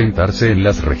tuvieron que asentarse en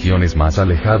las regiones más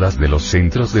alejadas de los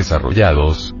centros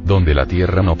desarrollados, donde la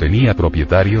tierra no tenía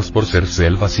propietarios por ser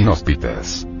selvas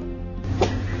inhóspitas.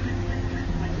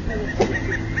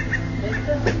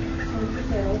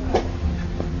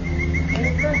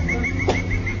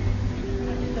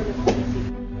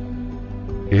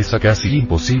 Esa casi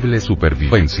imposible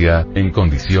supervivencia, en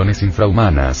condiciones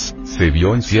infrahumanas, se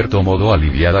vio en cierto modo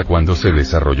aliviada cuando se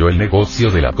desarrolló el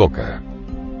negocio de la coca.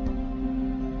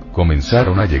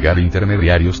 Comenzaron a llegar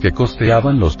intermediarios que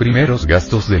costeaban los primeros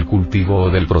gastos del cultivo o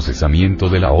del procesamiento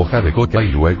de la hoja de coca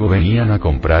y luego venían a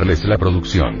comprarles la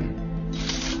producción.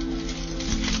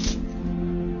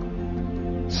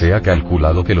 Se ha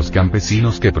calculado que los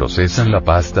campesinos que procesan la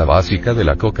pasta básica de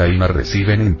la cocaína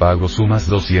reciben en pago sumas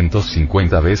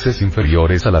 250 veces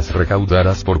inferiores a las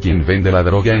recaudadas por quien vende la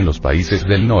droga en los países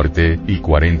del norte, y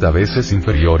 40 veces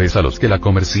inferiores a los que la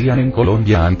comercian en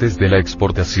Colombia antes de la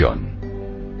exportación.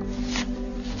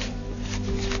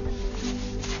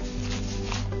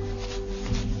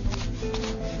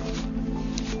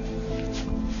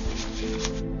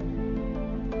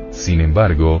 Sin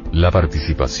embargo, la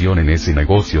participación en ese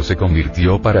negocio se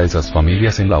convirtió para esas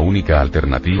familias en la única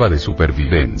alternativa de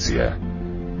supervivencia.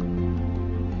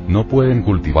 No pueden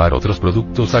cultivar otros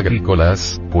productos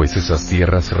agrícolas, pues esas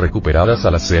tierras recuperadas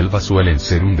a la selva suelen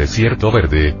ser un desierto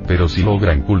verde, pero si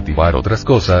logran cultivar otras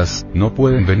cosas, no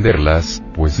pueden venderlas,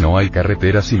 pues no hay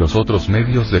carreteras y los otros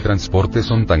medios de transporte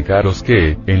son tan caros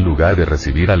que, en lugar de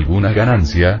recibir alguna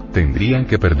ganancia, tendrían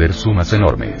que perder sumas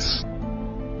enormes.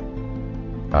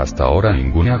 Hasta ahora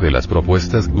ninguna de las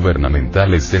propuestas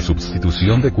gubernamentales de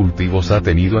sustitución de cultivos ha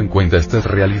tenido en cuenta estas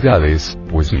realidades,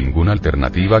 pues ninguna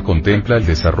alternativa contempla el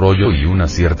desarrollo y una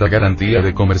cierta garantía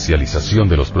de comercialización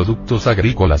de los productos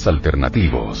agrícolas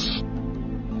alternativos.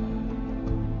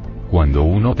 Cuando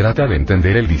uno trata de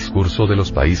entender el discurso de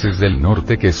los países del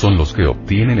norte que son los que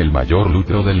obtienen el mayor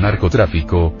lucro del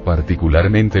narcotráfico,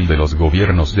 particularmente el de los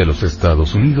gobiernos de los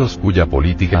Estados Unidos cuya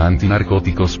política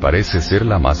antinarcóticos parece ser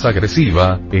la más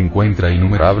agresiva, encuentra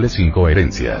innumerables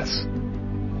incoherencias.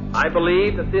 I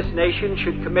believe that this nation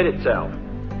should commit itself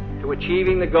to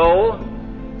achieving the goal,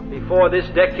 before this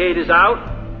decade is out,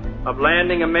 of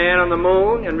landing a man on the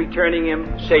moon and returning him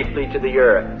safely to the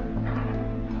earth.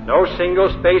 No single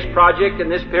space project in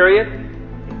this period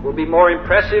will be more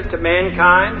impressive to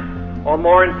mankind or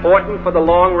more important for the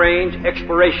long-range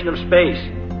exploration of space.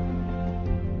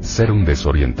 Ser un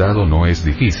desorientado no es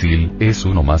difícil, es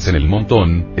uno más en el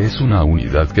montón, es una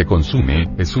unidad que consume,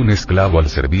 es un esclavo al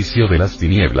servicio de las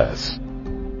tinieblas.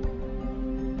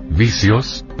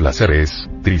 Vicios, placeres,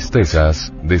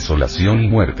 tristezas, desolación y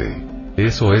muerte.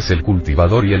 Eso es el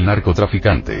cultivador y el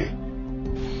narcotraficante.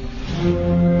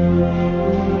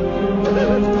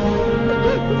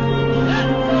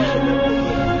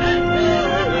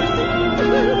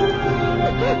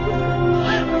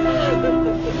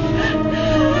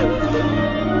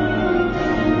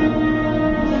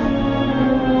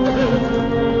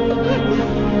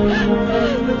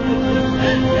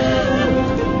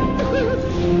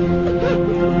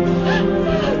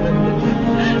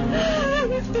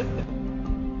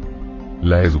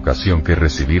 La educación que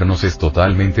recibirnos es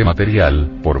totalmente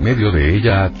material, por medio de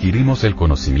ella adquirimos el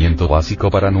conocimiento básico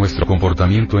para nuestro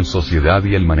comportamiento en sociedad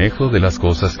y el manejo de las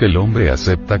cosas que el hombre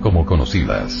acepta como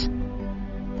conocidas.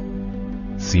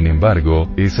 Sin embargo,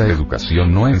 esa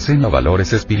educación no enseña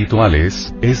valores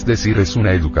espirituales, es decir, es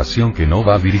una educación que no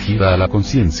va dirigida a la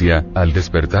conciencia, al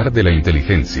despertar de la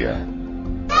inteligencia.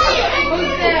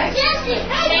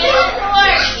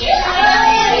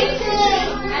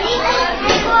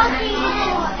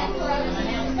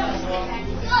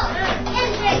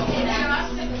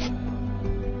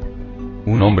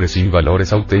 Un hombre sin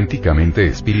valores auténticamente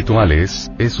espirituales,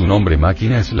 es un hombre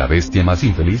máquina, es la bestia más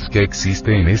infeliz que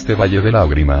existe en este valle de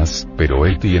lágrimas, pero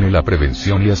él tiene la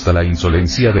prevención y hasta la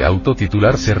insolencia de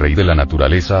autotitularse rey de la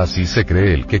naturaleza, así se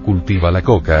cree el que cultiva la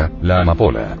coca, la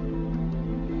amapola.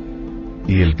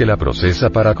 Y el que la procesa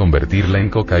para convertirla en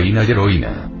cocaína y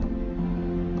heroína.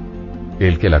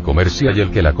 El que la comercia y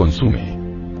el que la consume.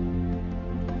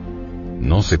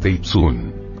 Nócete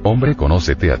ipsum. Hombre,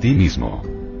 conócete a ti mismo.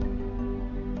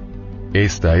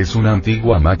 Esta es una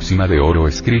antigua máxima de oro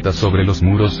escrita sobre los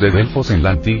muros de Delfos en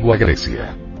la antigua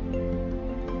Grecia.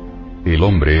 El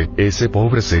hombre, ese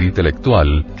pobre ser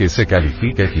intelectual, que se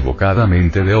califica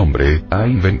equivocadamente de hombre, ha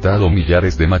inventado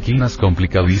millares de máquinas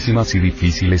complicadísimas y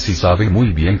difíciles y sabe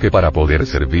muy bien que para poder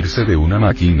servirse de una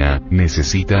máquina,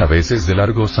 necesita a veces de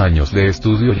largos años de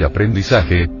estudio y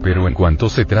aprendizaje, pero en cuanto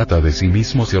se trata de sí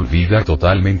mismo se olvida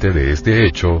totalmente de este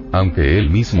hecho, aunque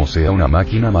él mismo sea una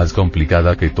máquina más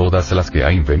complicada que todas las que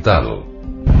ha inventado.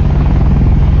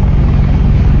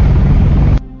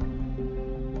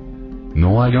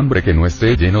 No hay hombre que no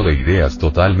esté lleno de ideas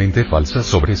totalmente falsas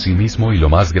sobre sí mismo y lo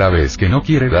más grave es que no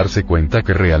quiere darse cuenta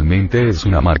que realmente es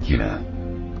una máquina.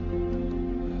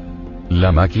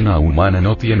 La máquina humana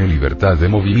no tiene libertad de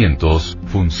movimientos,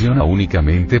 funciona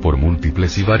únicamente por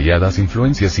múltiples y variadas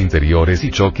influencias interiores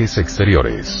y choques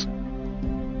exteriores.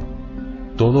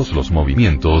 Todos los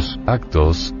movimientos,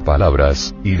 actos,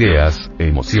 palabras, ideas,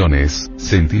 emociones,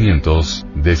 sentimientos,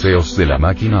 deseos de la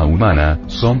máquina humana,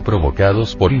 son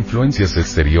provocados por influencias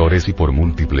exteriores y por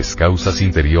múltiples causas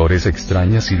interiores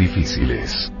extrañas y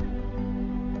difíciles.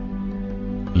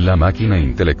 La máquina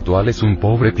intelectual es un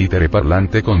pobre títere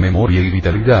parlante con memoria y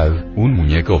vitalidad, un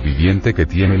muñeco viviente que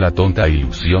tiene la tonta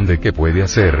ilusión de que puede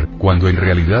hacer, cuando en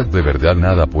realidad de verdad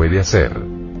nada puede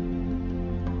hacer.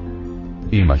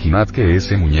 Imaginad que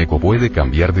ese muñeco puede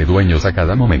cambiar de dueños a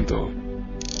cada momento.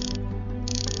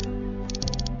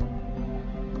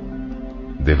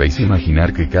 Debéis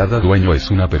imaginar que cada dueño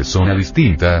es una persona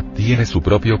distinta, tiene su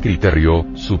propio criterio,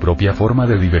 su propia forma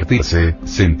de divertirse,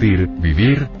 sentir,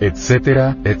 vivir,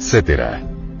 etcétera, etcétera.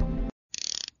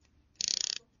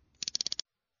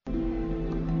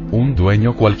 Un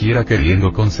dueño cualquiera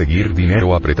queriendo conseguir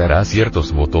dinero apretará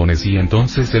ciertos botones y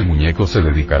entonces el muñeco se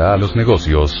dedicará a los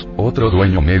negocios, otro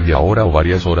dueño media hora o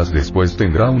varias horas después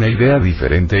tendrá una idea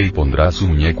diferente y pondrá a su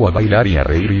muñeco a bailar y a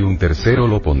reír y un tercero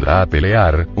lo pondrá a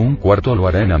pelear, un cuarto lo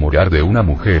hará enamorar de una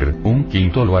mujer, un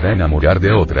quinto lo hará enamorar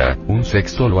de otra, un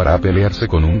sexto lo hará pelearse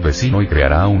con un vecino y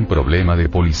creará un problema de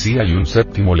policía y un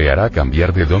séptimo le hará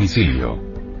cambiar de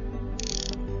domicilio.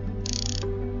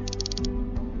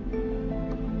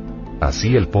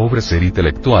 Así el pobre ser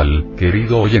intelectual,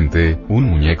 querido oyente, un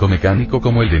muñeco mecánico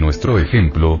como el de nuestro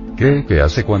ejemplo, cree que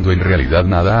hace cuando en realidad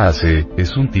nada hace,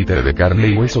 es un títere de carne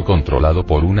y hueso controlado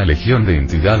por una legión de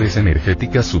entidades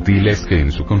energéticas sutiles que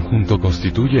en su conjunto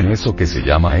constituyen eso que se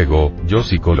llama ego, yo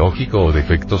psicológico o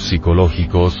defectos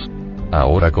psicológicos.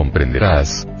 Ahora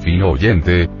comprenderás, fino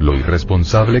oyente, lo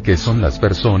irresponsable que son las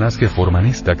personas que forman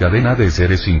esta cadena de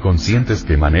seres inconscientes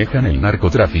que manejan el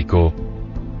narcotráfico.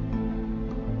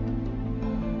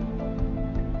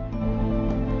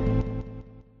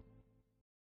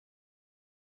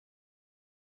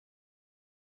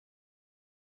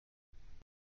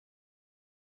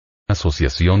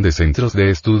 Asociación de Centros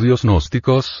de Estudios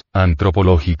Gnósticos,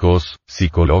 Antropológicos,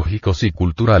 Psicológicos y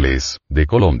Culturales, de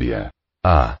Colombia.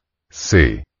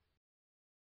 A.C.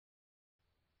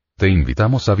 Te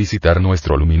invitamos a visitar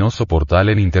nuestro luminoso portal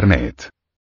en Internet.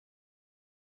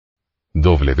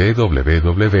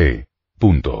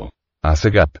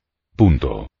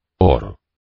 www.acegap.org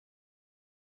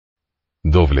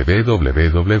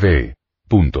www.acegap.org.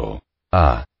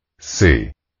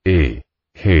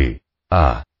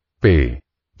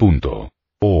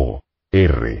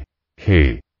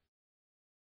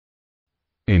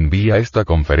 Envía esta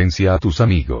conferencia a tus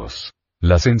amigos.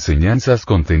 Las enseñanzas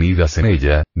contenidas en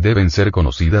ella, deben ser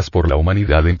conocidas por la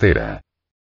humanidad entera.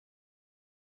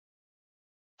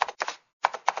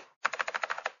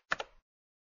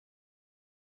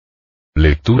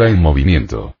 Lectura en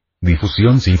movimiento.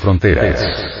 Difusión sin fronteras.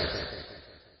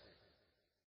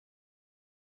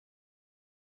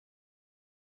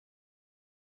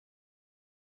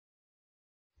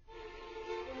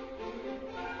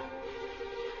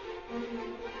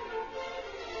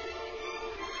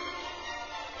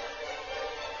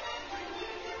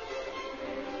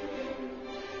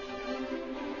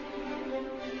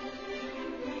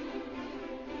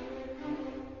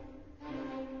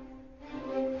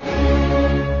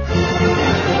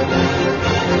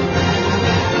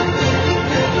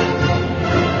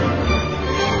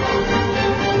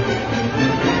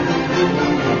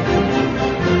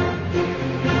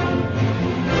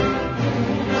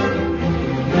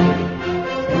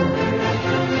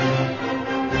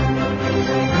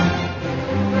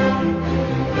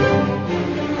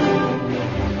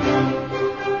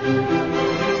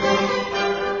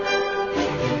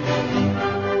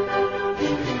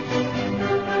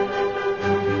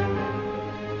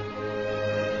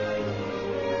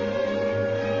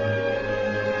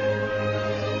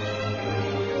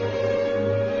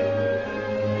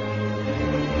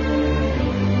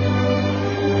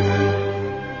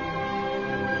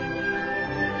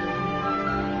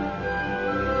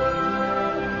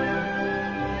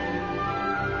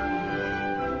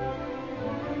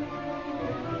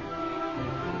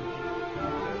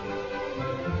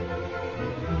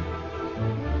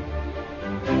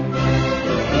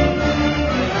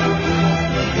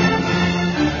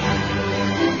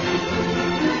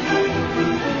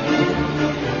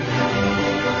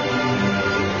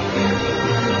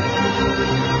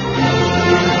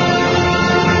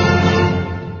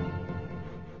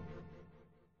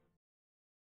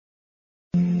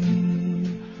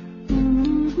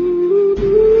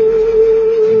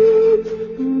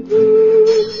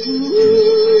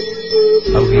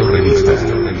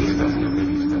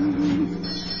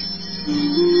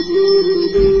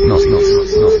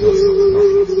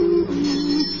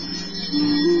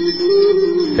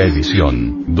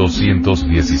 Edición,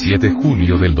 217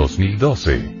 junio del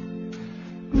 2012.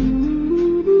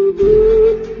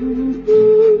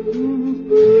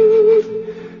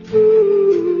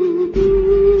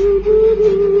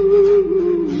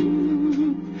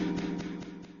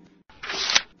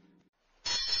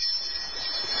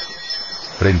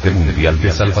 Frente Mundial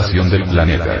de Salvación del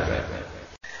Planeta.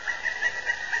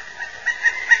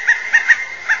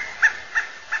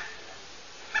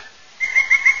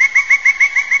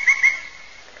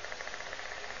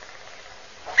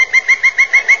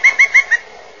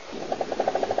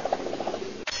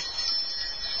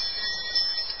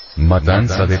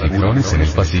 Matanza de tiburones en el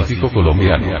Pacífico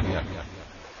colombiano.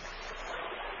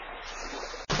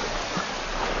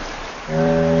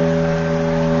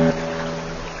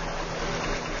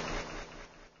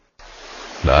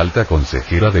 La alta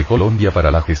consejera de Colombia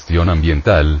para la gestión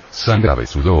ambiental, Sandra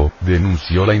Besudó,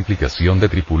 denunció la implicación de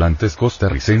tripulantes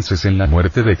costarricenses en la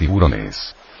muerte de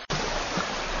tiburones.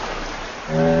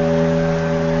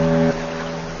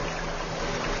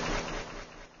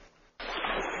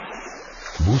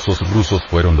 Buzos rusos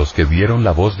fueron los que dieron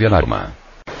la voz de alarma.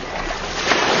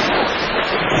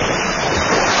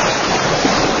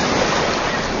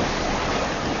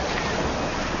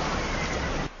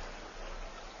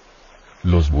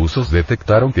 Los buzos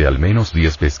detectaron que al menos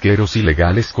 10 pesqueros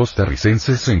ilegales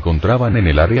costarricenses se encontraban en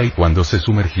el área y cuando se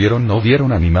sumergieron no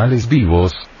vieron animales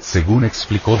vivos, según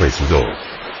explicó Besudó.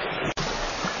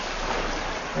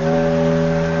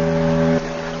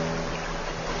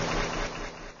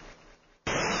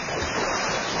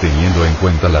 Teniendo en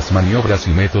cuenta las maniobras y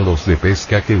métodos de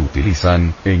pesca que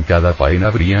utilizan, en cada faena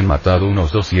habrían matado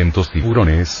unos 200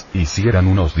 tiburones, y si eran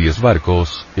unos 10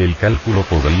 barcos, el cálculo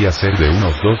podría ser de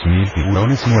unos 2.000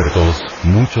 tiburones muertos,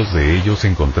 muchos de ellos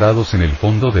encontrados en el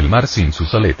fondo del mar sin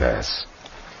sus aletas.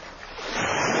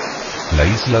 La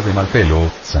isla de Malpelo,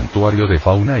 santuario de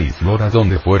fauna y flora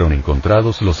donde fueron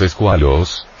encontrados los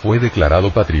escualos, fue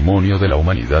declarado Patrimonio de la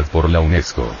Humanidad por la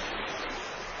UNESCO.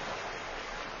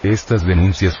 Estas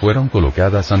denuncias fueron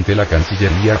colocadas ante la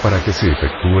Cancillería para que se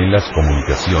efectúen las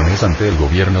comunicaciones ante el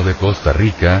gobierno de Costa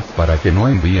Rica, para que no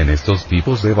envíen estos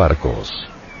tipos de barcos.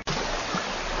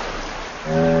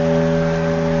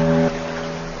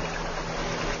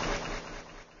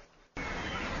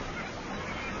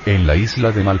 En la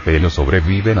isla de Malpelo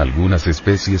sobreviven algunas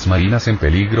especies marinas en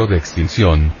peligro de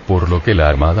extinción, por lo que la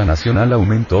Armada Nacional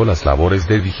aumentó las labores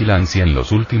de vigilancia en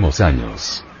los últimos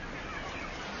años.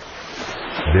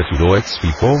 Besudó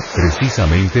explicó,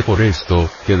 precisamente por esto,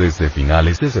 que desde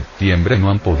finales de septiembre no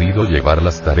han podido llevar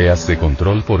las tareas de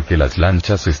control porque las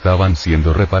lanchas estaban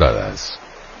siendo reparadas.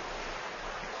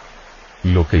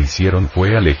 Lo que hicieron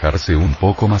fue alejarse un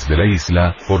poco más de la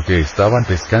isla, porque estaban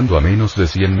pescando a menos de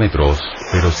 100 metros,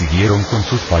 pero siguieron con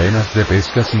sus faenas de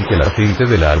pesca sin que la gente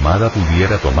de la Armada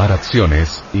pudiera tomar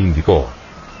acciones, indicó.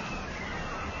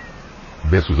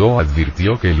 Besudó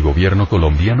advirtió que el gobierno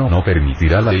colombiano no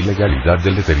permitirá la ilegalidad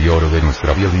del deterioro de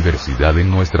nuestra biodiversidad en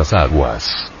nuestras aguas.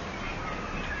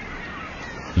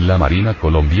 La Marina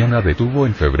colombiana detuvo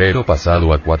en febrero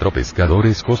pasado a 4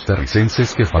 pescadores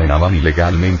costarricenses que faenaban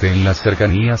ilegalmente en las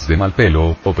cercanías de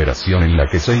Malpelo, operación en la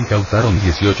que se incautaron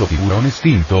 18 tiburones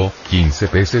tinto, 15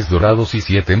 peces dorados y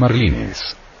 7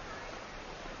 marlines.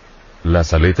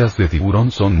 Las aletas de tiburón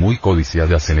son muy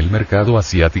codiciadas en el mercado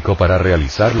asiático para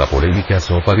realizar la polémica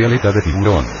sopa de aleta de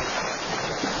tiburón.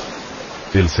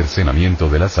 El cercenamiento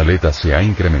de las aletas se ha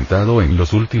incrementado en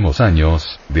los últimos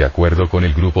años, de acuerdo con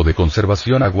el Grupo de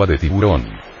Conservación Agua de Tiburón.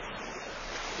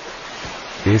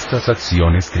 Estas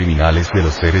acciones criminales de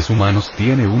los seres humanos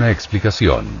tienen una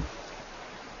explicación.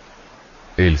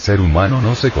 El ser humano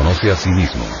no se conoce a sí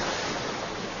mismo.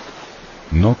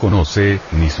 No conoce,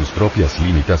 ni sus propias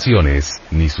limitaciones,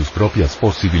 ni sus propias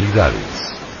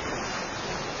posibilidades.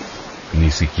 Ni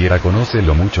siquiera conoce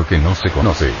lo mucho que no se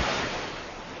conoce.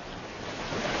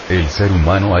 El ser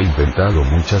humano ha inventado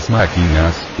muchas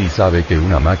máquinas, y sabe que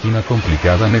una máquina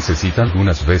complicada necesita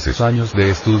algunas veces años de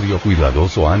estudio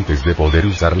cuidadoso antes de poder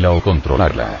usarla o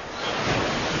controlarla.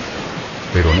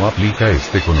 Pero no aplica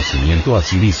este conocimiento a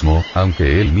sí mismo,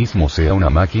 aunque él mismo sea una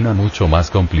máquina mucho más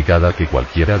complicada que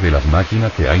cualquiera de las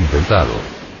máquinas que ha inventado.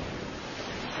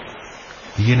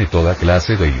 Tiene toda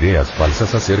clase de ideas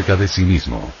falsas acerca de sí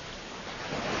mismo.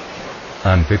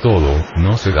 Ante todo,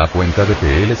 no se da cuenta de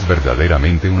que él es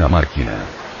verdaderamente una máquina.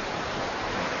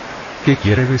 ¿Qué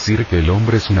quiere decir que el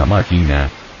hombre es una máquina?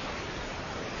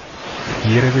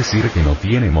 Quiere decir que no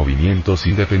tiene movimientos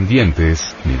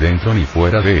independientes, ni dentro ni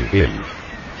fuera de él.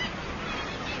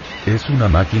 Es una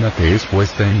máquina que es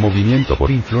puesta en movimiento por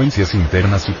influencias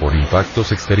internas y por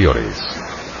impactos exteriores.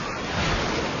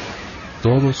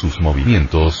 Todos sus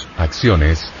movimientos,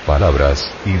 acciones, palabras,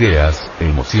 ideas,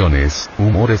 emociones,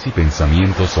 humores y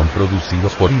pensamientos son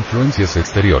producidos por influencias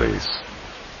exteriores.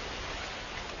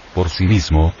 Por sí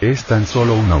mismo, es tan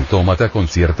solo un autómata con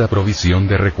cierta provisión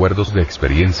de recuerdos de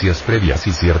experiencias previas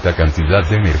y cierta cantidad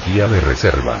de energía de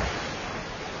reserva.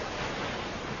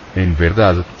 En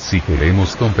verdad, si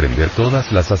queremos comprender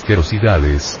todas las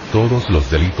asquerosidades, todos los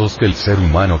delitos que el ser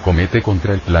humano comete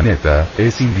contra el planeta,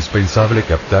 es indispensable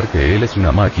captar que él es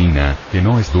una máquina, que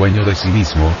no es dueño de sí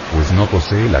mismo, pues no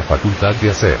posee la facultad de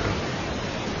hacer.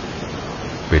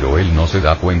 Pero él no se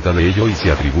da cuenta de ello y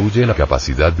se atribuye la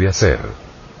capacidad de hacer.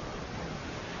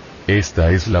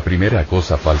 Esta es la primera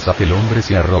cosa falsa que el hombre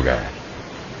se arroga.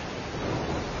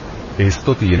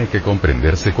 Esto tiene que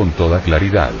comprenderse con toda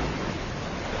claridad.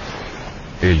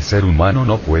 El ser humano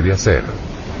no puede hacer.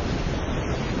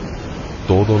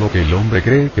 Todo lo que el hombre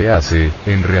cree que hace,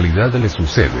 en realidad le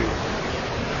sucede.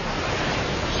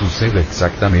 Sucede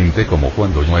exactamente como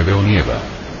cuando llueve o nieva.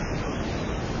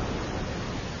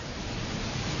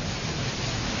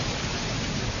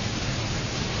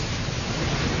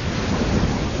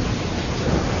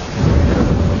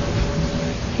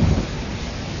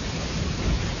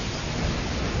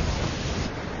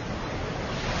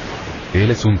 Él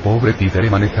es un pobre títere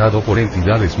manejado por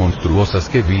entidades monstruosas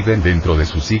que viven dentro de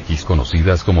su psiquis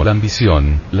conocidas como la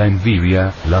ambición, la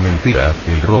envidia, la mentira,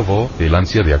 el robo, el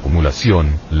ansia de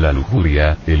acumulación, la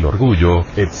lujuria, el orgullo,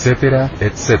 etcétera,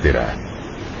 etcétera.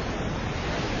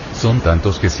 Son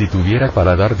tantos que si tuviera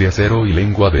paladar de acero y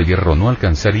lengua de hierro no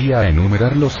alcanzaría a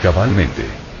enumerarlos cabalmente.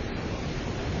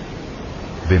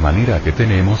 De manera que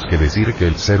tenemos que decir que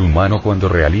el ser humano cuando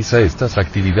realiza estas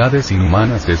actividades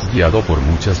inhumanas es guiado por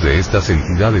muchas de estas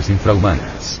entidades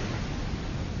infrahumanas.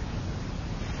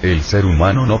 El ser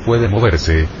humano no puede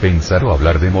moverse, pensar o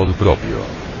hablar de modo propio.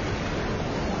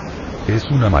 Es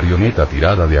una marioneta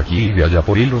tirada de aquí y de allá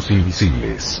por hilos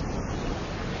invisibles.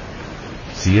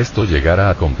 Si esto llegara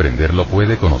a comprenderlo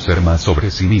puede conocer más sobre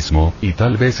sí mismo, y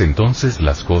tal vez entonces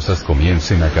las cosas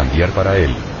comiencen a cambiar para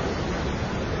él.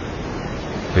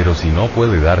 Pero si no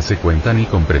puede darse cuenta ni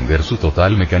comprender su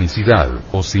total mecanicidad,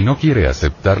 o si no quiere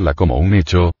aceptarla como un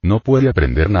hecho, no puede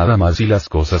aprender nada más y las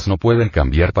cosas no pueden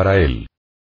cambiar para él.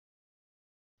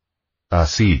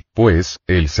 Así, pues,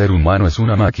 el ser humano es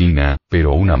una máquina,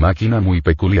 pero una máquina muy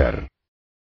peculiar.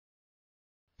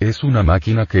 Es una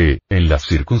máquina que, en las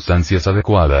circunstancias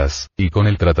adecuadas, y con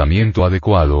el tratamiento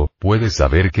adecuado, puede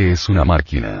saber que es una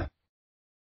máquina.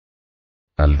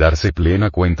 Al darse plena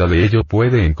cuenta de ello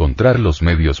puede encontrar los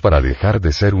medios para dejar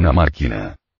de ser una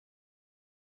máquina.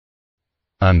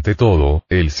 Ante todo,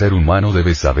 el ser humano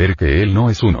debe saber que él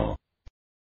no es uno.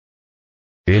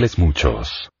 Él es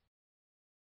muchos.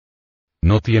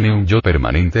 No tiene un yo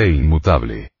permanente e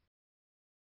inmutable.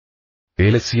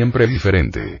 Él es siempre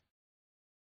diferente.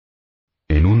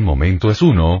 En un momento es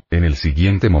uno, en el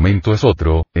siguiente momento es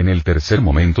otro, en el tercer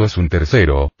momento es un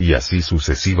tercero, y así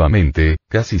sucesivamente,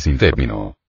 casi sin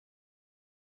término.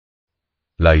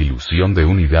 La ilusión de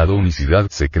unidad o unicidad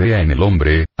se crea en el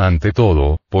hombre, ante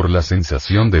todo, por la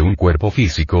sensación de un cuerpo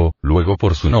físico, luego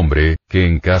por su nombre, que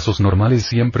en casos normales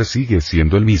siempre sigue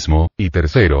siendo el mismo, y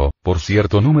tercero, por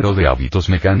cierto número de hábitos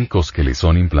mecánicos que le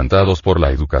son implantados por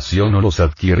la educación o los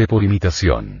adquiere por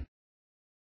imitación.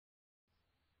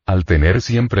 Al tener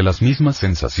siempre las mismas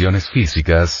sensaciones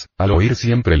físicas, al oír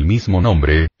siempre el mismo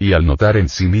nombre, y al notar en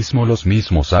sí mismo los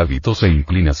mismos hábitos e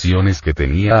inclinaciones que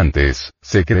tenía antes,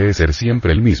 se cree ser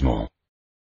siempre el mismo.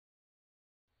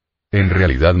 En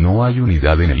realidad no hay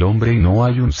unidad en el hombre y no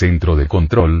hay un centro de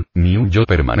control, ni un yo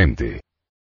permanente.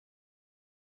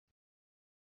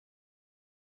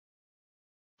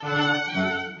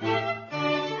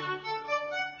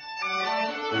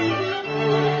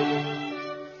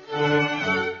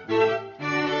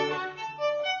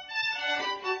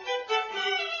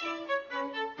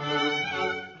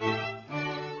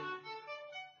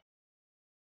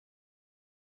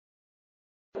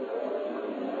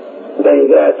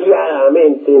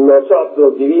 Desgraciadamente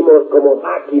nosotros vivimos como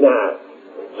máquinas,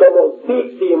 somos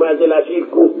víctimas de las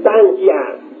circunstancias.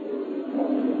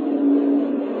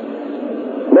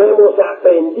 No hemos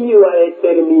aprendido a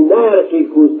determinar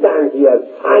circunstancias,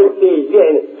 antes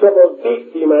bien somos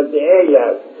víctimas de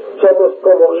ellas. Somos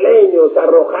como leños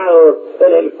arrojados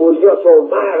en el furioso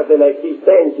mar de la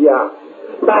existencia.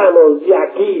 Vamos de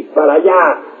aquí para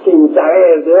allá sin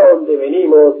saber de dónde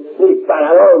venimos ni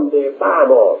para dónde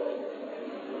vamos.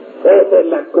 Esa es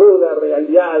la cruda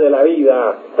realidad de la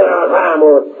vida.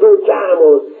 Trabajamos,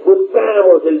 luchamos,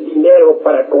 buscamos el dinero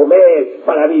para comer,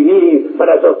 para vivir,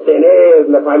 para sostener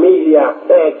la familia,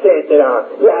 etcétera.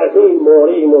 Y así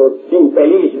morimos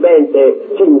infelizmente,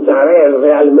 sin saber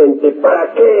realmente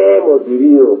para qué hemos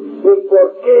vivido y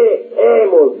por qué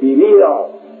hemos vivido.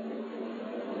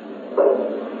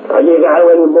 Ha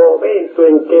llegado el momento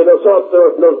en que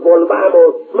nosotros nos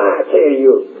volvamos más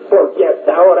serios, porque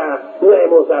hasta ahora no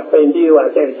hemos aprendido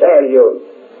a ser serios.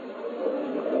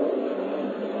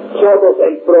 Somos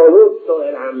el producto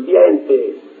del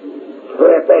ambiente.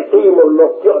 Repetimos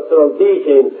lo que otros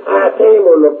dicen,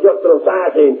 hacemos lo que otros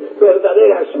hacen,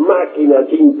 verdaderas máquinas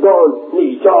sin ton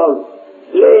ni son,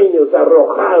 leños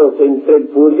arrojados entre el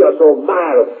furioso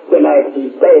mar de la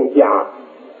existencia.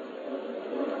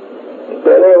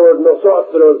 Tenemos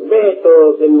nosotros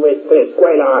métodos en nuestra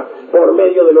escuela por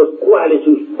medio de los cuales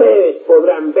ustedes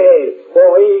podrán ver,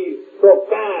 oír,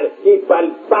 tocar y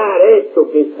palpar esto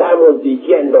que estamos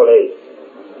diciéndoles.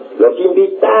 Los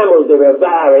invitamos de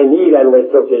verdad a venir a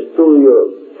nuestros estudios.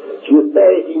 Si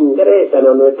ustedes ingresan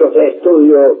a nuestros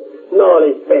estudios, no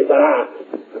les pesará,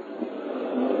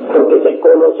 porque se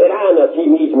conocerán a sí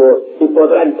mismos y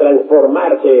podrán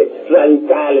transformarse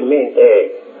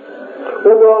radicalmente.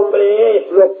 Un hombre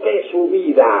es lo que es su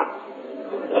vida.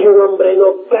 Si un hombre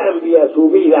no cambia su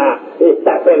vida,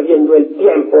 está perdiendo el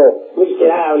tiempo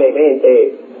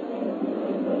miserablemente.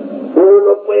 Uno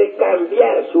no puede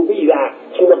cambiar su vida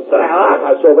si no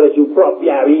trabaja sobre su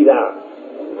propia vida.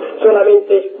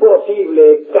 Solamente es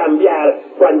posible cambiar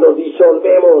cuando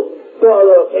disolvemos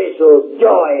todos esos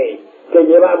yoes que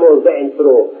llevamos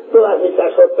dentro, todas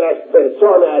esas otras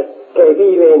personas que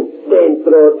viven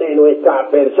dentro de nuestra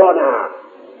persona.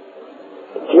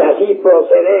 Si así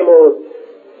procedemos,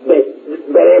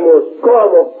 veremos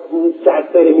cómo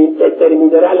se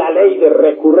terminará la ley de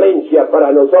recurrencia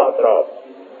para nosotros.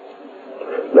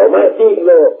 Lo más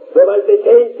digno, lo más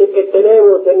decente que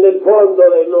tenemos en el fondo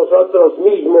de nosotros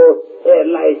mismos es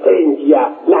la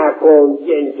esencia, la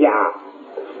conciencia.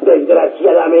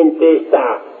 Desgraciadamente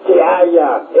esta se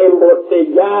halla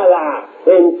embotellada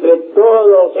entre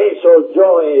todos esos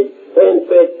yoes,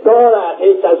 entre todas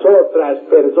esas otras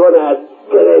personas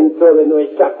que dentro de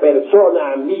nuestra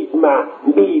persona misma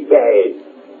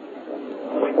viven.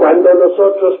 Cuando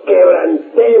nosotros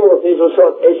quebrantemos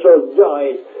esos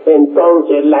yoes,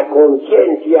 entonces la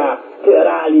conciencia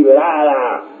quedará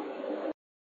liberada.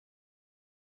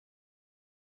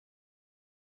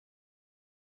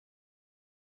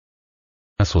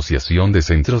 Asociación de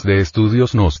Centros de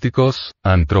Estudios Gnósticos,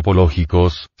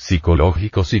 Antropológicos,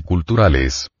 Psicológicos y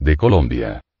Culturales, de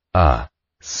Colombia.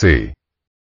 A.C.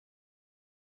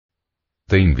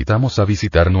 Te invitamos a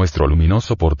visitar nuestro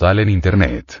luminoso portal en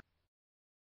Internet.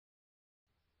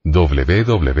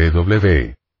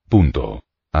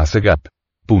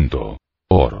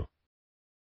 www.acegap.org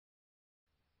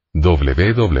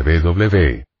www.acegap.org.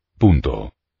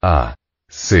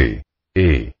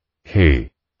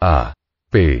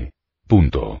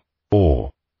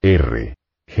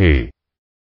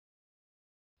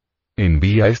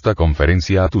 Envía esta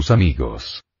conferencia a tus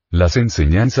amigos. Las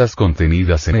enseñanzas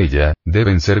contenidas en ella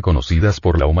deben ser conocidas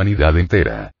por la humanidad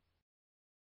entera.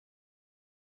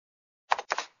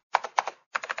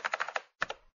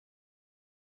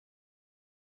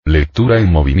 Lectura en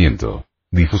movimiento.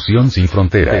 Difusión sin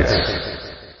fronteras.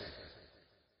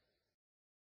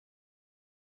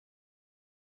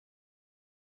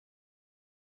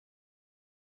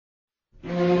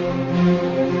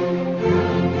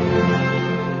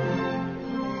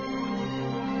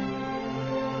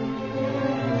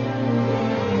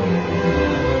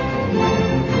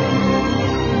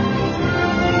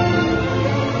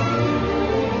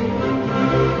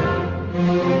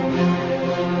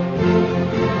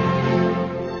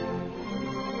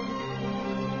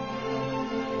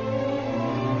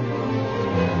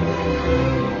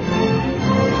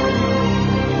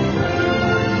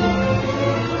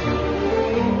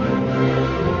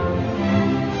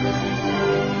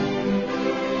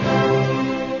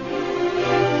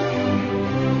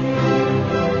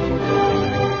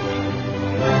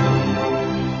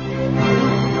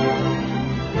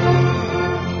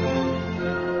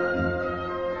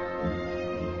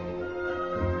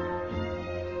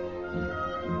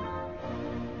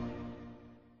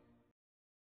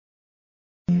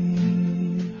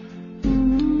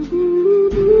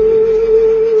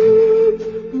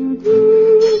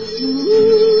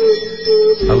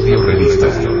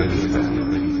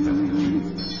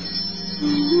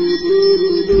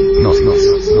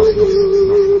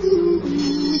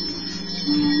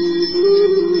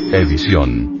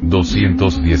 Edición,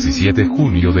 217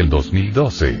 junio del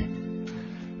 2012.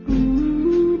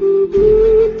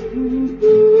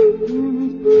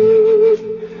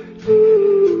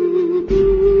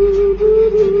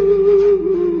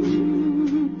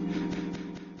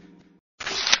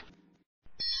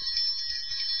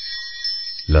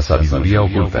 La sabiduría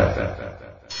oculta.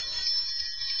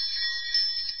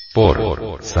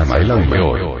 Por Samael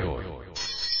Aumeor.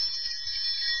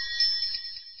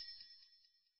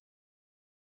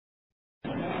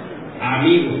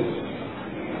 Amigos,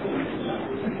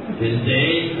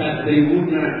 desde esta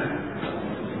tribuna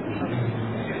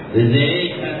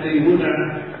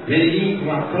me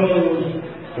dirijo a todos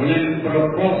con el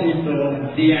propósito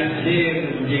de hacer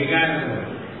llegar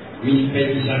mis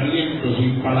pensamientos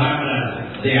y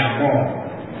palabras de amor.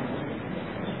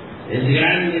 Es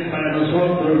grande para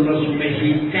nosotros los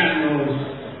mexicanos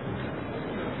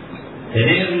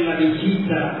tener la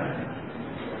visita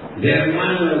de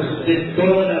hermanos de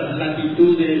todas las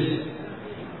latitudes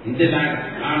de la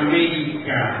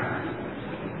América.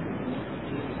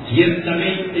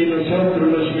 Ciertamente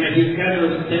nosotros los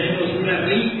mexicanos tenemos una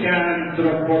rica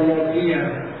antropología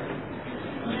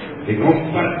que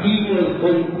compartimos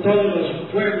con todos los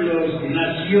pueblos,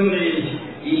 naciones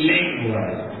y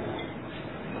lenguas.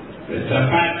 Nuestra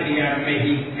patria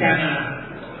mexicana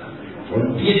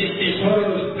contiene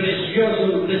tesoros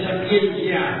preciosos de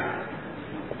sapiencia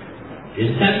que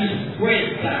está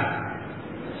dispuesta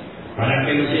para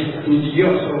que los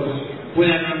estudiosos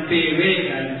puedan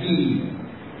beber allí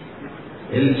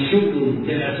el sumo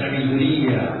de la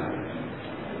sabiduría.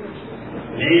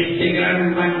 En este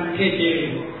gran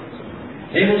banquete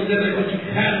hemos de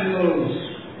regocijarnos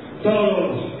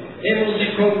todos, hemos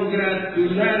de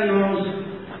congratularnos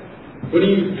con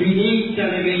infinita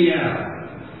alegría.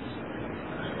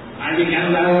 Ha llegado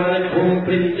la hora de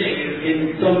comprender que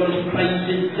en todos los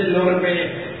países del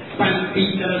orbe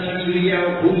palpita la sabiduría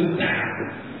oculta.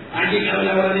 Ha llegado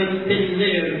la hora de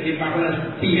entender que bajo las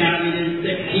pirámides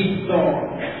de Egipto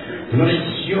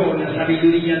floreció la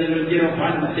sabiduría de los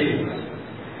hierofantes.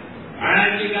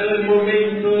 Ha llegado el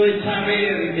momento de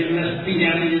saber que en las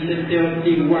pirámides de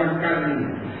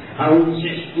Teotihuacán aún se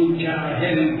escucha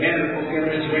el verbo que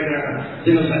resuena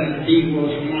de los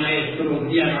antiguos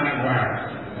maestros de Aragua.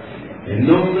 En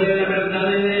nombre de la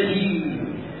verdad he de decir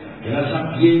que la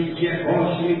sapiencia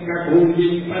cósmica cuye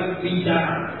y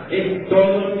palpita en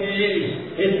todo lo que es,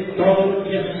 en todo lo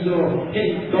que ha sido,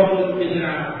 en todo lo que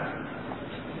será.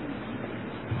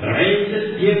 A través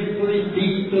del tiempo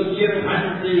distintos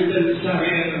hierofantes del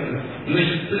saber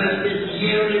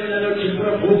resplandecieron en la noche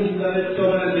profunda de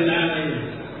todas las edades.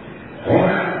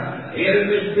 Ahora,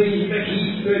 Hermes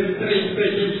Trismegisto, el 3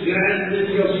 veces grande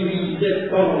dios civil de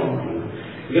todo,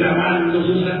 grabando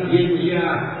su sapiencia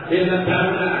en la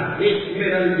tabla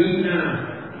esmeraldina.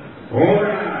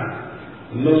 Ahora,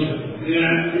 los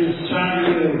grandes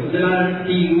sabios de la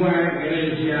antigua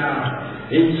Grecia,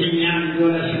 enseñando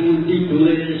a las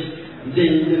multitudes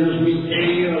desde los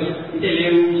misterios de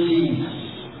Leusis.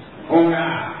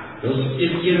 Ahora, los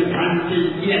hierofantes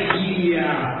de Asiria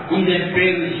y de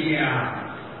Persia.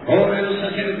 Ahora, los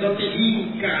sacerdotes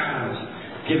incas,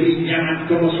 que brillaban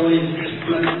como soles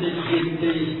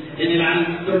resplandecientes en el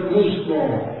alto Cusco,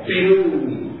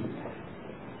 Perú.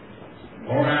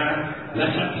 Ahora, la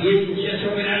sapiencia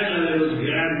soberana de los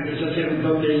grandes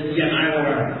sacerdotes de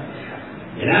Anáhuac,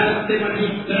 el arte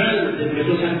magistral de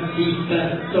nuestros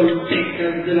artistas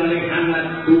toltecas de la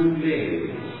lejana Tumbes.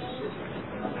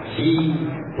 Así,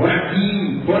 por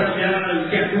aquí, por allá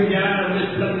y acullá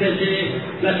resplandece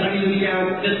la sabiduría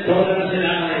de todas las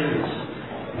edades.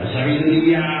 La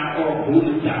sabiduría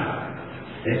oculta.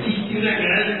 Existe una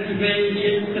gran diferencia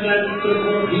entre la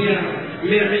antropología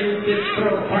meramente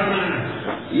profana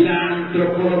y la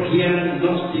antropología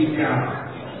gnóstica.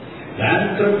 La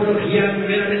antropología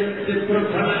meramente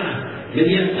profana,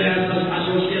 mediante las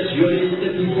asociaciones de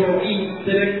tipo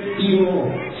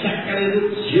intelectivo, saca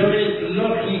deducciones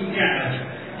lógicas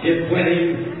que pueden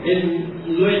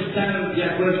no estar de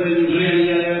acuerdo en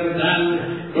realidad de verdad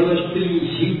con los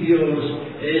principios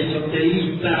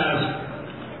esoteristas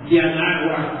de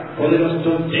Anáhuac o de los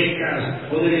toltecas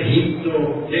o del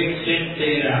Egipto, etc.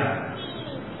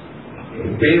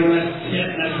 Pero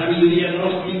la sabiduría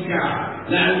gnóstica,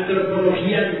 la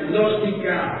antropología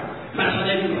gnóstica,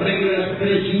 basada en reglas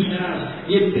precisas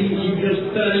y en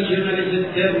principios tradicionales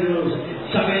eternos,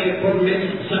 sabe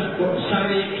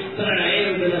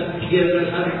extraer de las piedras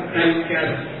arcaicas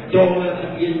toda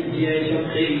sapiencia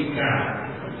esotérica.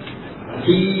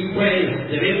 Así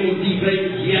pues, debemos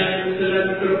diferenciar entre la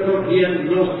antropología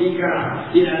gnóstica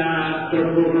y la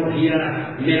antropología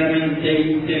meramente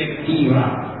intelectiva.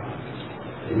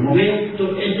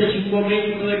 Este es un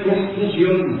momento de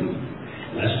confusión.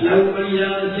 La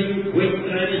humanidad se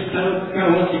encuentra en estado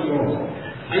caótico.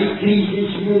 Hay crisis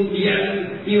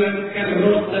mundial y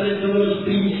bancarrota de todos los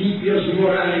principios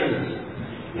morales.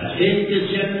 La gente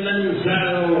se han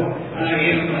lanzado a la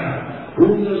guerra,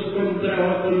 unos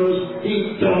contra otros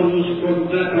y todos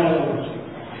contra todos.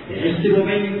 En este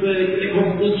momento de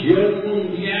confusión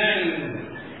mundial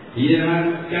y de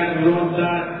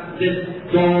bancarrota de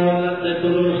todos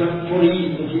los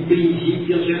aforismos y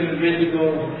principios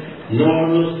herméticos, no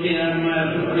nos queda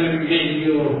más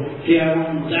remedio que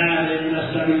ahondar en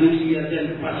las sabidurías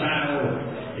del pasado,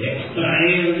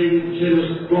 extraer de entre los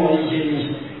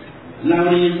códices la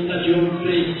orientación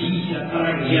precisa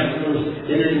para guiarnos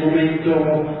en el momento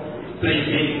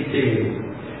presente,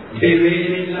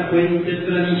 beber en la fuente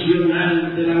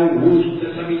tradicional de la augusta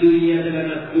sabiduría de la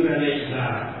naturaleza,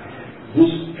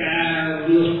 buscar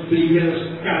los primeros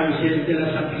cauces de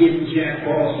la sapiencia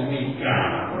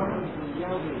cósmica.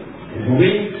 El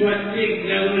momento ha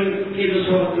llegado en que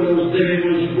nosotros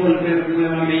debemos volver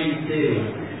nuevamente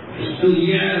a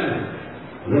estudiar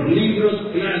los libros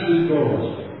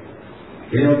clásicos,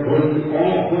 pero con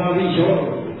ojo avisor,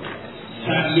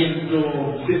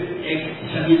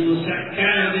 sabiendo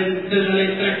sacar de entre la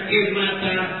letra que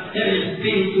mata el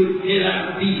espíritu que da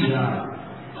vida.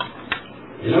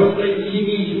 El hombre en sí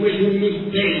mismo es un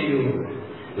misterio.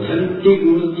 Los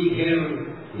antiguos dijeron: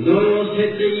 no se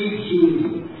te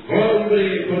ipsum,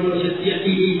 hombre, conócete a ti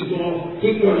mismo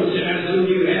y conocerás al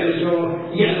universo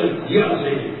y a los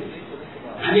dioses.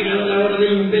 Ha llegado la hora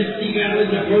de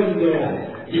investigarlos a fondo,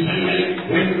 de salir al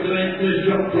encuentro de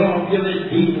nuestro propio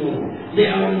destino, de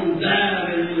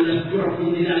ahondar en las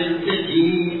profundidades de sí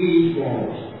mismos.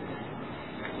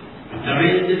 A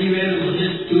través de diversos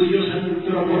estudios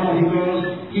antropológicos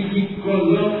y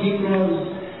psicológicos,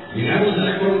 llegamos a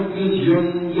la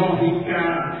conclusión lógica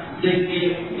de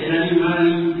que el animal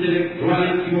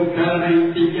intelectual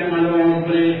equivocadamente llamado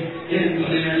hombre, en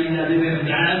realidad de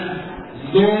verdad,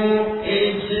 no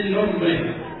es el hombre.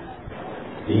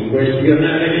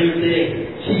 Incuestionablemente,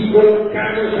 si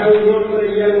colocamos a un hombre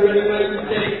y a un animal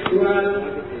intelectual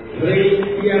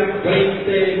frente a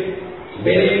frente,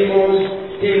 veremos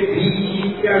que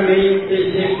físicamente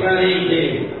se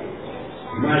parecen,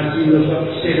 mas si los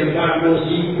observamos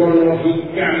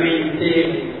psicológicamente,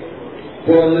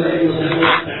 podremos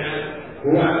anotar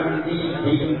cuán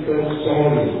distintos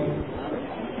son.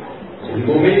 El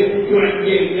momento ha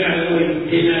llegado en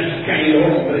que nazca el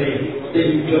hombre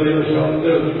dentro de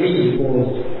nosotros mismos,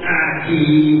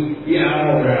 aquí y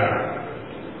ahora.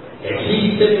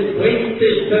 Existen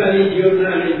fuentes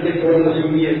tradicionales de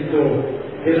conocimiento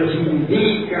que nos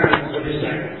indican con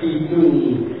exactitud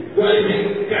cuál es el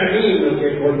camino que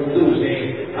conduce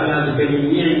al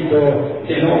advenimiento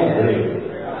del hombre.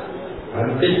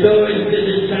 Ante todo es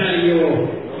necesario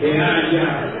que haya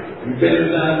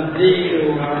verdadero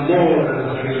amor a la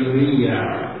sabiduría.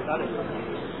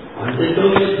 Ante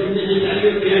todo es necesario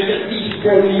que haya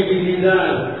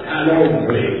disponibilidad al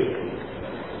hombre.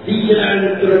 Dice la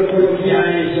antropología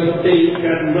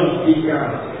esotérica gnóstica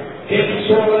que el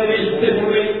sol en este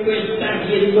momento está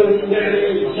haciendo un gran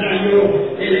ensayo,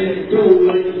 el duro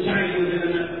ensayo de la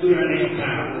naturaleza.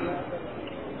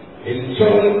 El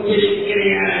sol quiere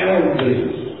crear hombres.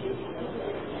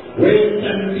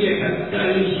 Cuentan viejas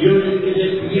tradiciones que se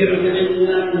pierden en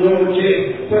la noche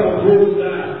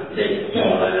profunda de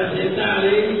todas las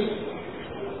edades,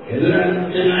 que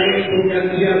durante la época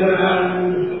de Abraham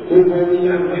hubo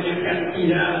una buena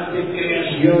cantidad de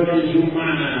creaciones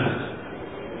humanas.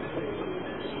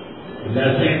 En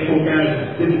las épocas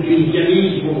del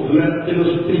cristianismo, durante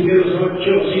los primeros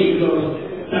 8 siglos,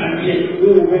 también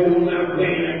hubo una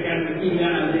buena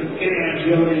cantidad de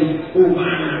creaciones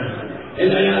humanas. En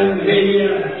la Edad Media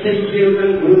se hicieron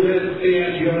algunas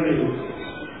creaciones.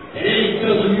 En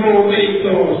estos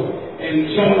momentos, el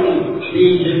sol,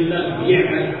 dicen las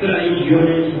viejas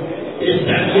tradiciones,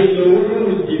 está haciendo un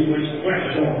último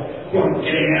esfuerzo por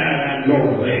crear al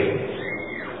hombre.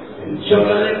 El sol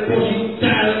ha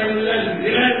depositado en las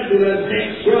glándulas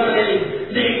sexuales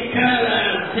de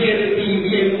cada ser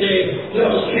viviente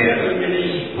los gérmenes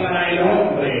para el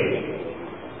hombre.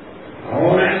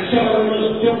 Ahora solo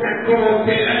nos toca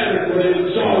cooperar con el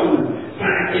sol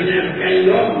para que nazca el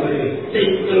hombre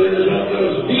dentro de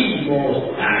nosotros mismos,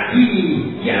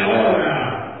 aquí y ahora.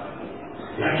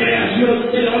 La creación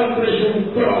del hombre es un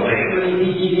problema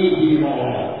dificilísimo.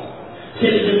 Se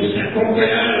necesita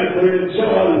cooperar con el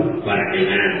sol para que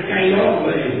nazca el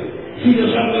hombre. Si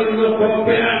nosotros no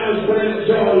cooperamos con el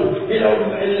sol, el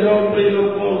hombre no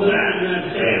podrá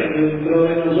nacer dentro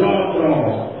de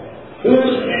nosotros.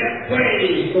 Usted puede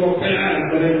es cooperar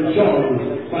con el sol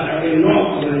para que el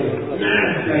hombre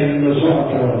nazca en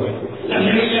nosotros. La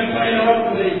semilla para el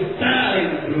hombre está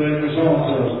dentro de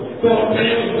nosotros.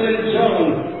 Cooperemos con el sol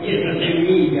y esa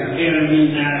semilla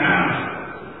germinará.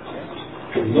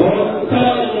 No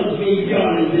todos los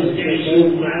millones de seres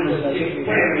humanos que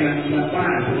pueblan la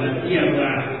paz de la tierra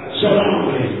son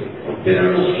hombres, pero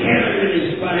los gérmenes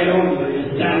para el hombre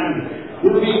están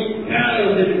ubicados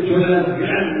dentro de las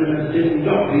glándulas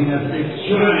endócrinas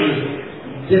sexuales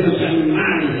de los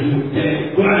animales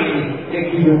intelectuales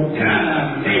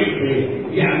equivocadamente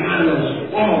llamados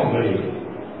hombres.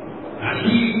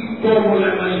 Así como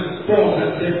la mariposa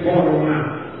se forma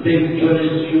dentro de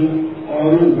su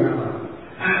oruga,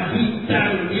 así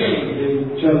también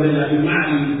dentro del animal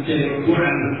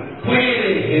intelectual puede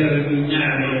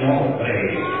germinar el hombre.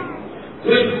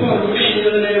 No es por medio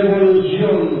de la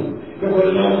evolución como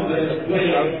el hombre puede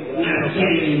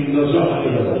nacer en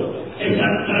nosotros. Es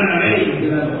a través de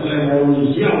la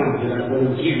revolución de la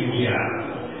conciencia.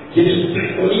 Quienes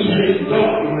preconizan el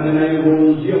dogma de la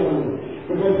evolución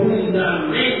como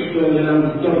fundamento de la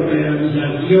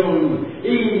autorrealización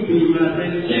íntima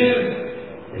del ser,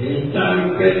 están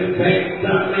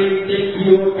perfectamente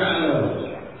equivocados.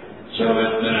 Solo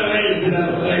a través de la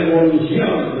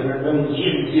revolución de la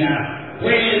conciencia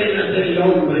puede nacer el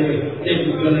hombre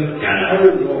dentro de cada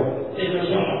uno de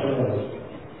nosotros.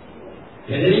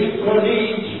 Federico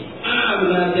Nietzsche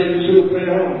habla del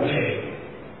superhombre.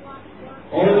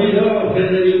 Olvidó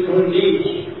Federico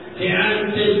Nietzsche que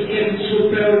antes que el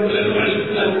superhombre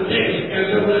resplandezca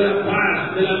sobre la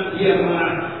faz de la tierra,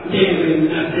 debe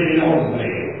nacer el hombre.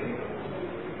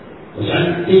 Los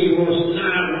antiguos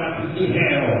náhuatl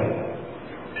dijeron: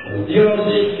 los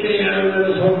dioses crearon a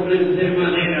los hombres de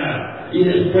madera y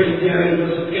después de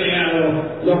haberlos creado,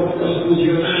 los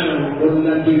fusionaron con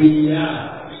la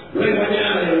divinidad. Luego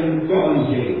añade un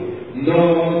códice: no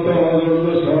todos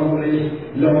los hombres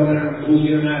logran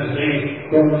fusionarse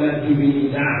con la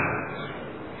divinidad.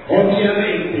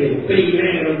 Obviamente,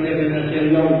 primero debe nacer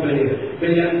el hombre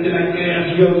mediante la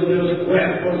creación de los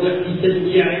cuerpos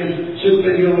existenciales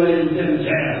superiores del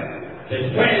ser.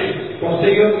 Después,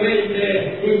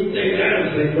 posteriormente,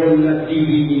 integrarse con la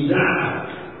divinidad.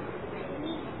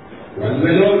 Cuando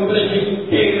el hombre se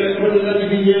integra con la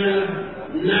divinidad,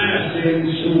 nace el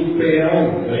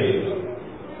superhombre.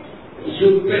 El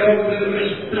superhombre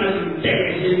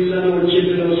resplandece en la noche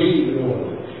de los siglos,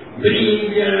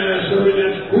 brilla sobre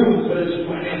las cumbres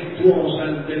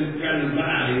majestuosas del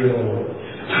Calvario,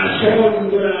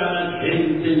 asombra a las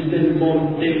gentes del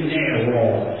Monte Negro,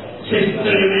 se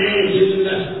estremecen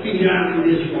las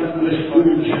pirámides cuando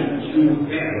escuchan su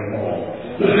verbo,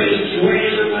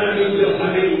 resuena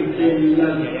maravillosamente en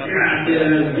las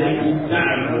cátedras de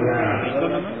Pitágoras,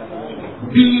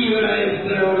 vibra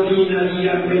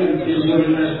extraordinariamente sobre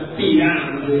las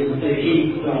pirámides de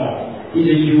Egipto y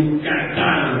de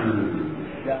Yucatán.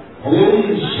 Como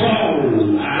un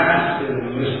sol hace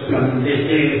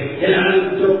resplandecer el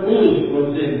alto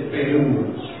Cusco del Perú.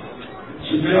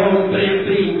 El superhombre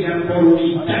brilla por un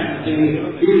instante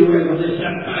y luego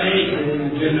desaparece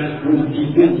entre las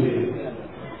multitudes.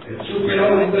 El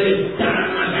superhombre está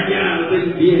más allá del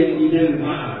bien y del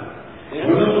mal.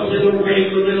 Conoce lo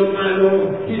bueno de lo malo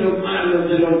y lo malo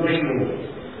de lo bueno.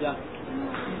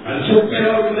 Al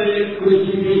superhombre le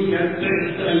crucifican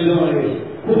 3 traidores: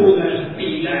 Judas,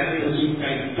 Pilatos y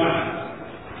Caifás.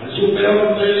 Al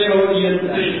superhombre le odian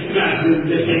 3 clases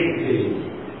de gente: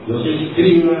 los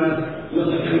escribas, los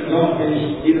sacerdotes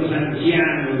y los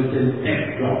ancianos del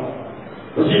templo.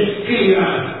 Los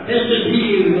escribas, es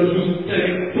decir, los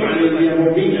intelectuales, le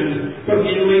abominan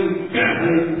porque no encaja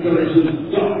dentro de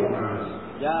sus dogmas,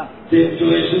 dentro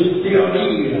de sus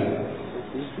teorías.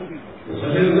 Los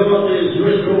sacerdotes lo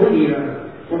excomulgan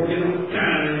porque no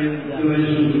caen dentro de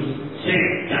sus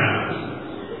sectas.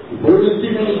 Y por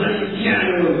último, los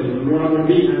ancianos lo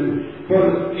abominan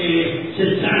porque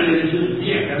se sale de sus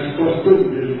viejas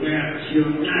costumbres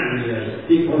reaccionarias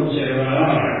y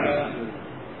conservadoras.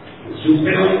 El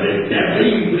superhombre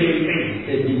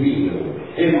terriblemente divino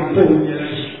empuña la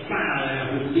espada de la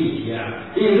justicia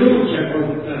y lucha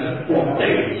contra las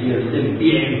potencias del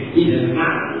bien y del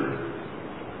mal.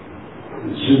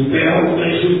 El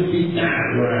superhombre es un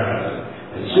Pitágoras.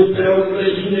 El superhombre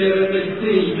es un Hermes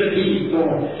Trismegisto,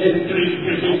 el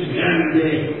Trismegisto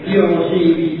grande, Dios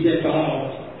Ibis de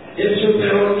todos. El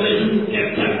superhombre es un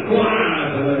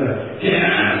Quetzalcóatl que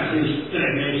hace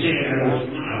estremecer a los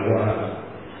náhuatl.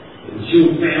 El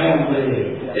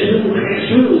superhombre es un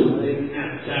Jesús de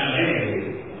Nazaret.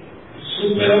 El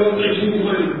superhombre es un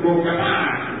Manco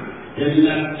Cápac que en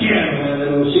la tierra de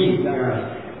los incas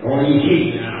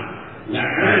origina la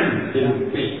gran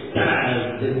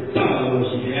tempestad de todos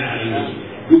los ideales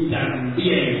y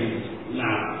también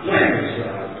la fuerza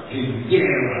que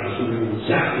lleva su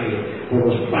mensaje por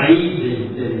los países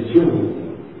del sur.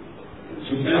 El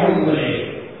superhombre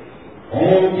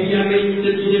obviamente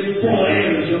tiene poder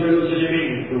sobre los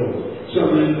elementos,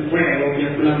 sobre el fuego que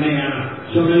flamea,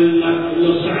 sobre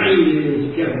los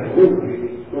aires que rugen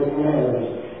como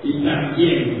y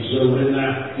también sobre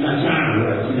las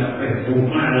aguas y la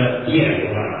perfumada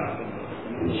tierra.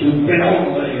 El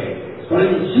superhombre, por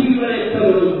encima de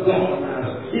todos los dogmas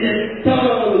y de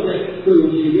todos los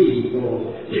exclusivismos,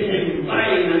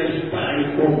 desenvaina la espada y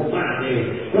combate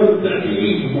contra sí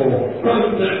mismo,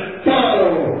 contra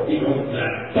todo y contra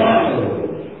todo.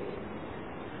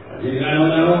 Ha llegado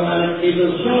la hora de que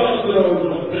nosotros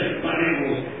nos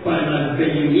preparemos para el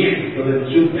advenimiento del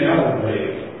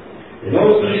superhombre. El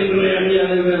hombre en realidad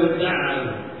de verdad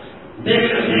debe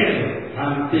nacer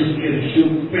antes que el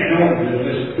superhombre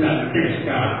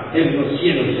resplandezca en los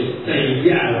cielos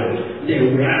estrellados de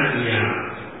Urania.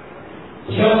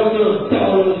 Nosotros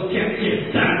todos que aquí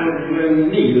estamos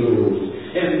reunidos,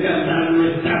 en verdad no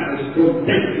estamos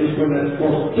contentos con las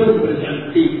costumbres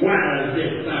anticuadas de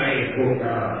esta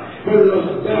época, con los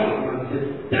dogmas de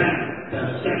tantas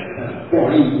sectas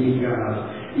políticas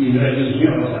y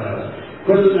religiosas,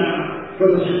 con los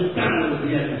estados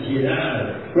de ansiedad,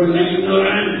 con la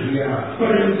ignorancia,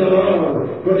 con el dolor,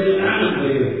 con el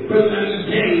hambre, con la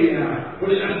miseria,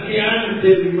 con el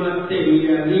asqueante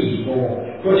materialismo,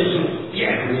 con esos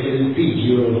viejos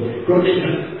edificios, con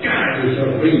esas calles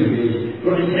horribles,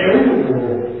 con ese humo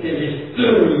que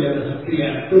destruye a las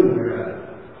criaturas.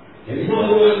 De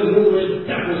modo alguno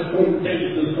estamos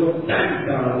contentos con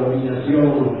tanta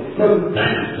abominación, con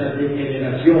tanta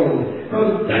degeneración, con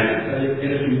tanta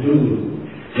decrepitud.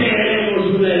 Queremos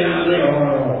una edad de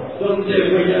oro, donde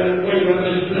vuelva a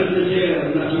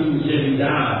resplandecer la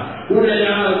sinceridad, una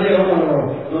edad de oro,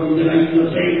 donde la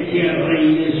inocencia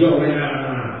reine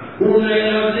soberana, una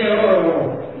edad de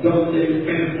oro, donde el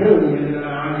perfume de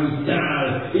la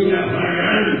amistad y la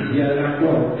fragancia de la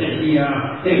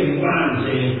cortesía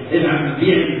embalse el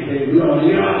ambiente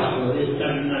glorioso de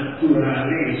esta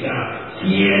naturaleza,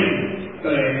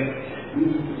 siempre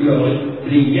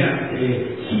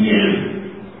brillante,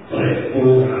 siempre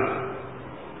pura.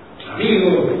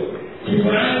 Amigos, si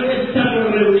por algo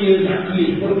estamos reunidos aquí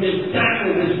es porque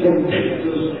estamos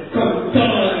descontentos con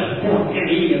todas las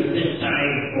porquerías de esta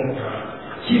época.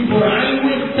 Si por algo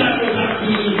estamos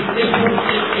aquí es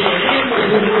porque queremos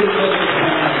un mundo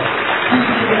mejor. Si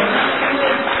por algo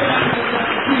estamos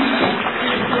aquí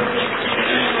es porque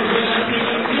queremos el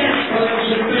advenimiento del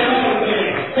superhombre.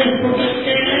 Es porque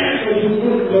queremos un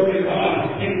mundo mejor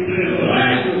entre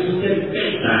rayos y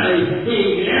tempestades y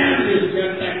grandes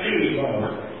cataclismos.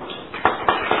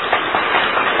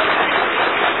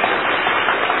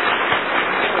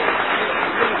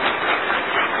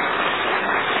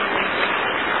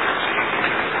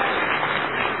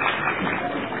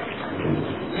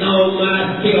 No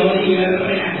más teorías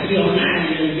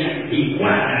reaccionarias y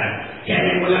anticuadas.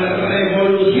 Queremos la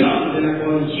revolución de la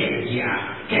conciencia.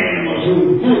 Queremos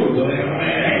un mundo de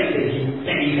rebeldes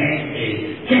inteligentes.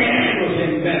 Queremos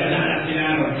en verdad hacer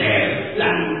arder la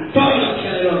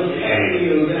antorcha de los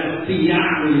genios de las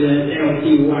pirámides de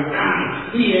Teotihuacán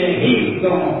y de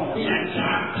Egipto y la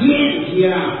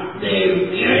sapiencia de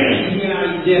Grecia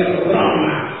y de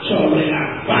Roma sobre la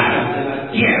faz de la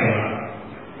tierra.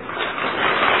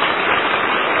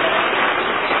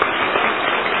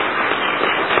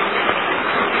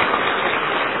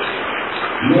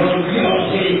 Los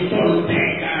dioses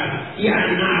toltecas y de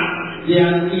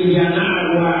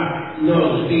Anagua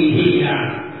nos vigilan.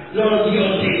 Los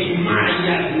dioses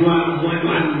mayas no han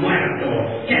muerto.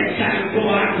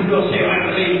 Quetzalcóatl se va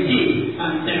a rendir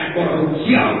ante la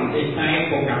corrupción de esta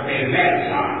época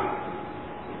perversa.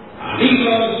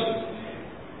 Amigos,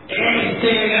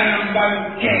 este gran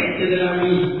banquete de la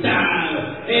amistad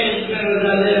es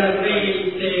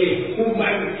verdaderamente un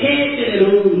banquete de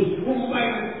luz, un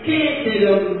banquete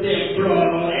donde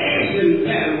florece el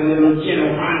verbo de los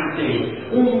hierofantes,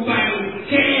 un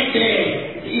banquete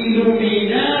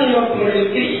iluminado por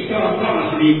el Cristo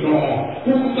cósmico,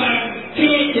 un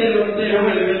banquete donde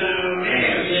vuelven a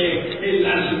verse en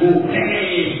las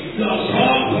mujeres los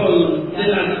ojos de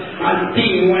las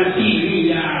antiguas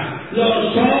Sirias,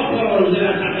 los ojos de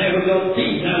las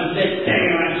sacerdotisas de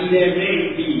Tebas y de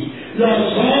Memphis,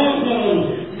 los ojos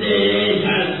de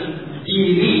esas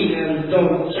divinas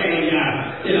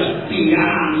doncellas de las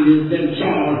pirámides del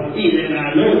sol y de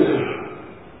la luna.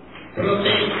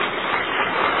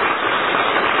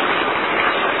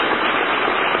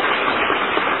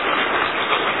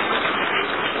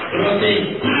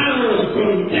 protestamos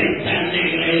contra esta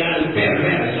negrera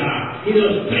perversa y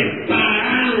nos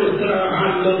preparamos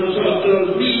trabajando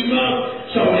nosotros mismos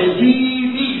sobre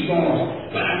sí mismos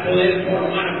para poder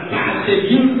formar parte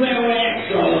de un nuevo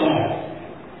éxodo.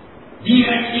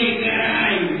 Día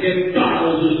llegará en que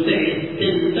todos ustedes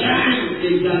tendrán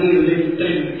que salir de entre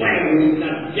el fuego y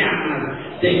las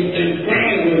llamas, de entre el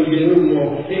fuego y el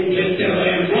humo, entre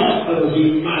terremotos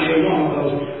y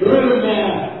maremotos,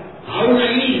 rumbo a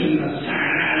una isla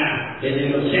sagrada en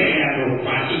el océano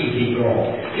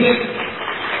Pacífico.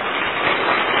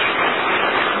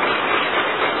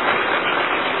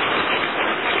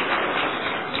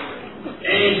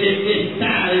 Ese que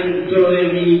está dentro de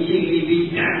mi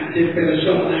insignificante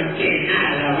persona que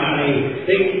nada vale,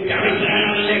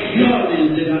 encabezará las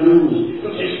legiones de la luz,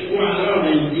 los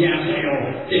escuadrones de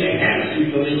acero del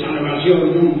ejército de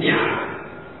salvación mundial.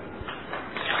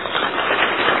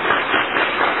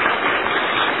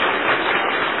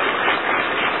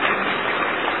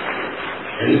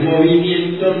 El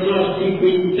movimiento gnóstico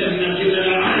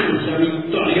internacional avanza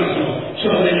victorioso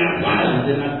sobre la faz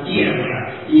de la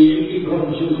tierra y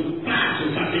con sus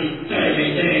pasos hace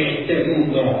estremecer este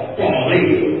mundo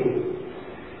podrido.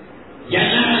 Ya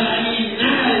nada ni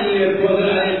nadie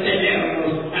podrá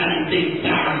detenernos ante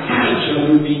esta marcha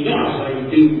luminosa y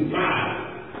triunfal.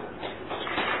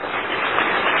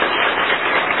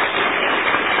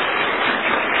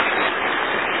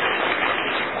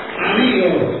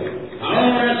 Amigos,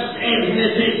 ahora es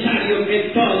necesario que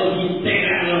todos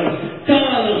integrados,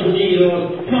 todos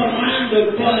unidos,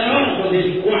 formando poderosos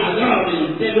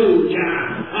escuadrones de lucha,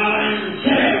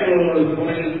 avancemos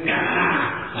por el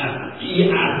Canadá y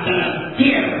hasta las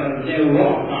tierras de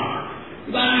Europa.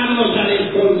 Vamos a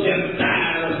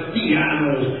desconcertar a los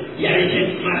tiranos y a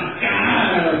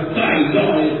desenmascarar a los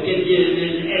traidores que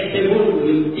tienen este mundo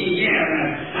en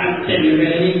tinieblas ante el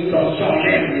veredicto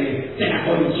solemne de la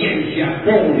conciencia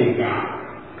pública.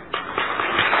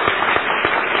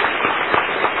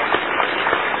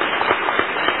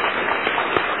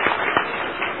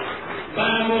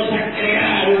 Vamos a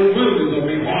crear un mundo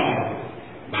mejor.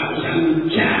 Vamos a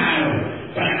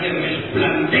luchar para que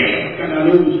resplandezca la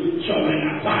luz sobre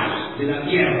la faz de la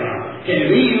tierra. ¡Que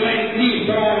viva el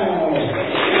Cristo! ¡Que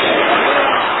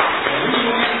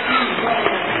viva el Cristo!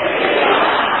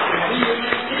 ¡Que viva el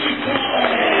Cristo!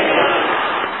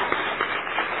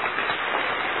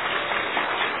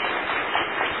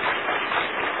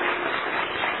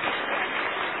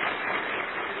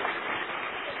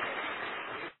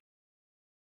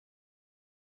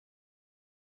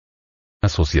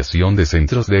 Asociación de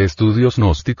Centros de Estudios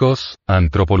Gnósticos,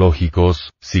 Antropológicos,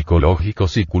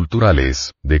 Psicológicos y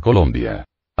Culturales, de Colombia.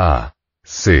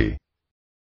 A.C.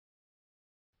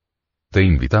 Te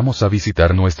invitamos a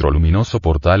visitar nuestro luminoso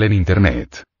portal en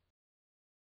Internet.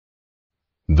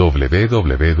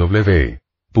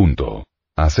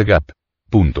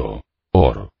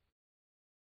 www.acegap.org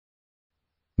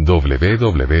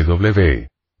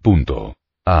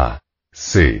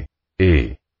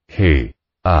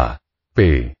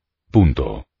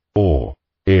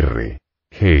www.acegap.org.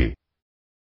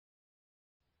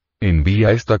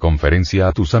 Envía esta conferencia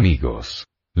a tus amigos.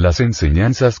 Las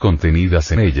enseñanzas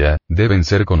contenidas en ella deben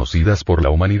ser conocidas por la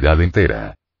humanidad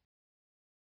entera.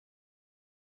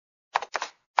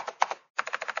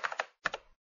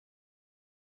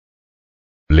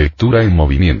 Lectura en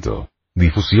movimiento.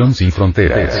 Difusión sin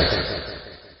fronteras.